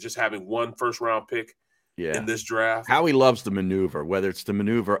trading and just having 1 first-round pick in this draft. Howie loves the maneuver, whether it's the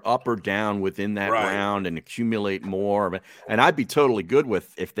maneuver up or down within that round and accumulate more. And I'd be totally good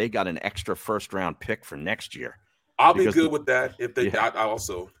with if they got an extra first-round pick for next year. I'll be good with that if they I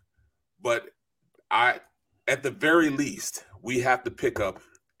also. But at the very least, we have to pick up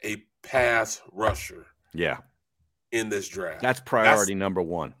a pass rusher. Yeah. In this draft. That's priority number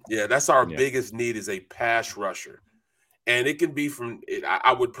 1. Yeah, that's our biggest need is a pass rusher. And it can be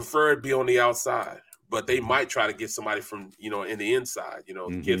I would prefer it be on the outside, but they might try to get somebody from, in the inside,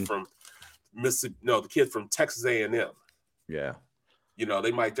 the kid from Mississippi, the kid from Texas A&M. Yeah.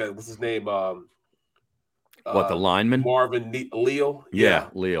 They might, what's his name? The lineman? Marvin Leal. Yeah,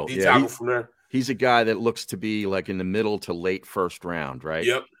 Leal. Tackle from there. He's a guy that looks to be like in the middle to late first round, right?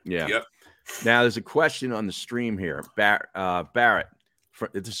 Yep. Yeah. Yep. Now, there's a question on the stream here. Barrett,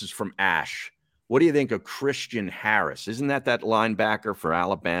 this is from Ash. What do you think of Christian Harris? Isn't that linebacker for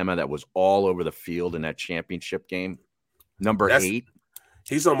Alabama that was all over the field in that championship game? Number 8?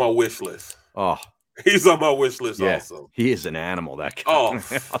 He's on my wish list. Oh. He's on my wish list also. He is an animal, that guy. Oh.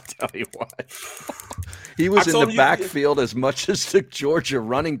 I'll tell you what. He was in the backfield as much as the Georgia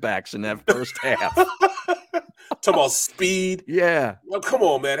running backs in that first half. Talk about speed. Yeah. Well, come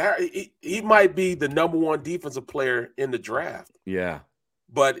on, man. He might be the number 1 defensive player in the draft. Yeah.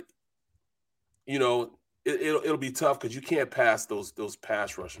 But, it'll be tough because you can't pass those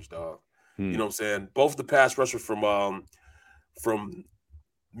pass rushers, dog. You know what I'm saying? Both the pass rushers from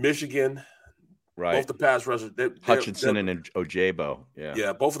Michigan, right? Both the pass rushers, Hutchinson and Ojabo. Yeah.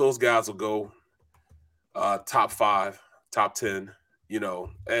 Yeah, both of those guys will go top 5, top 10.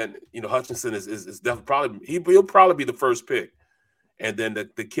 And Hutchinson is definitely probably he'll probably be the first pick, and then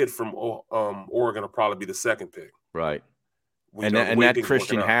the kid from Oregon will probably be the second pick. Right. And that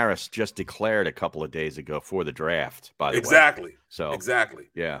Christian Harris just declared a couple of days ago for the draft. By the way, exactly. So exactly.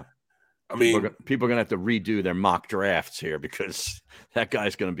 Yeah. I mean, people are gonna have to redo their mock drafts here because that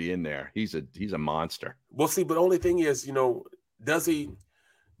guy's gonna be in there. He's a monster. Well, see, but the only thing is, does he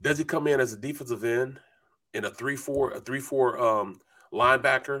come in as a defensive end in a 3-4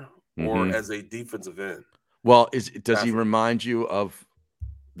 linebacker or as a defensive end? Well, does he remind you of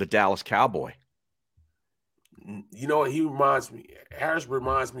the Dallas Cowboy? Harris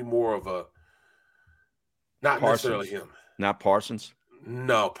reminds me more of a not Parsons. Necessarily him. Not Parsons?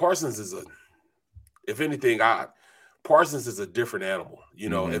 No, Parsons is if anything, Parsons is a different animal.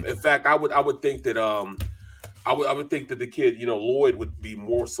 In fact, I would think that I would think that the kid, Lloyd would be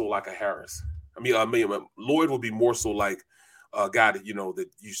more so like a Harris. I mean, Lloyd would be more so like a guy that that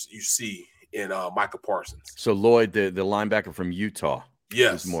you see in Micah Parsons. So Lloyd, the linebacker from Utah.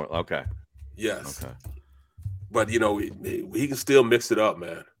 Yes. Is more okay. Yes. Okay. But he can still mix it up,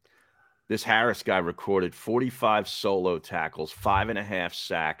 man. This Harris guy recorded 45 solo tackles, 5.5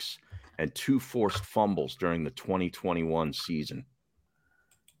 sacks, and 2 forced fumbles during the 2021 season.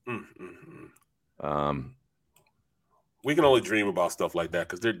 We can only dream about stuff like that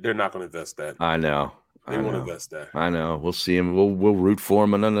because they're not going to invest that. I know. They won't invest that. I know. We'll see him. We'll root for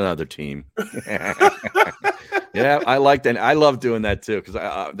him on another team. Yeah, I like that. I love doing that too because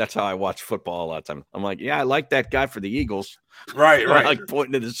that's how I watch football a lot of times. I'm like, yeah, I like that guy for the Eagles. Right. I like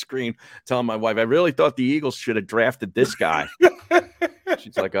pointing to the screen, telling my wife, I really thought the Eagles should have drafted this guy.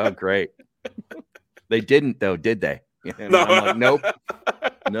 She's like, oh, great. They didn't, though, did they? And I'm like, nope.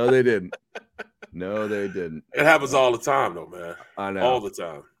 No, they didn't. No, they didn't. It happens all the time, though, man. I know. All the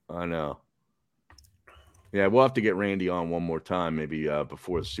time. I know. Yeah, we'll have to get Randy on one more time, maybe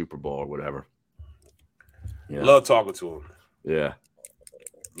before the Super Bowl or whatever. Yeah. Love talking to him. Yeah.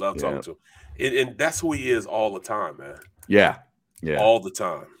 Love talking to him. And that's who he is all the time, man. Yeah. Yeah. All the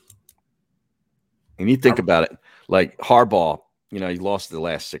time. And you think about it, like Harbaugh, he lost the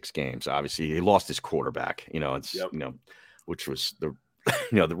last 6 games. Obviously, he lost his quarterback, which was the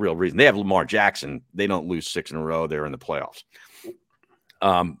the real reason. They have Lamar Jackson. They don't lose 6 in a row. They're in the playoffs.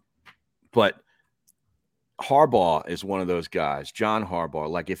 But Harbaugh is one of those guys, John Harbaugh.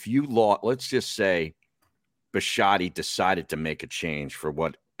 Like if you lost, let's just say Bisciotti decided to make a change for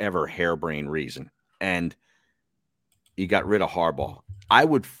whatever harebrained reason, and he got rid of Harbaugh. I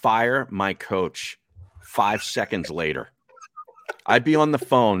would fire my coach 5 seconds later. I'd be on the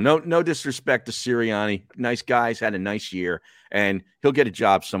phone. No disrespect to Sirianni. Nice guys, had a nice year, and he'll get a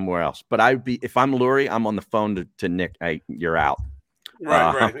job somewhere else. But if I'm Lurie, I'm on the phone to Nick. Hey, you're out.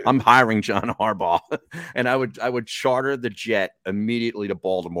 Right. I'm hiring John Harbaugh, and I would charter the jet immediately to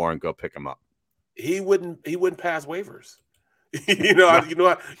Baltimore and go pick him up. He wouldn't pass waivers. you know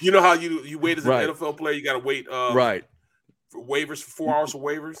how you wait as an NFL player. You got to wait. Right. For waivers for 4 hours for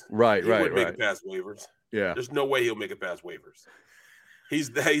waivers. Right. He wouldn't make it past waivers. Yeah. There's no way he'll make it past waivers. He's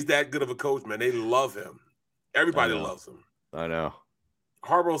that good of a coach, man. They love him. Everybody loves him. I know.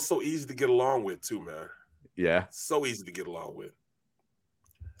 Harbaugh's so easy to get along with too, man. Yeah. So easy to get along with.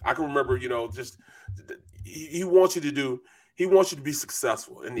 I can remember, just he wants you to be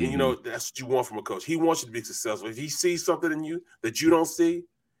successful. And that's what you want from a coach. He wants you to be successful. If he sees something in you that you don't see,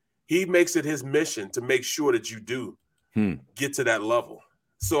 he makes it his mission to make sure that you do get to that level.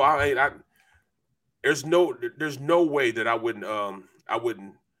 So there's no way that I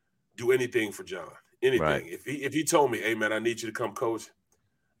wouldn't do anything for John. Anything. Right. If he told me, hey man, I need you to come coach,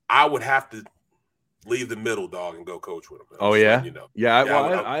 I would have to leave the middle, dog, and go coach with him. Oh yeah,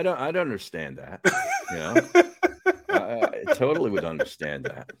 I don't understand that. I totally would understand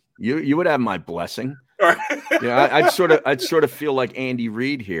that. You would have my blessing. Right. I'd sort of feel like Andy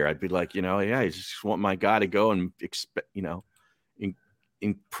Reid here. I'd be like, I just want my guy to go and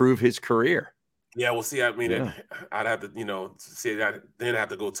improve his career. Yeah, well, see, I mean, I'd have to, see that. Then I have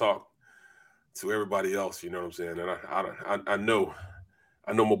to go talk to everybody else. You know what I'm saying? And I know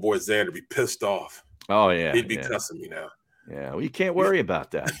my boy Xander be pissed off. Oh yeah, he'd be cussing me now. Yeah, well, you can't worry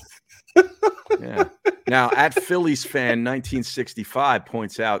about that. Yeah. Now, at Phillies fan 1965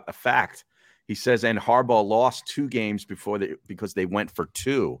 points out a fact. He says, and Harbaugh lost 2 games because they went for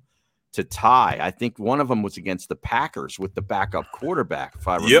 2 to tie. I think one of them was against the Packers with the backup quarterback, if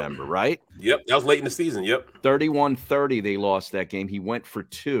I remember, right? Yep, that was late in the season, 31-30 they lost that game. He went for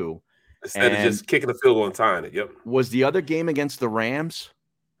 2. Instead of just kicking the field goal and tying it, Was the other game against the Rams?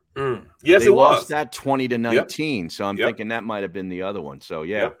 Yes, they lost that 20-19. So I'm thinking that might have been the other one. So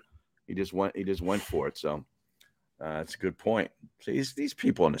he just went for it. So that's a good point. So these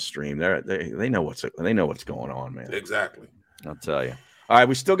people on the stream, they know what's going on, man. Exactly. I'll tell you. All right,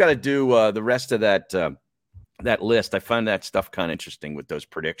 we still got to do the rest of that list. I find that stuff kind of interesting with those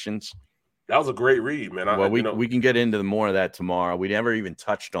predictions. That was a great read, man. We can get into more of that tomorrow. We never even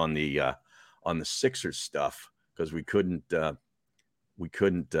touched on the Sixers stuff because we couldn't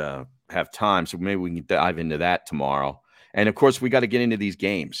have time. So maybe we can dive into that tomorrow. And of course, we got to get into these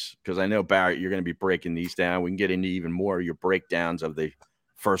games because I know, Barrett, you're going to be breaking these down. We can get into even more of your breakdowns of the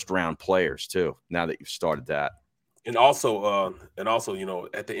first round players too. Now that you've started that. And also,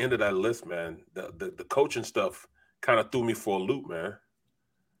 at the end of that list, man, the coaching stuff kind of threw me for a loop, man.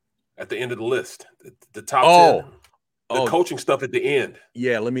 At the end of the list, the top 10, the coaching stuff at the end.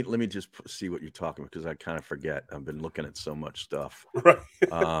 Yeah, let me just see what you're talking about because I kind of forget. I've been looking at so much stuff.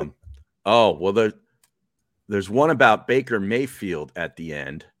 Right. There's one about Baker Mayfield at the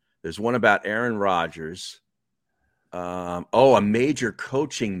end. There's one about Aaron Rodgers. A major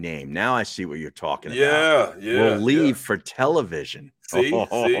coaching name. Now I see what you're talking about. Yeah. Will leave for television. See?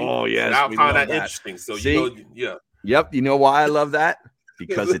 Yes. I find that interesting. So, Yep. You know why I love that?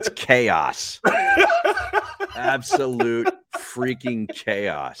 Because it's chaos. Absolute freaking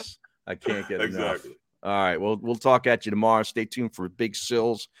chaos. I can't get enough. Exactly. All right. Well, we'll talk at you tomorrow. Stay tuned for Big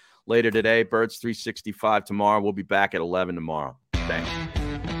Sills later today. Birds 365 tomorrow. We'll be back at 11 tomorrow. Thanks.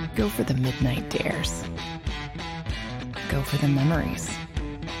 Go for the midnight dares. Go for the memories.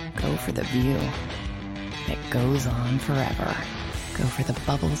 Go for the view that goes on forever. Go for the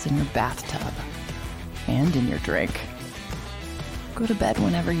bubbles in your bathtub and in your drink. Go to bed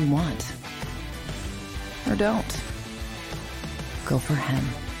whenever you want. Or don't. Go for him.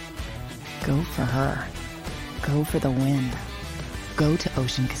 Go for her. Go for the win. Go to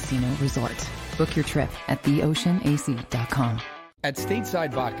Ocean Casino Resort. Book your trip at theoceanac.com. At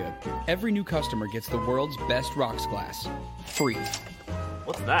Stateside Vodka, every new customer gets the world's best rocks glass. Free.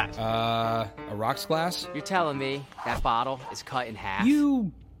 What's that? A rocks glass? You're telling me that bottle is cut in half?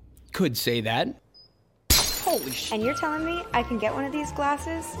 You could say that. Holy shit. And you're telling me I can get one of these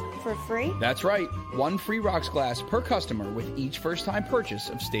glasses for free? That's right. One free rocks glass per customer with each first-time purchase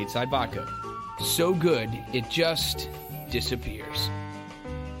of Stateside Vodka. So good, it just disappears.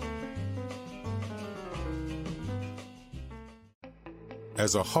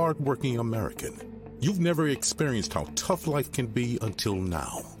 As a hard-working American, you've never experienced how tough life can be until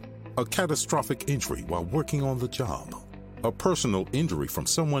now. A catastrophic injury while working on the job. A personal injury from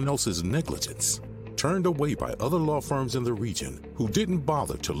someone else's negligence. Turned away by other law firms in the region who didn't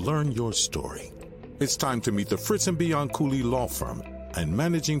bother to learn your story. It's time to meet the Fritz & Bianculli Law Firm and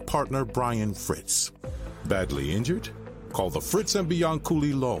managing partner Brian Fritz. Badly injured? Call the Fritz &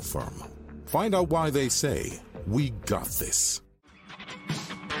 Bianculli Law Firm. Find out why they say, "We got this."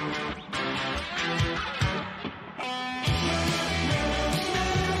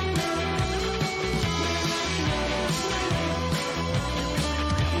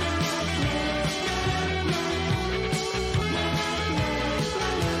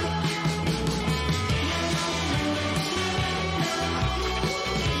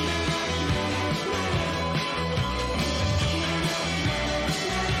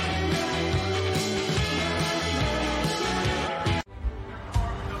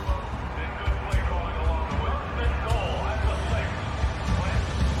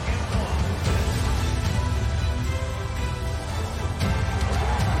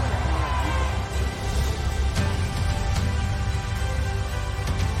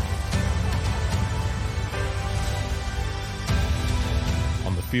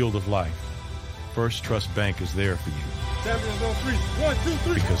 Field of life, First Trust Bank is there for you. Champions on 3. 1, 2,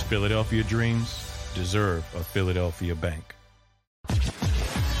 3. Because Philadelphia dreams deserve a Philadelphia bank.